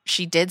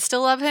she did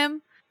still love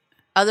him.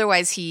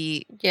 Otherwise,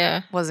 he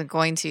Yeah. wasn't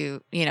going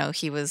to.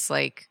 He was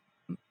like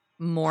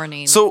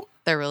mourning. so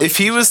their relationship. if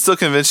he was still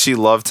convinced she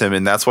loved him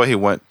and that's why he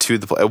went to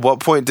the at what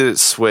point did it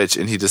switch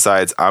and he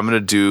decides I'm going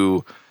to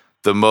do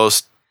the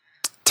most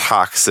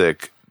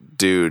toxic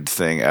dude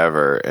thing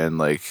ever and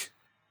like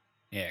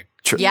Yeah.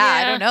 yeah, I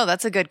Yeah. don't know.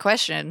 That's a good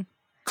question.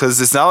 because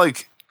it's not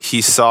like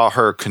he saw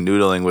her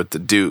canoodling with the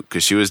Duke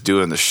because she was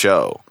doing the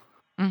show.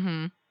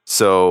 Mm-hmm.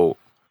 So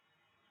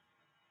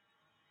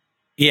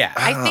Yeah.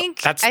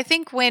 I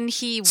think when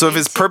he so if went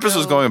his to purpose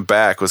was go- going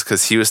back was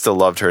because he was still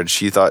loved her and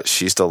she thought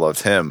she still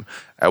loved him.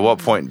 At what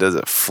point does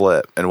it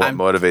flip and what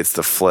motivates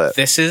the flip?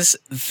 This is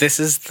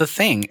the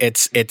thing.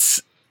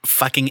 It's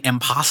fucking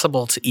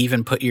impossible to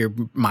even put your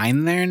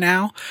mind there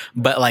now.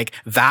 But like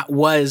that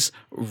was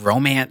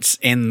romance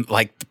in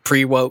like the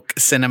pre-woke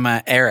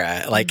cinema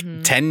era. Like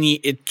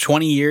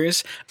 20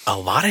 years, a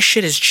lot of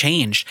shit has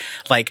changed.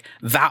 Like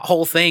that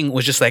whole thing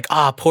was just like,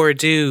 poor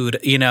dude,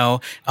 he's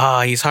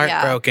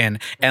heartbroken.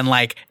 And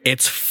like,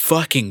 it's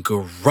fucking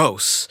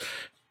gross.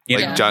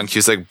 Like John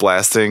Cusack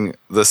blasting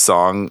the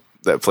song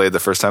that played the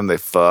first time they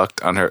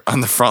fucked on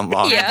the front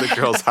lawn Yeah. of the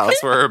girl's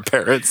house where her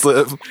parents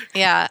live.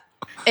 Yeah.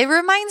 It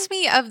reminds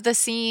me of the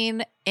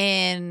scene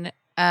in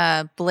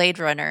Blade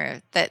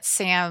Runner that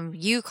Sam,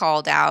 you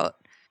called out,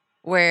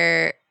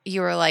 where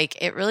you were like,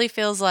 it really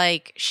feels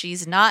like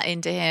she's not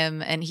into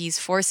him and he's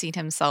forcing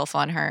himself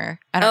on her.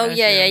 I don't know if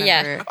you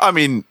remember. I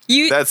mean,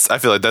 You- I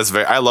feel like that's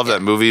I love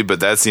that movie, but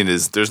that scene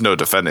there's no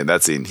defending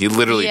that scene. He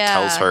literally Yeah.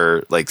 tells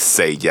her, like,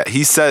 say yes.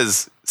 He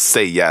says,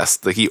 say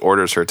yes. Like he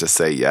orders her to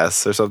say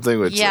yes or something.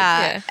 Which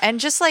yeah. And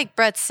just like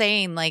Brett's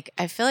saying, like,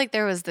 I feel like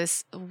there was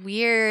this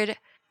weird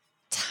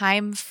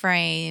time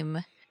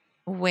frame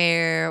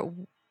where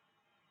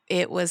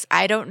it was,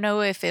 I don't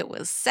know if it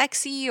was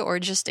sexy or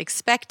just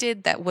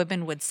expected that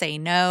women would say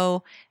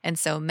no. And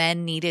so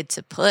men needed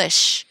to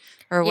push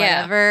or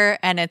whatever.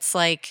 And it's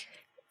like,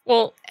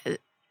 well,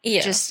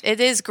 just, it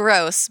is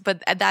gross,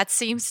 but that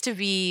seems to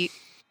be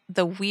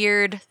the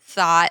weird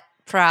thought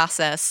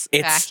process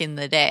back in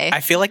the day.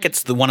 I feel like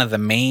it's one of the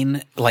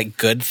main like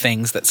good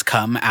things that's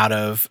come out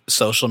of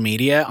social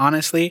media,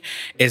 honestly,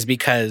 is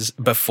because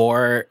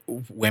before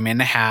women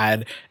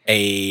had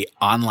a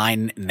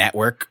online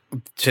network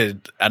to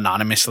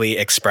anonymously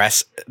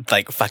express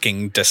like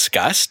fucking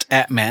disgust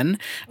at men,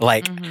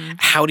 like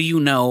how do you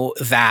know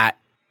that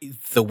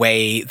the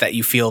way that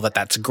you feel that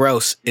that's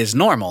gross is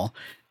normal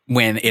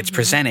when it's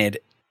presented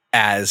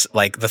as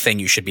like the thing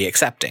you should be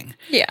accepting?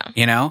 Yeah.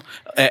 You know?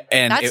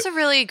 And that's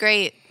really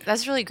great,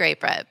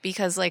 Brett,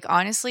 because like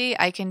honestly,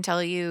 I can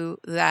tell you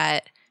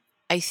that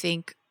I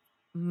think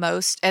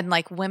most, and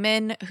like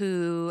women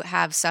who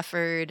have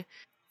suffered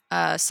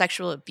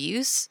sexual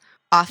abuse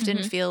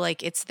often feel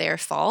like it's their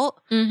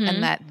fault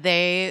and that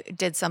they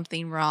did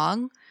something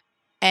wrong.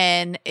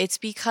 And it's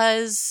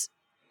because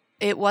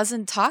it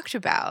wasn't talked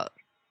about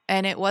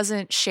and it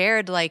wasn't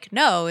shared like,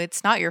 no,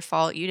 it's not your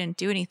fault. You didn't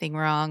do anything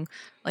wrong.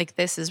 Like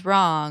this is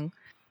wrong.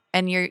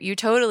 And you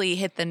totally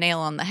hit the nail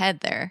on the head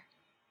there.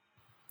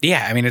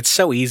 Yeah, I mean, it's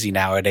so easy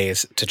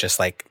nowadays to just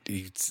like,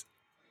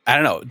 I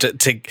don't know,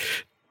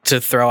 to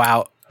throw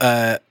out.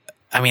 I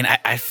mean,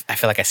 I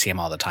feel like I see them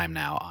all the time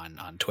now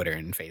on Twitter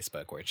and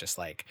Facebook, where it's just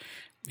like,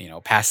 you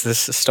know, pass this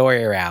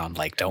story around.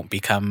 Like, don't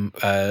become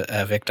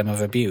a victim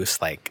of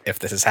abuse. Like, if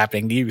this is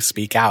happening to you,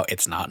 speak out.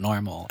 It's not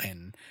normal.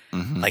 And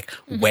like,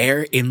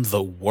 where in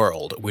the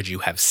world would you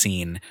have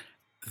seen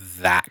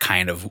that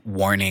kind of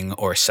warning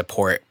or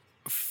support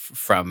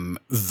from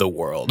the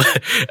world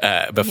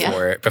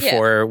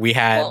before we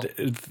had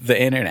the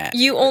internet?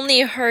 You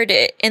only heard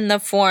it in the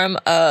form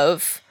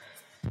of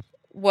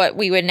what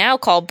we would now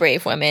call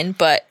brave women,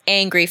 but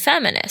angry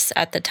feminists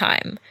at the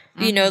time.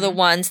 You know, the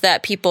ones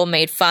that people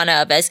made fun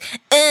of as,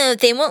 oh,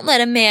 they won't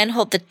let a man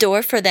hold the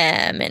door for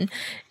them. And,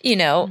 you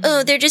know,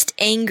 oh, they're just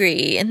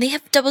angry and they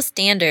have double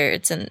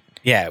standards. And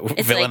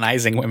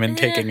villainizing like, women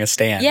taking a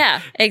stand.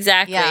 Yeah,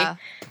 exactly. Yeah.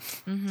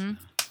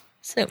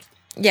 So,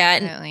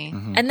 yeah.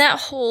 And that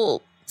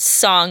whole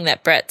song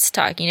that Brett's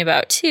talking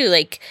about, too,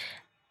 like,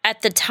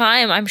 at the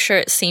time, I'm sure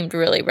it seemed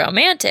really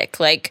romantic.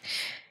 Like,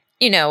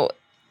 you know,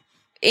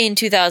 in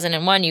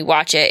 2001, you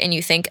watch it and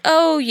you think,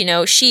 oh, you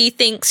know, she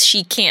thinks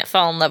she can't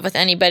fall in love with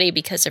anybody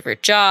because of her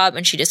job,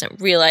 and she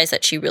doesn't realize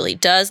that she really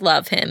does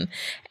love him.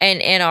 And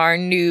in our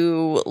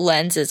new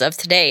lenses of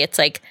today, it's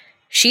like,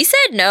 she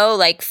said no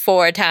like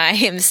 4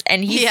 times,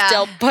 and he's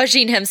still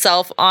pushing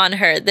himself on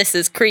her. This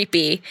is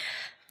creepy.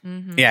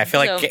 Yeah, I feel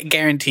like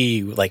guarantee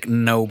you, like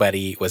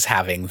nobody was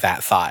having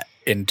that thought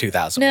in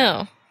 2001.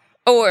 No,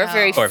 or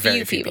very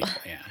few people.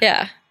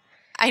 Yeah.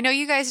 I know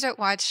you guys don't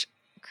watch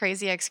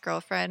Crazy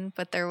Ex-Girlfriend,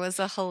 but there was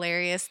a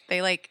hilarious,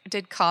 they like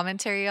did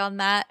commentary on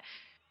that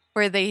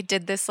where they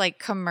did this like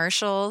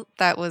commercial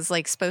that was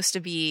like supposed to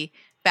be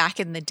back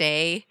in the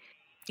day,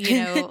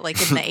 you know,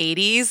 like in the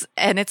 80s,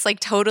 and it's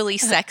like totally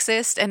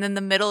sexist. And in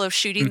the middle of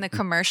shooting the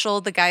commercial,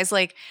 the guy's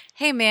like,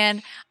 hey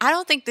man, I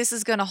don't think this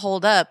is going to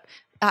hold up.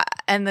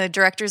 And the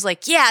director's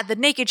like, yeah, the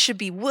naked should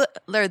be,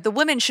 or the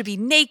women should be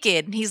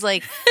naked. And he's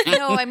like,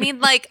 no, I mean,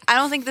 like, I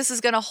don't think this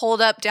is going to hold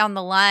up down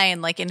the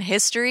line, like in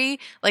history.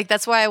 Like,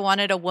 that's why I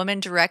wanted a woman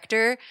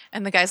director.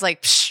 And the guy's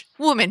like, psh,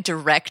 woman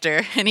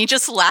director. And he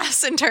just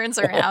laughs and turns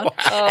around.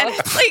 And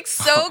it's like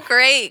so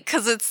great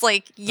because it's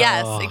like,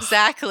 yes,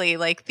 exactly.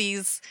 Like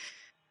these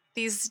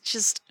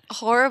just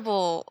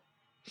horrible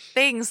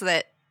things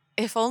that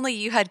if only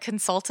you had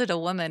consulted a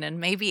woman and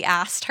maybe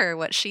asked her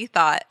what she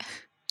thought.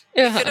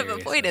 You could have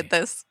avoided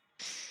this.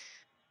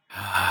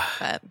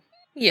 But,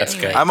 that's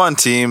good. I'm on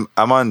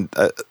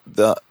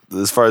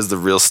as far as the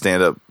real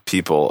stand-up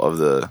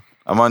people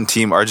I'm on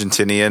team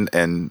Argentinian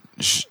and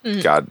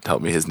God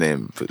help me, his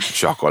name,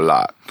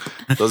 Chocolat.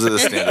 Those are the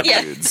stand-up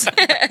dudes.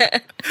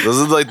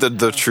 Those are like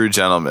the true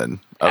gentlemen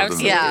of the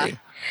movie. Yeah.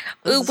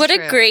 Ooh, what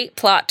a great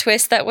plot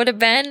twist that would have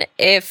been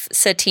if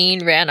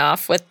Satine ran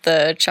off with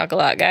the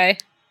Chocolat guy.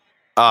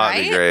 Oh,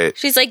 that'd be great.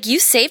 She's like, you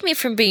saved me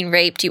from being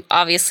raped. You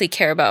obviously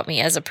care about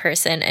me as a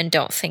person and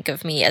don't think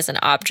of me as an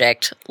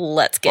object.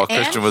 Let's get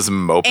Christian was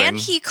moping. And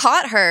he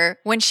caught her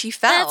when she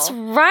fell. That's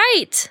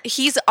right.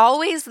 He's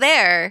always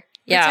there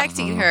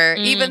protecting her,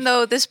 even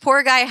though this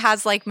poor guy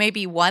has like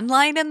maybe one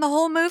line in the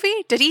whole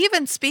movie. Did he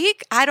even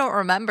speak? I don't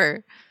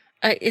remember.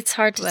 It's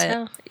hard to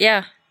tell.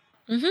 Yeah.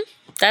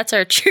 That's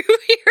our true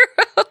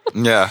hero.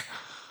 Yeah.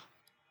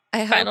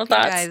 I hope you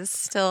guys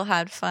still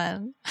had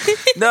fun.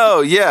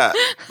 No, yeah.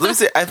 Let me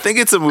say, I think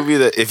it's a movie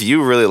that if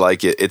you really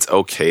like it, it's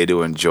okay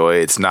to enjoy.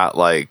 It's not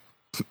like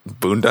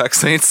Boondock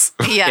Saints.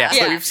 Yeah.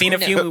 So we've seen a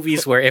few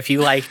movies where if you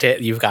liked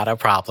it, you've got a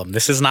problem.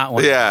 This is not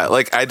one. Yeah,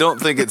 like I don't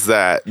think it's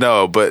that.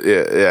 No, but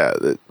yeah,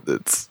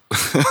 it's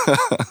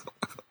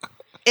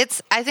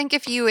I think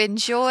if you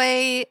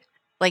enjoy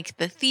like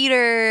the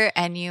theater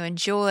and you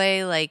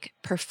enjoy like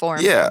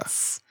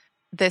performance,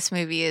 this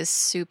movie is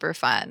super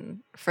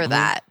fun for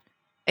that.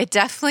 It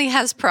definitely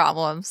has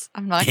problems.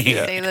 I'm not going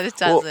to say that it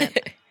doesn't.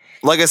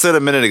 Like I said a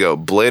minute ago,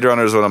 Blade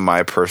Runner is one of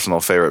my personal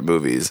favorite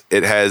movies.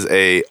 It has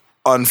a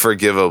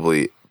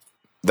unforgivably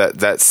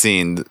that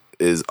scene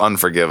is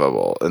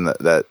unforgivable, and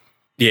that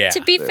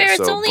To be fair,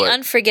 it's only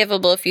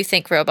unforgivable if you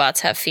think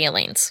robots have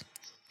feelings.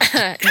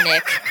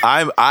 Nick,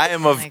 I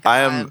am of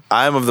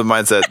the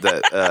mindset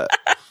that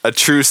a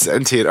true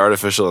sentient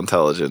artificial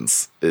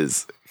intelligence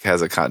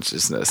has a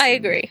consciousness. I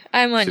agree.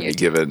 I'm on should your be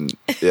given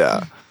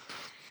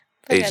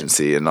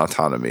agency and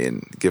autonomy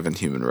and given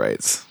human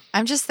rights.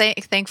 I'm just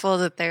thankful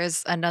that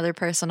there's another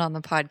person on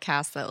the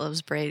podcast that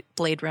loves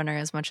Blade Runner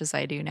as much as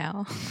I do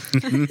now.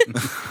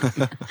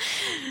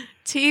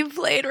 Team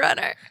Blade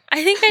Runner.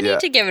 I think I need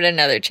to give it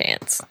another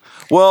chance.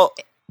 Well,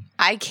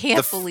 I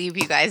can't believe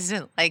you guys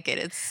didn't like it.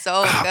 It's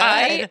so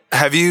good.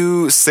 Have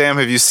you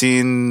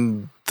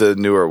seen the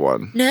newer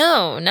one?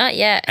 No, not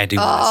yet. I do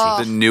want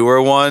to see. The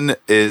newer one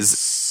is,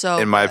 So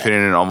in my good.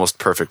 opinion, an almost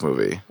perfect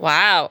movie.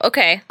 Wow.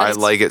 Okay. I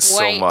like it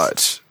so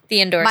much.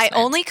 The endorsement. My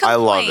only I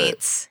love it.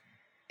 complaint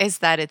is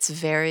that it's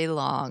very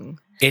long.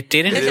 It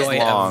did is enjoy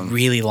a long.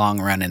 really long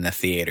run in the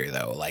theater,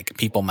 though. Like,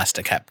 people must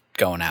have kept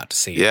going out to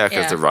see it. Yeah,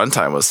 because Yeah. the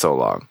runtime was so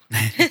long.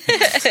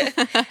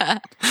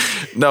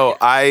 No,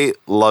 I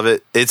love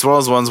it. It's one of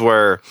those ones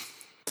where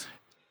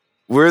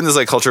we're in this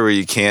like culture where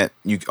you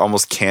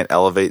almost can't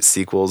elevate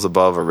sequels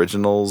above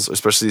originals,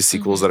 especially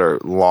sequels that are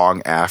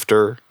long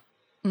after.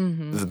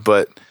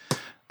 But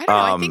I don't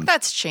know. I think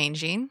that's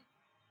changing.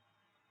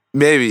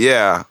 maybe,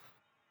 yeah.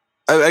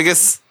 I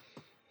guess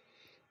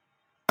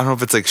I don't know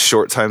if it's like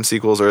short time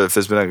sequels or if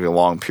it's been like a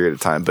long period of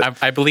time.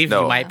 But I believe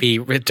No. you might be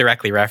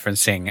directly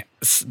referencing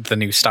the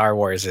new Star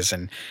Wars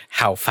and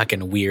how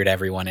fucking weird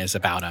everyone is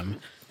about them.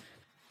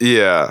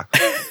 yeah,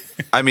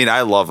 I mean,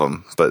 I love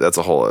them, but that's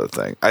a whole other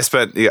thing. I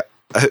spent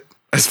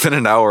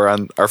an hour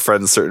on our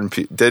friend's certain.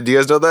 Did you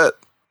guys know that?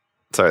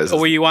 Sorry, this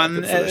Were is you not on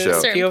good for the a show.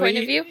 certain point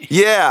of view.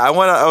 Yeah, I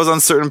was on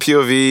certain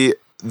POV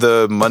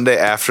the Monday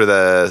after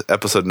the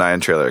episode 9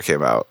 trailer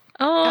came out,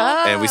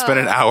 Oh, and we spent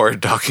an hour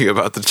talking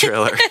about the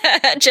trailer.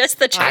 just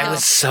the I trailer.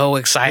 was so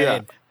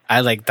excited. I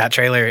like that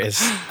trailer is,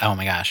 oh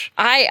my gosh.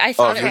 I Oh,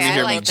 thought if it you was want to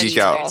hear I me like the geek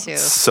teaser out too.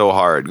 so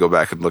hard, go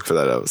back and look for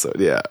that episode.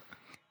 Yeah.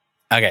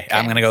 Okay,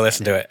 I'm going to go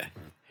listen to it.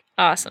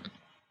 awesome.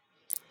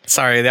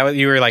 Sorry,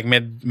 you were like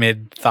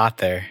mid thought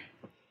there.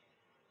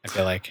 I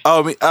feel like.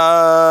 Oh,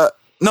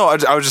 no,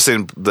 I was just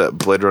saying that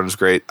Blade Runner is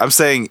great. I'm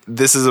saying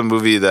this is a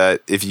movie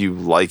that if you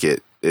like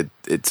it,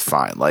 it's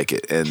fine. Like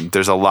it, and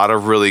there's a lot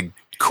of really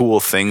cool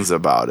things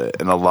about it,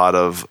 and a lot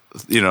of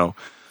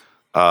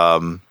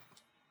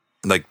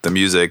like the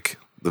music,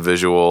 the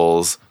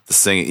visuals, the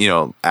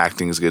singing.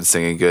 Acting is good,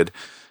 singing good,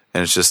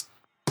 and it's just.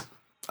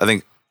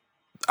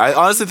 I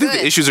honestly think the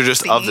Good. issues are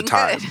just of the Singing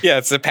time. good. Yeah,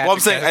 it's a Patrick Well, I'm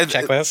saying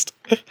checklist.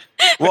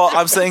 Well,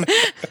 I'm saying,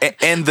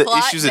 and the Plot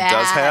issues it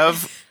does bad.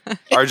 have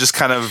are just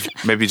kind of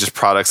maybe just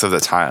products of the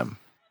time.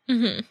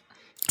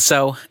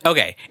 So,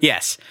 okay,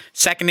 yes.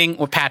 Seconding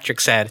what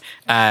Patrick said,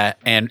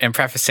 and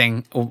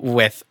prefacing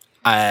with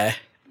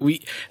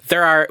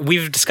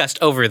we've discussed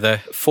over the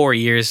 4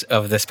 years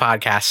of this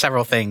podcast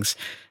several things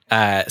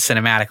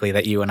cinematically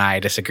that you and I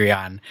disagree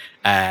on,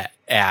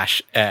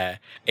 Ash,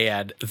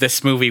 and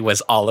this movie was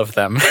all of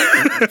them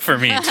for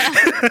me.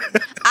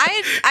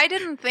 I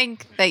didn't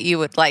think that you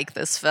would like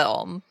this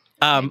film.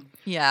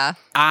 Yeah.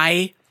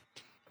 I'll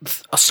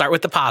start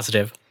with the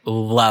positive.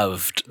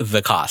 Loved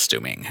the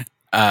costuming.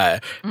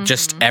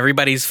 Just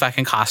everybody's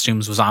fucking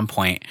costumes was on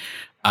point.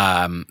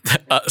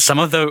 Some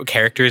of the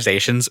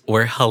characterizations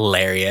were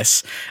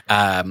hilarious.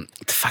 I'm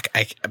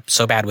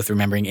so bad with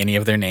remembering any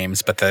of their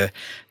names, but the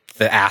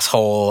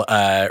asshole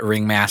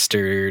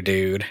ringmaster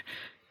dude.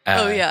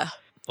 Oh yeah.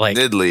 Like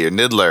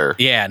Niddler.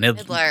 yeah,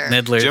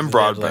 Niddler. Jim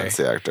Broadbent's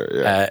the actor.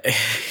 Yeah.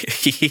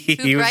 He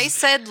Who was Bryce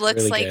said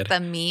looks really like good. the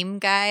meme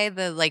guy,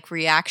 the like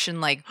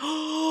reaction like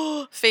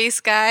face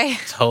guy.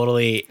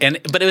 Totally.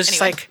 But it was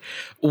just Anyway. like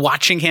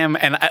watching him,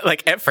 and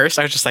at first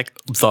I was just like,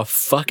 the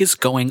fuck is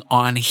going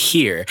on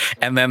here?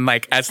 And then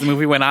like as the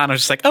movie went on, I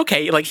was just like,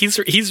 okay, like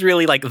he's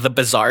really like the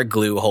bizarre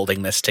glue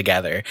holding this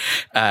together.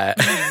 But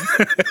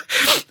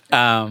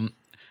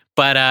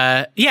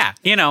yeah,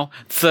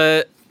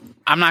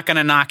 I'm not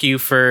gonna knock you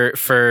for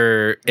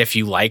if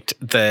you liked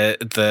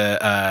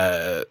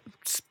the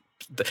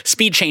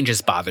speed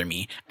changes bother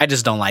me. I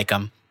just don't like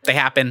them. They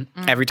happen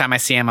every time I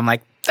see them. I'm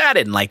like, I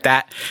didn't like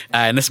that.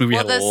 And this movie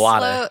had a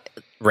lot of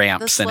The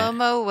ramps in it.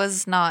 slow-mo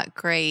was not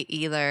great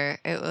either.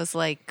 It was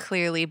like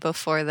clearly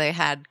before they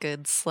had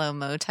good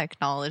slow-mo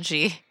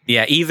technology.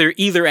 Yeah,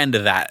 either end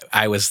of that,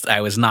 I was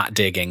not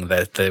digging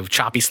the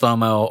choppy slow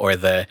mo or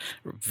the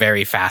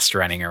very fast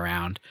running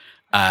around.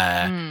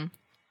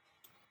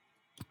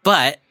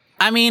 But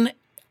I mean,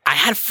 I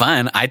had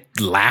fun. I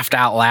laughed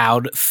out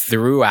loud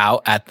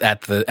throughout at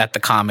the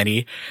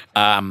comedy.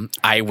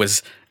 I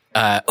was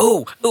I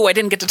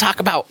didn't get to talk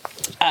about.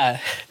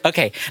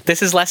 Okay,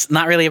 this is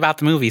not really about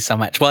the movie so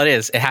much. Well, it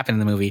is. It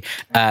happened in the movie.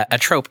 A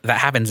trope that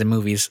happens in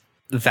movies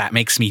that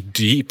makes me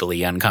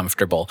deeply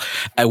uncomfortable,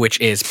 which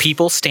is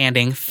people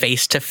standing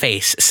face to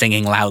face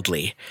singing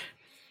loudly.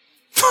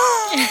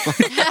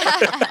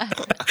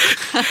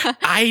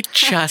 I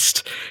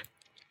just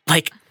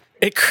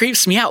it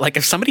creeps me out. Like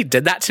if somebody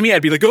did that to me,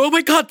 I'd be like, "Oh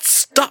my God,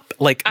 stop!"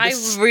 Like I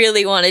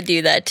really want to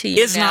do that to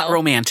you. It's not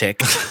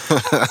romantic.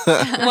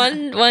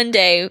 One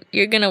day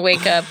you're gonna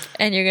wake up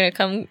and you're gonna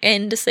come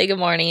in to say good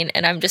morning,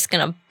 and I'm just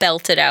gonna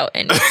belt it out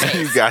in your face.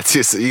 You got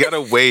to. So you got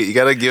to wait. You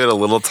got to give it a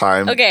little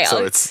time. Okay,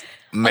 so it's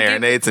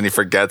marinates and he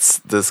forgets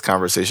this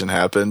conversation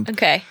happened.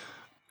 Okay.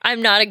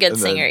 I'm not a good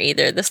singer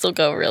either. This will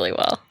go really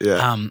well.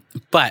 Yeah.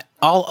 But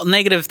all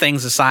negative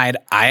things aside,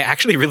 I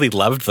actually really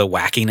loved the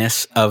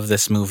wackiness of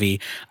this movie.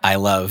 I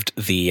loved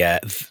the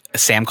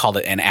Sam called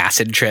it an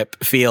acid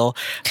trip feel,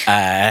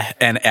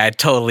 and I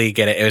totally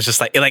get it. It was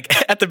just like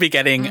at the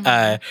beginning,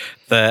 the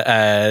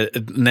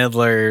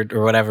Nibbler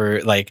or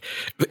whatever, like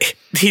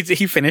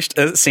he finished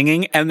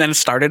singing and then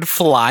started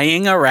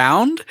flying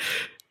around.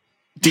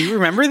 Do you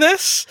remember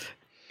this?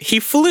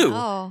 He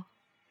flew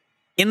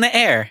in the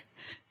air.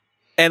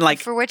 And like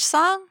for which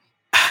song?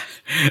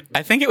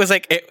 I think it was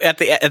like at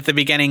the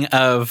beginning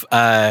of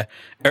or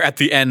at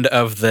the end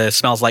of the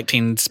Smells Like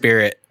Teen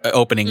Spirit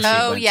opening sequence.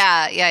 Oh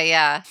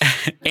yeah.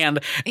 And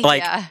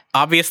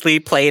obviously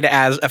played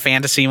as a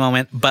fantasy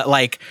moment, but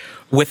like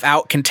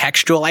without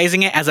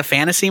contextualizing it as a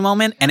fantasy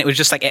moment, and it was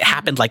just like it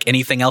happened like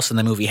anything else in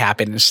the movie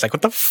happened. It's just like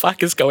what the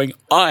fuck is going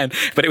on?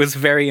 But it was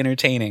very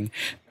entertaining.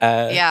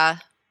 Yeah.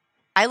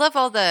 I love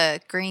all the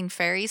Green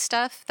Fairy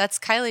stuff. That's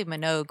Kylie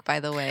Minogue, by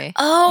the way.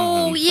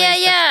 Oh,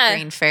 yeah.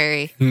 Green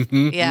Fairy.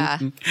 Yeah.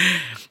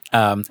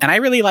 And I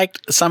really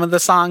liked some of the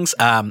songs.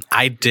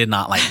 I did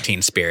not like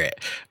Teen Spirit.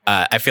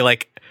 I feel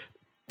like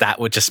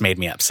that would just made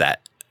me upset.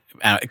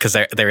 Because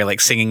they were like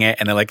singing it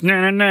and they're like, no,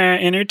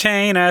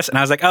 entertain us. And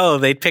I was like, oh,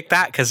 they picked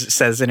that because it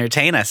says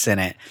entertain us in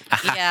it.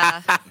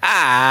 Yeah.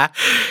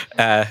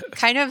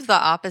 Kind of the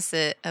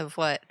opposite of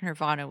what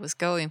Nirvana was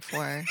going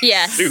for.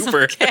 Yes.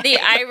 Super. The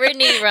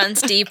irony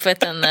runs deep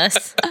within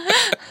this.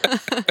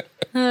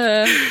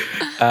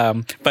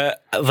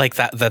 But like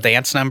the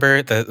dance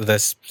number,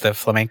 the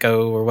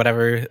flamenco or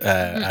whatever.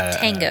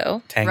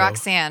 Tango.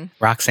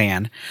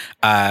 Roxanne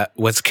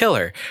was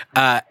killer.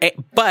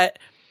 But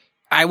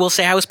I will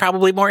say I was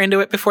probably more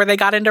into it before they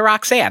got into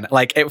Roxanne.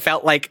 Like it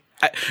felt like,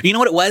 you know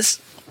what it was?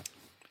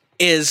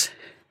 Is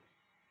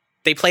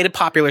they played a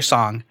popular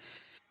song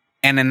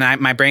and then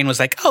my brain was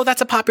like, oh, that's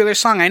a popular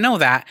song. I know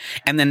that.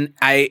 And then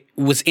I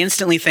was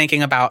instantly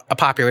thinking about a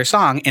popular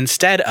song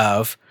instead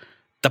of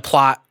the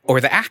plot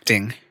or the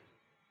acting.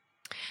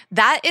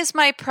 That is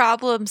my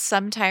problem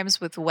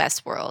sometimes with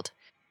Westworld.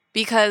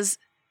 Because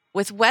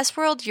with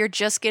Westworld, you're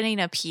just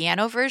getting a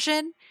piano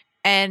version.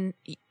 And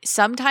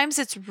sometimes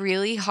it's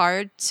really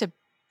hard to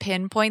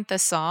pinpoint the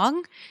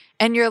song.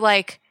 And you're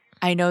like,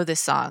 I know this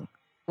song.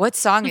 What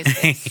song is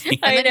this? And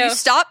then you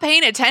stop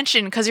paying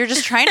attention because you're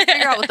just trying to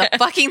figure out what the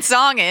fucking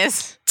song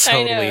is.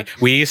 Totally.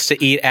 We used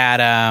to eat at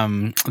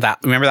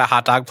remember that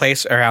hot dog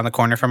place around the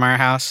corner from our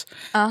house?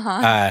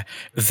 Uh-huh.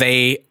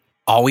 They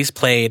always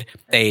played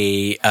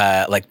a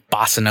like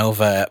bossa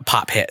nova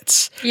pop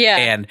hits. Yeah.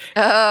 And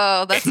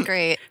that's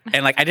great.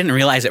 And like I didn't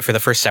realize it for the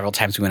first several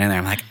times we went in there.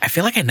 I'm like, I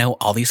feel like I know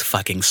all these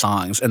fucking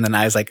songs. And then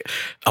I was like,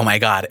 oh my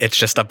God, it's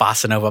just a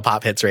bossa nova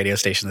pop hits radio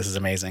station. This is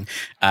amazing.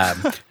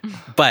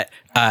 But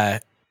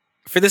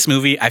for this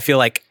movie, I feel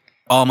like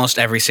almost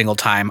every single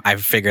time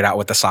I've figured out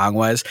what the song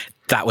was,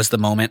 that was the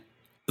moment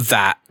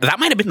that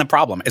might have been the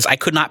problem, is I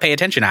could not pay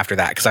attention after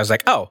that because I was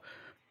like, oh,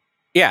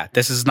 yeah,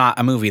 this is not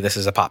a movie. This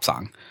is a pop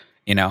song.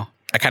 You know,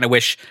 I kind of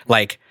wish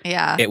like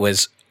it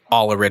was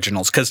all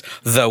originals, because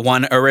the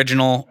one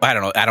original,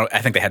 I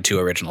think they had two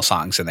original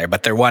songs in there,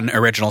 but their one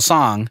original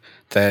song,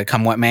 the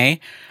Come What May,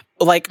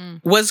 like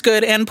was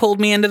good and pulled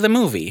me into the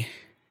movie.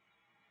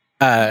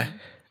 And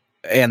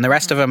the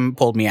rest of them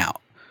pulled me out.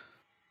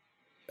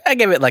 I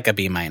give it like a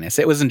B-.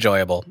 It was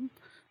enjoyable,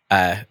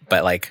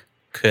 but like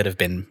could have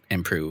been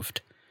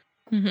improved.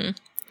 Mm-hmm.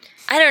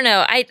 I don't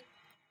know.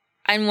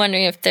 I'm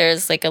wondering if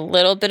there's like a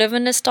little bit of a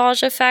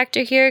nostalgia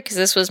factor here, because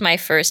this was my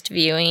first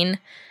viewing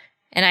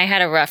and I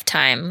had a rough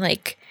time.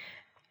 Like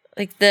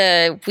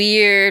the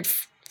weird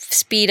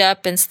speed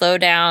up and slow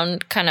down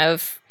kind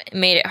of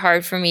made it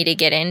hard for me to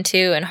get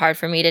into and hard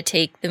for me to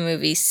take the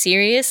movie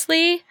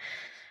seriously.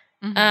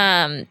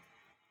 Mm-hmm.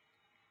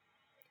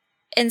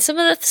 And some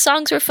of the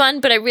songs were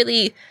fun, but I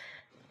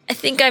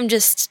think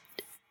it's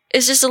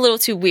just a little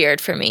too weird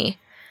for me.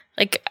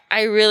 Like,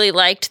 I really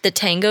liked the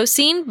tango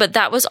scene, but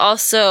that was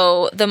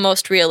also the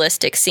most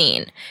realistic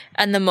scene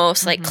and the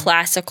most like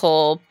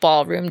classical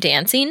ballroom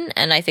dancing.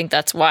 And I think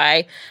that's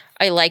why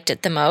I liked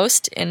it the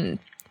most. And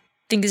I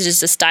think it's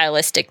just a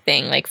stylistic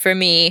thing. Like for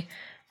me,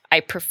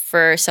 I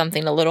prefer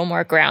something a little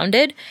more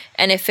grounded.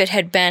 And if it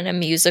had been a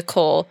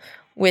musical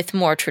with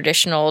more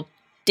traditional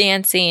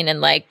dancing and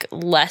like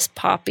less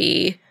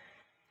poppy,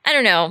 I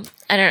don't know.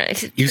 I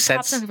don't know. You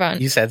said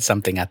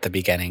something at the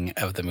beginning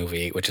of the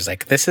movie, which is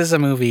like, this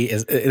movie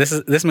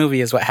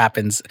is what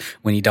happens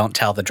when you don't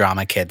tell the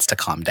drama kids to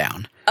calm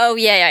down. Oh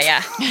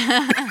yeah.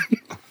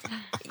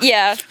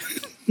 Yeah.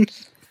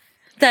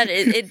 That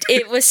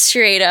it was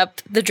straight up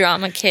the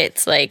drama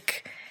kids,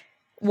 like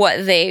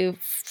what they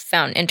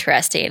found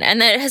interesting,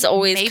 and that has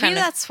always maybe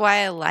that's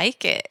why I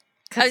like it.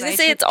 I was gonna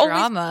say it's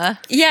drama.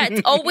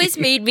 It's always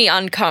made me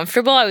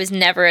uncomfortable. I was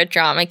never a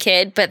drama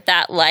kid, but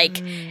that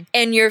like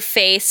in your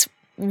face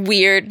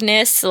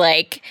weirdness,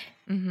 like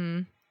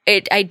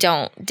I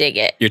don't dig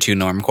it. You're too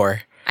normcore.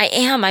 I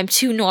am. I'm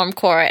too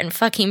normcore and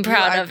fucking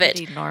proud of it.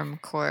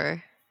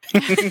 Normcore.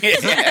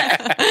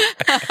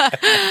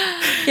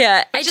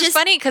 Yeah, which is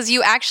funny because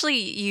you actually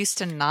used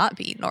to not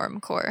be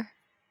normcore.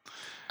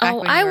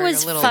 I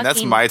was fucking. And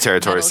that's my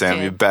territory, Sam.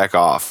 Kid. You back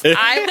off.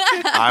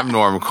 I'm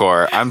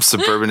normcore. I'm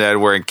suburban dad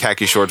wearing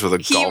khaki shorts with a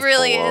golf polo. He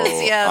really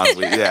is.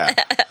 Yeah.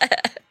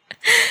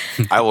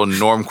 I will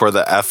normcore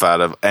the F out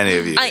of any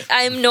of you.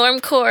 I'm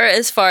normcore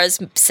as far as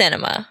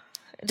cinema.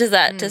 Does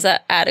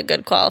that add a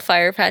good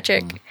qualifier,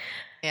 Patrick?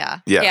 Yeah.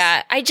 Yes.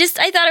 Yeah. I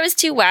thought it was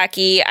too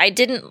wacky. I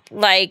didn't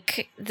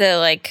like the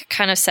like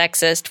kind of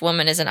sexist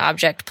woman is an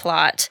object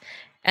plot,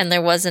 and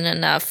there wasn't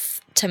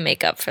enough to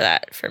make up for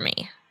that for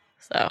me.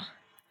 So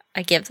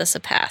I give this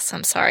a pass.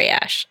 I'm sorry,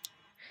 Ash.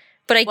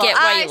 But I get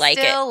why you like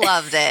it. I still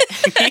loved it.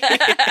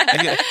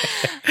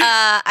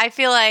 I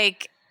feel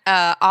like,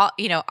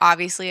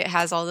 obviously it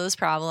has all those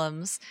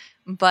problems,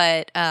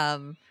 but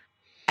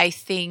I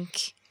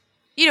think,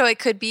 it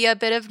could be a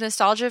bit of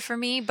nostalgia for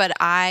me, but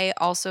I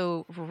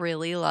also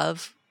really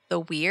love the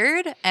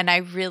weird, and I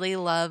really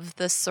love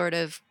the sort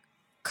of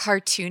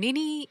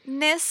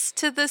cartooniness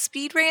to the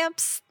speed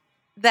ramps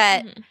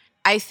that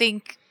I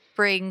think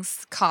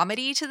brings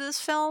comedy to this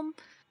film.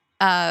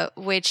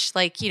 Which,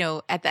 like,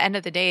 at the end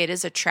of the day, it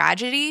is a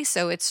tragedy.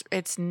 So it's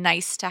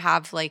nice to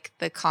have like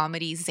the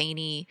comedy,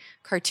 zany,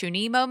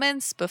 cartoony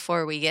moments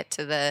before we get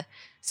to the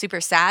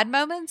super sad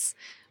moments.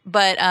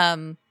 But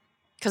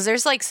because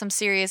there's like some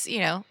serious,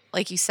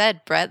 like you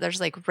said, Brett,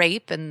 there's like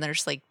rape and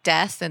there's like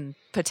death and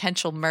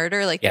potential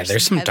murder. Like,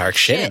 there's some dark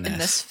shit in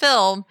this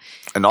film,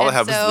 and all that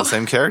happens to the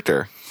same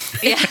character.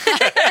 Yeah,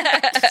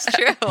 it's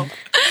true.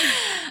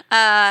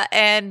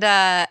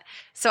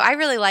 So I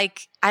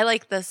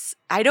like this.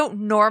 I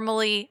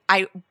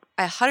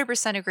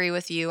 100% agree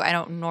with you. I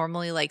don't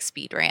normally like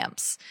speed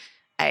ramps.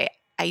 I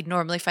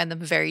normally find them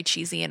very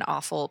cheesy and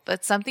awful,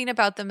 but something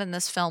about them in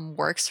this film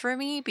works for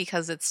me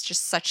because it's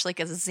just such like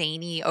a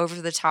zany,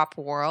 over the top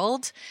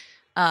world.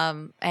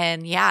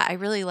 And yeah, I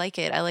really like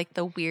it. I like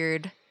the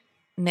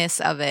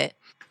weirdness of it.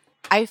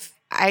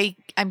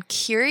 I'm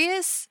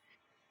curious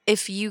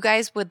if you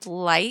guys would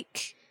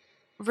like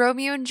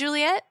Romeo and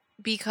Juliet,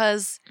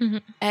 because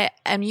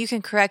and you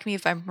can correct me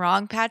if I'm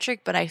wrong,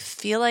 Patrick, but I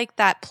feel like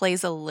that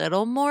plays a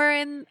little more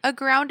in a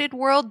grounded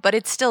world, but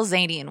it's still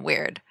zany and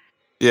weird.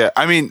 Yeah,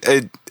 I mean,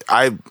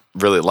 I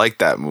really like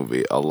that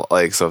movie.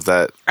 Like, so if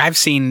that I've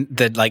seen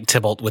the like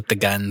Tybalt with the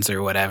guns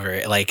or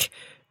whatever. Like,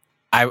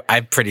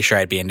 I'm pretty sure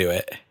I'd be into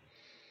it.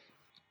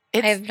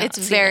 It's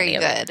very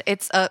good.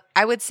 It's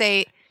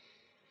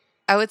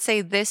I would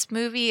say this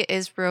movie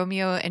is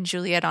Romeo and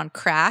Juliet on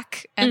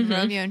crack, and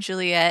Romeo and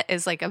Juliet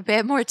is like a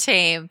bit more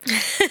tame.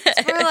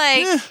 It's more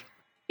like,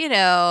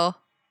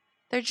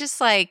 they're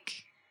just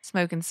like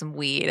smoking some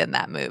weed in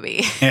that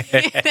movie.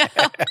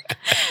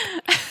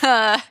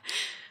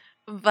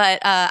 But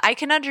I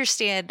can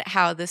understand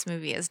how this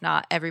movie is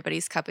not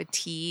everybody's cup of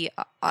tea.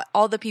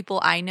 All the people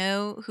I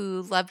know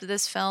who loved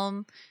this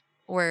film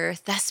were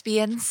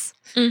thespians.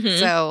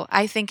 So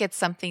I think it's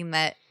something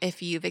that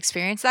if you've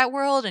experienced that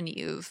world and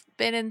you've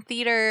been in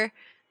theater,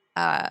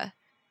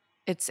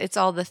 it's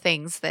all the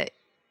things that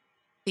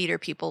theater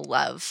people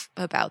love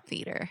about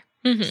theater.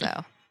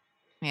 So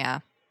yeah,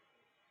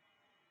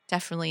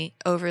 definitely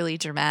overly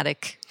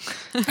dramatic.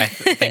 I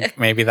think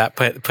maybe that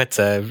puts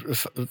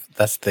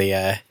that's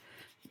the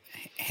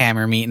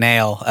hammer meat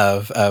nail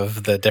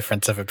of the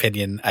difference of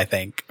opinion, I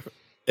think,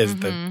 is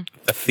the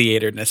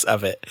theaterness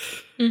of it.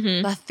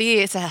 The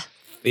theater.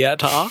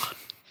 Theater.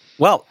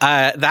 Well,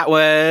 that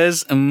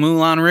was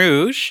Moulin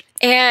Rouge.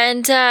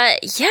 And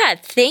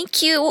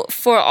thank you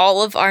for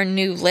all of our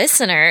new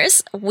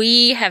listeners.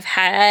 We have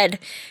had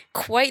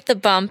quite the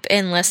bump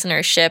in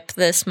listenership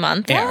this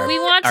month. Yeah, we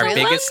want to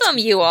welcome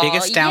you all.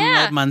 Biggest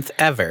download month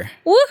ever.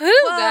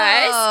 Woohoo,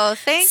 guys. Oh,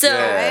 thanks,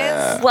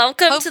 guys.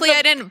 Welcome Hopefully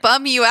I didn't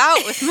bum you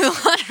out with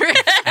Moulin Rouge.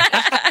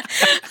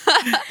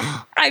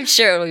 I'm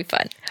sure it'll be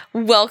fun.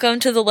 Welcome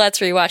to the Let's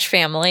Rewatch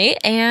family,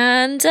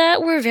 and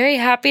we're very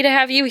happy to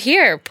have you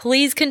here.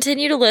 Please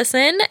continue to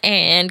listen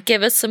and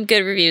give us some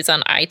good reviews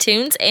on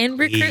iTunes and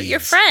recruit your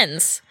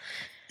friends.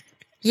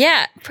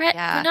 Yeah, Brett,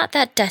 we're not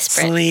that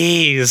desperate.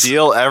 Please.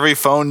 Steal every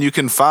phone you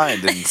can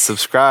find and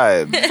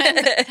subscribe.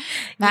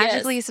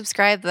 Magically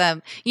subscribe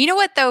them. You know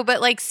what, though?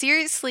 But like,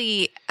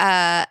 seriously,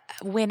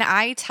 when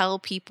I tell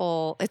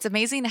people, it's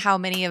amazing how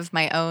many of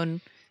my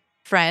own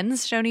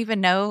friends don't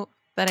even know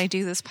that I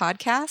do this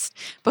podcast.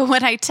 But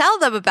when I tell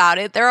them about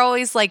it, they're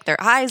always like,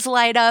 their eyes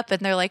light up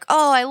and they're like,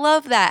 oh, I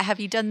love that. Have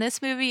you done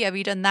this movie? Have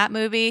you done that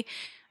movie?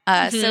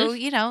 So,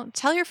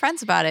 tell your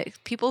friends about it.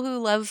 People who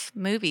love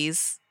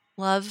movies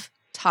love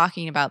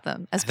talking about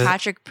them, as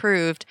Patrick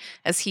proved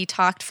as he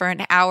talked for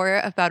an hour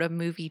about a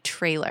movie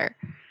trailer.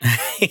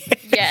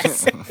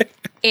 Yes.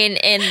 In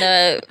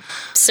the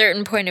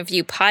Certain Point of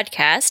View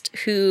podcast,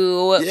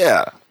 who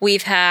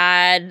we've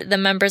had the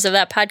members of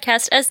that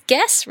podcast as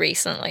guests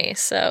recently.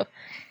 So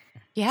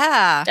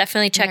yeah,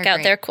 definitely check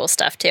out their cool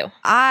stuff too.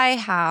 I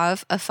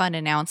have a fun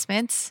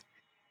announcement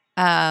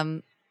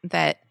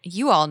that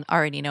you all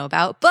already know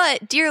about.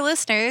 But dear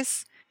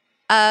listeners,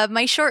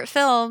 my short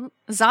film,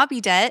 Zombie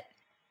Debt,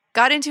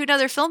 got into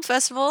another film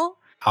festival.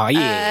 Oh,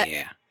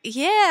 yeah.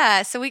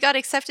 Yeah. So we got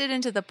accepted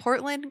into the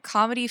Portland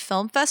Comedy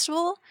Film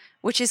Festival,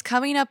 which is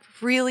coming up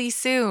really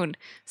soon.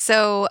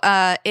 So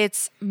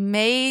it's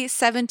May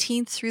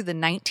 17th through the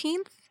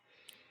 19th.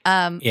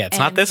 It's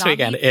not this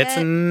weekend. It's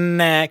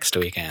next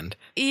weekend.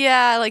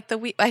 Yeah, like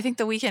I think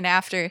the weekend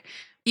after.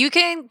 You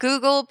can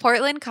Google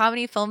Portland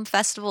Comedy Film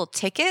Festival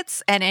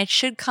tickets, and it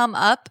should come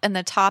up in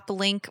the top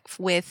link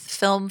with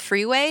Film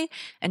Freeway.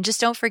 And just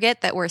don't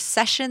forget that we're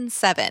session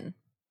 7.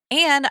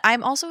 And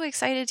I'm also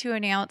excited to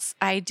announce,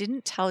 I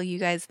didn't tell you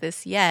guys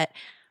this yet,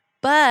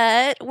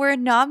 but we're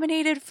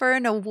nominated for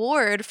an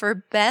award for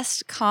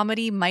Best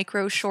Comedy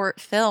Micro Short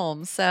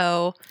Film.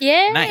 So,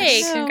 yay!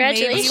 Nice.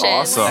 Congratulations!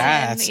 That's awesome.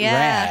 That's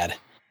rad.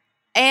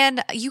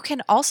 And you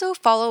can also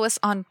follow us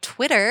on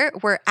Twitter.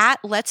 We're at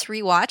Let's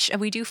Rewatch,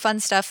 and we do fun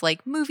stuff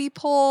like movie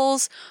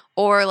polls,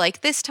 or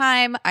like this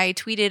time I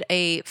tweeted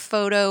a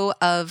photo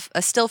of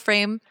a still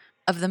frame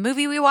of the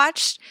movie we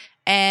watched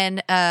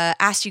and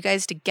asked you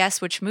guys to guess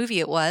which movie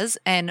it was.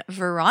 And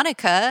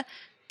Veronica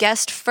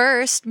guessed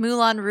first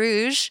Moulin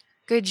Rouge.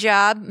 Good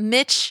job.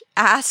 Mitch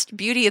asked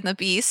Beauty and the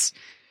Beast.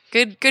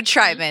 Good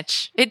try,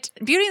 Mitch.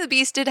 Beauty and the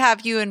Beast did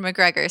have Ewan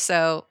McGregor,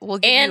 so we'll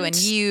give you an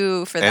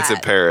U for that. It's in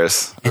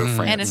Paris.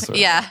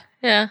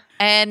 Yeah.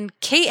 And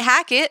Kate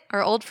Hackett,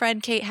 our old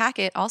friend Kate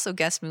Hackett, also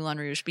guessed Moulin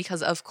Rouge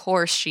because, of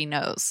course, she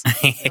knows.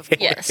 Of course.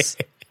 Yes.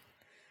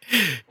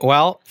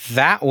 Well,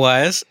 that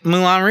was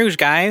Moulin Rouge,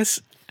 guys.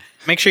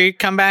 Make sure you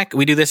come back.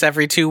 We do this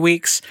every 2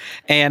 weeks.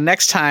 And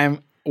next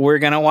time, we're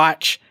going to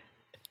watch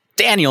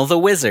Daniel the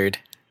Wizard.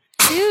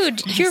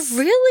 Dude, you're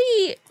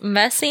really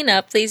messing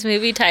up these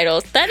movie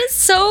titles. That is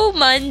so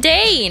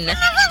mundane. Do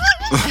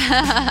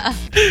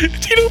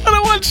you want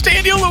to watch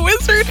Daniel the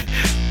Wizard?